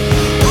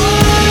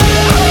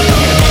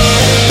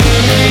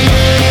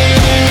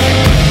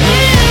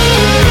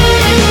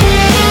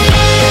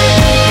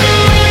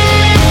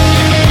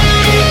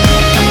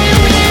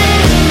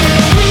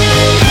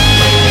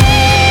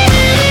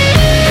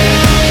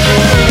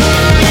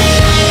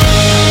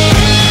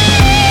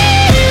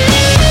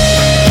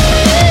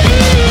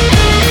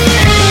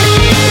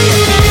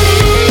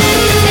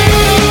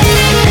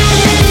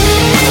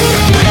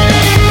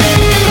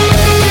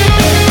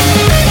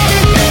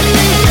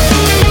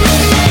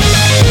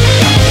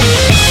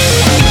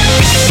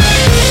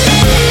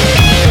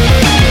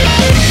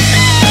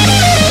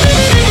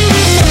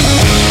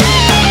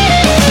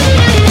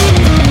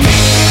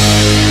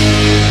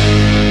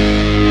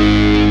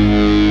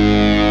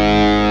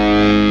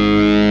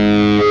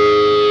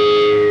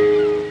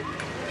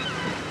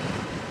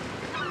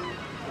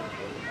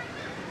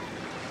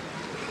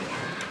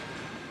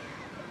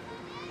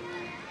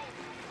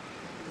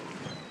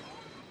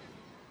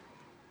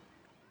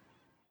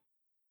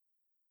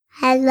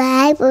 I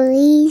like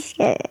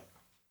Weezer.